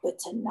 but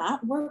to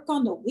not work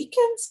on the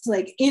weekends,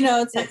 like,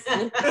 it's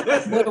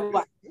like, what do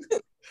I do?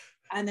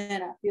 And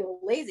then I feel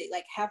lazy,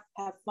 like have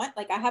fun.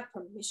 Like I have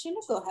permission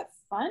to go have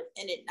fun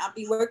and it not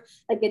be work.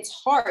 Like it's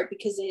hard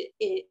because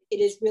it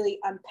is really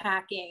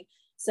unpacking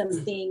some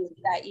things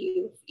that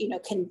you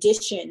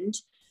conditioned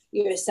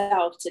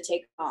yourself to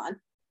take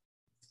on.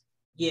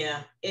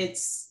 Yeah,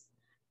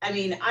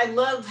 I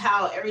love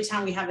how every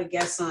time we have a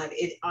guest on,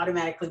 it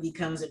automatically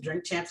becomes a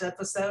Drink Champs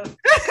episode.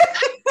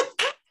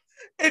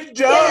 It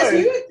does.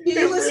 Yes, do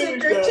you listen to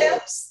Drink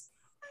Champs?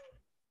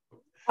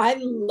 I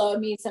love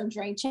me some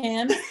Drink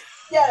Champs.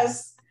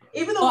 Yes,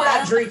 even though we're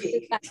not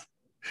drinking.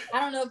 I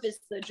don't know if it's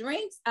the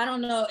drinks. I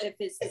don't know if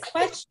it's the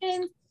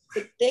questions.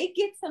 But they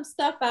get some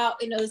stuff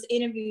out in those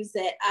interviews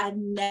that I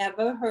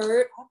never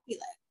heard. I'll be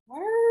like,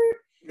 word?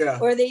 Yeah.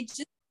 Or they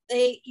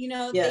they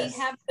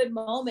have good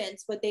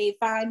moments, but they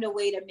find a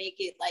way to make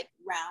it like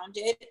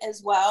rounded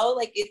as well.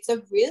 Like it's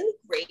a really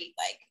great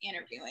like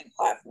interviewing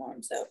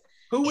platform. So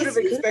who would have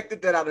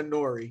expected that out of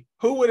Nori?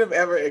 Who would have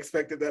ever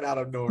expected that out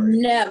of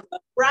Nori? Never.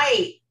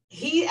 Right.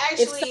 He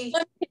actually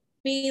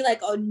be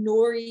like a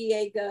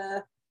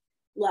Noriega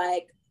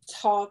like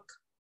talk,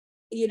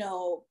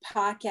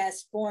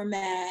 podcast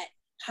format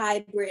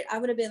hybrid. I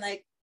would have been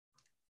like,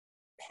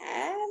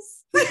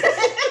 pass.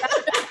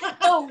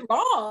 So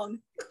wrong.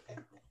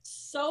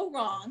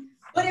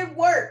 But it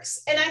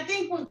works. And I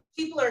think when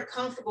people are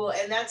comfortable,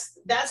 and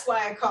that's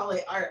why I call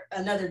it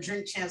another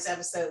Drink Champs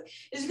episode,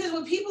 is because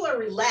when people are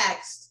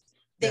relaxed,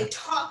 they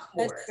talk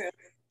more.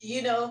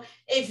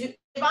 If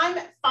I'm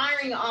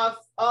firing off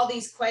all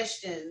these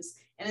questions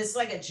and it's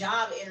like a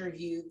job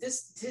interview,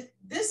 this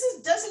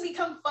doesn't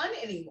become fun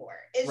anymore.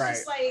 It's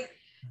just like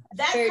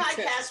that very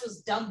podcast true.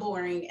 Was dumb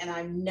boring and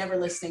I'm never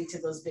listening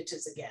to those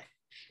bitches again.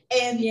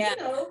 And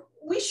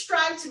we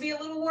strive to be a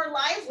little more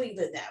lively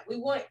than that. We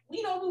want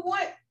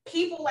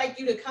people like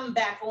you to come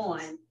back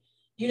on,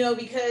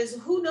 because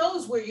who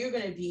knows where you're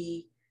going to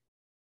be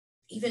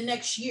even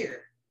next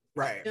year.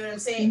 Right. You know what I'm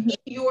saying?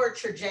 In your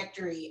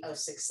trajectory of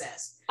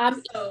success.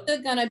 I'm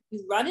either going to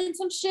be running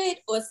some shit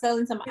or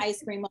selling some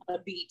ice cream on the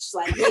beach.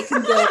 Like they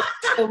can go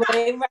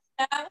away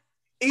right now.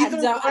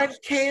 Either one,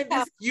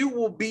 Candace, you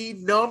will be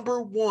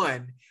number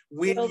one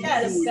when you will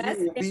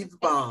be the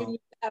bomb.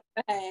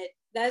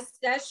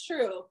 That's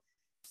true.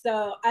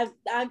 So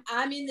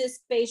I'm in this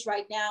space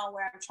right now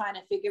where I'm trying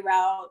to figure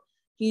out,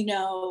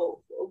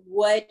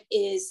 what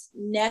is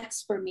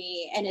next for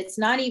me. And it's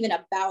not even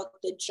about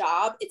the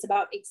job. It's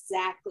about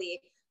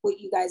exactly what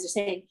you guys are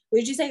saying. What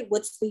did you say?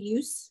 What's the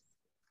use?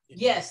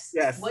 Yes.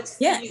 What's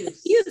the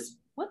use?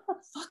 What the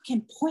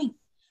fucking point?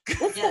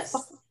 What's the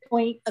fucking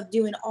point of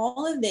doing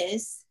all of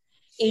this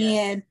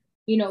and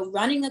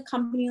running a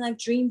company like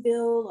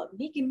Dreamville or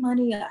making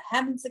money or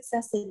having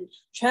success and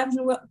traveling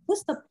the world?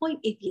 What's the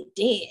point if you're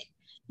dead?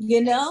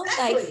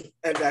 Exactly.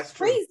 And that's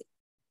crazy.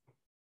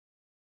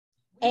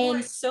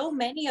 And so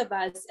many of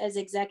us as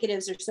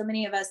executives, or so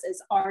many of us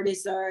as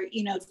artists, or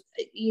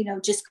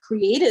just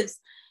creatives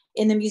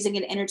in the music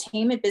and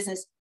entertainment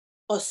business,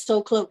 are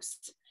so close.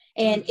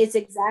 And it's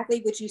exactly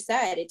what you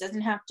said. It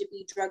doesn't have to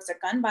be drugs or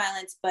gun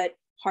violence, but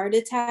heart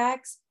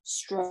attacks,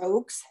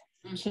 strokes,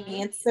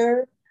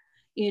 cancer,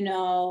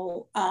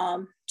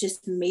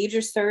 just major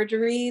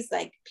surgeries.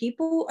 Like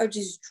people are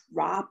just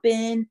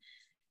dropping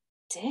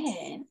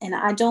dead. And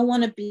I don't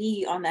want to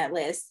be on that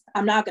list.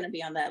 I'm not going to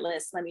be on that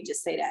list. Let me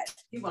just say that.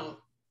 You won't.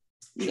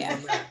 Yeah.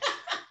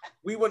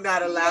 We will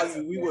not allow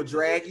you. We will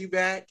drag you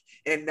back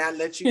and not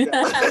let you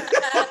go.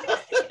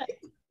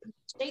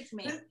 like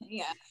me.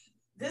 Yeah.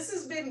 This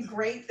has been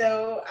great,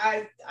 though.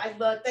 I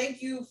love.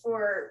 Thank you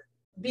for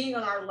being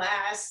on our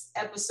last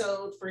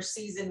episode for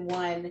season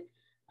 1.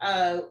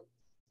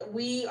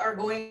 We are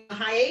going on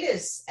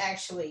hiatus,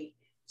 actually,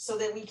 so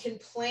that we can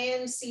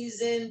plan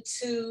season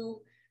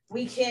 2.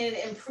 We can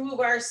improve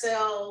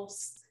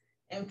ourselves,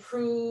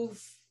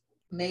 improve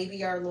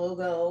maybe our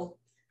logo,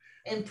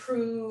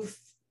 improve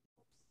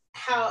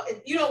how,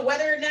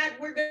 whether or not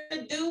we're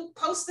going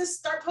to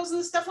start posting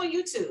this stuff on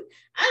YouTube.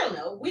 I don't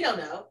know. We don't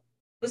know.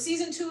 But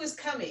season 2 is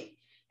coming.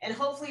 And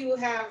hopefully we'll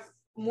have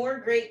more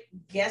great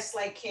guests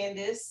like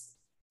Candace.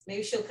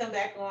 Maybe she'll come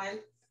back on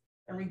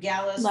and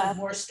regale us with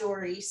more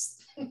stories.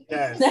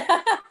 Yes.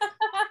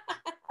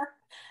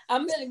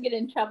 I'm going to get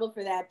in trouble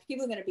for that.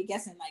 People are going to be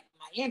guessing like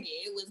Miami.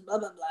 It was blah,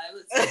 blah, blah. It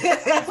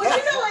was. Well,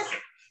 you know what?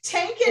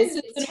 Tank and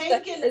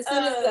as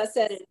soon as I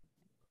said it,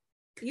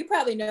 you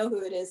probably know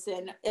who it is.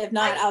 And if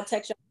not, I'll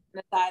text you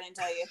on the side and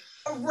tell you.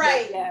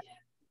 Right. Yeah.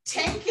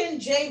 Tank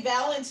and Jay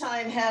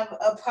Valentine have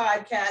a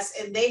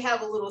podcast, and they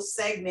have a little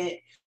segment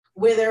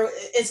where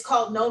it's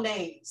called No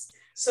Names.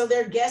 So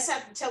their guests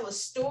have to tell a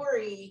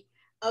story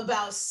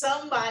about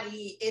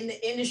somebody in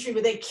the industry,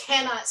 but they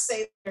cannot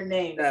say their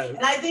name. Yes.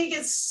 And I think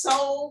it's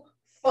so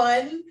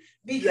fun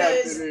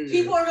because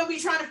people are going to be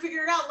trying to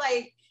figure it out.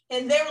 Like,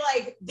 and they were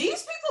like,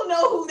 these people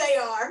know who they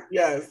are.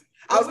 Yes.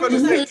 I was going to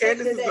say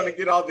Candace is going to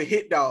get all the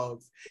hit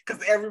dogs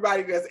because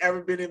everybody that's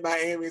ever been in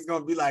Miami is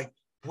going to be like,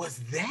 was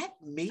that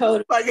me?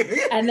 Totally.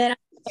 And then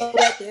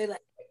they're like,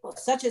 well,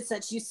 such and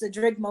such used to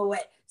drink Moet.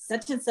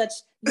 Such and such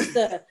used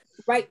to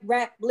write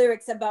rap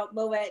lyrics about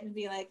Moet and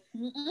be like,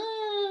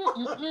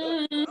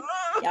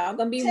 y'all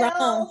gonna be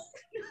wrong.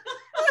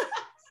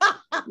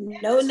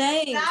 No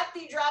names. Not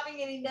be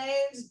dropping any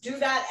names. Do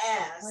not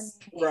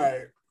ask.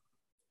 Right.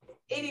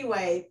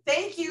 Anyway,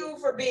 thank you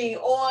for being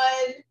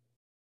on.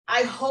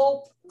 I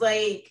hope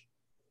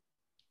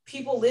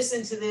people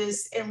listen to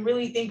this and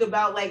really think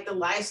about the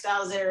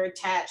lifestyles that are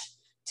attached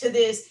to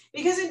this,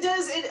 because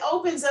it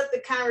opens up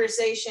the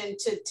conversation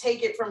to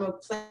take it from a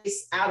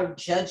place out of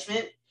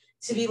judgment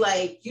to be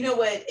like, you know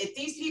what, if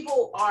these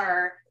people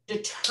are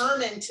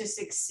determined to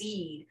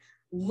succeed,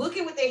 look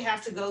at what they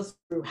have to go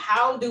through.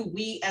 How do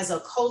we as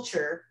a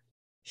culture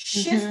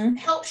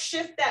help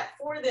shift that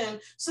for them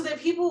so that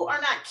people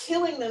are not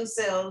killing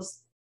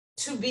themselves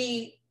to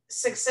be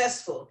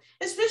successful,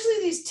 especially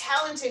these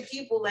talented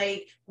people?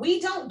 We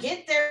don't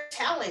get their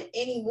talent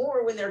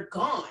anymore when they're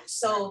gone.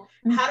 So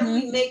how do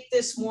we make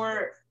this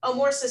a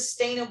more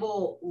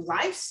sustainable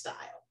lifestyle?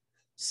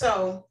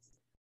 So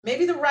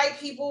maybe the right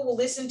people will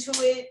listen to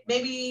it.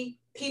 Maybe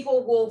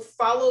people will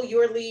follow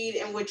your lead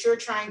and what you're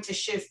trying to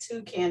shift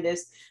to,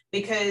 Candace,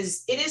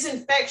 because it is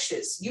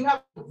infectious. You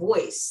have a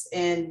voice,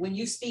 and when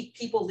you speak,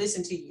 people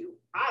listen to you.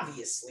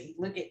 Obviously,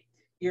 look at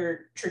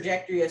your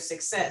trajectory of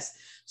success.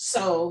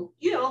 So,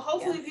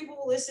 hopefully people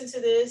will listen to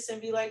this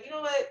and be like, you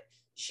know what,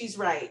 she's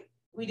right.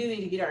 We do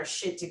need to get our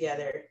shit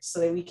together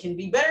so that we can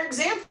be better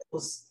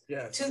examples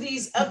to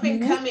these up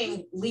and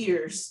coming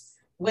leaders,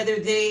 whether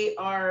they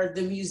are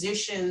the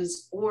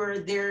musicians or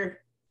they're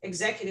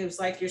executives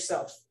like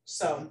yourself.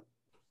 So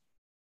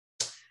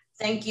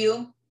thank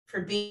you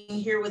for being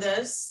here with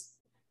us.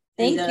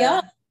 Thank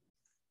you.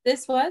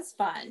 This was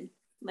fun.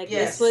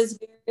 This was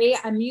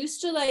I'm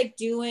used to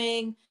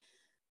doing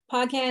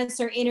podcasts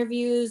or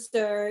interviews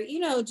or,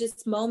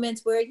 just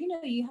moments where,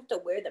 you have to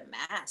wear the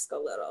mask a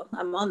little.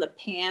 I'm on the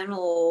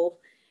panel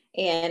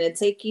and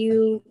it's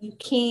you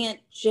can't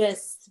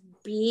just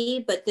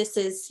be, but this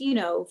is,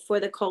 for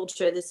the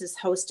culture. This is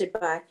hosted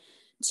by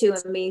 2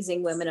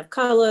 amazing women of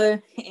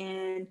color,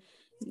 and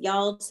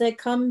y'all said,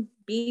 come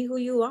be who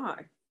you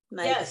are.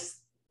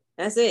 Yes.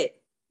 That's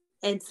it.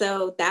 And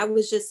so that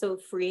was just so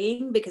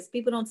freeing because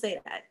people don't say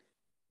that.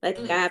 I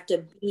have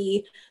to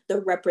be the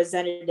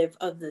representative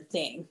of the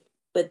thing.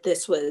 But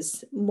this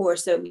was more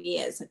so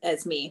me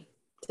as me.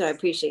 So I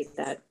appreciate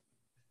that.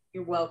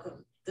 You're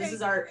welcome. This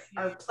is our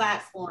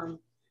platform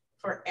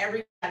for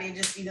everybody to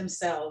just be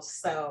themselves.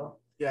 So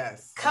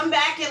yes, come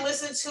back and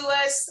listen to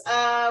us.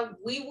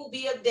 We will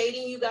be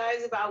updating you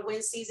guys about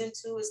when season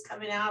 2 is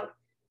coming out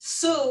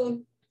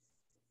soon.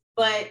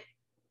 But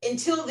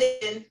until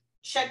then,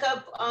 check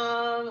up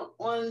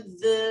on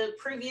the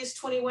previous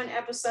 21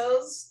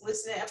 episodes.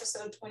 Listen to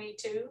episode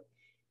 22.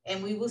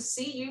 And we will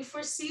see you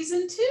for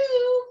season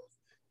 2.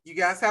 You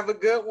guys have a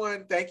good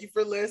one. Thank you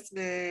for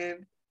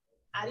listening.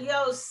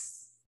 Adios.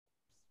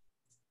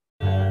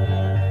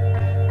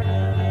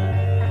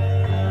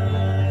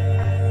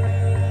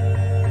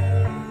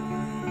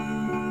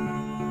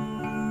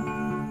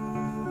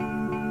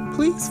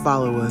 Please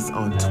follow us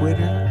on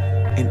Twitter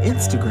and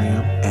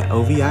Instagram at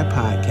OVI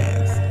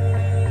Podcast.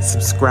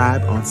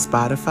 Subscribe on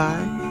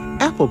Spotify,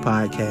 Apple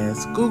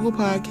Podcasts, Google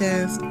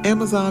Podcasts,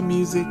 Amazon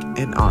Music,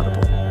 and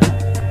Audible.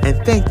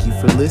 And thank you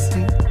for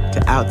listening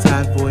to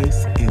Outside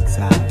Voice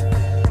Inside.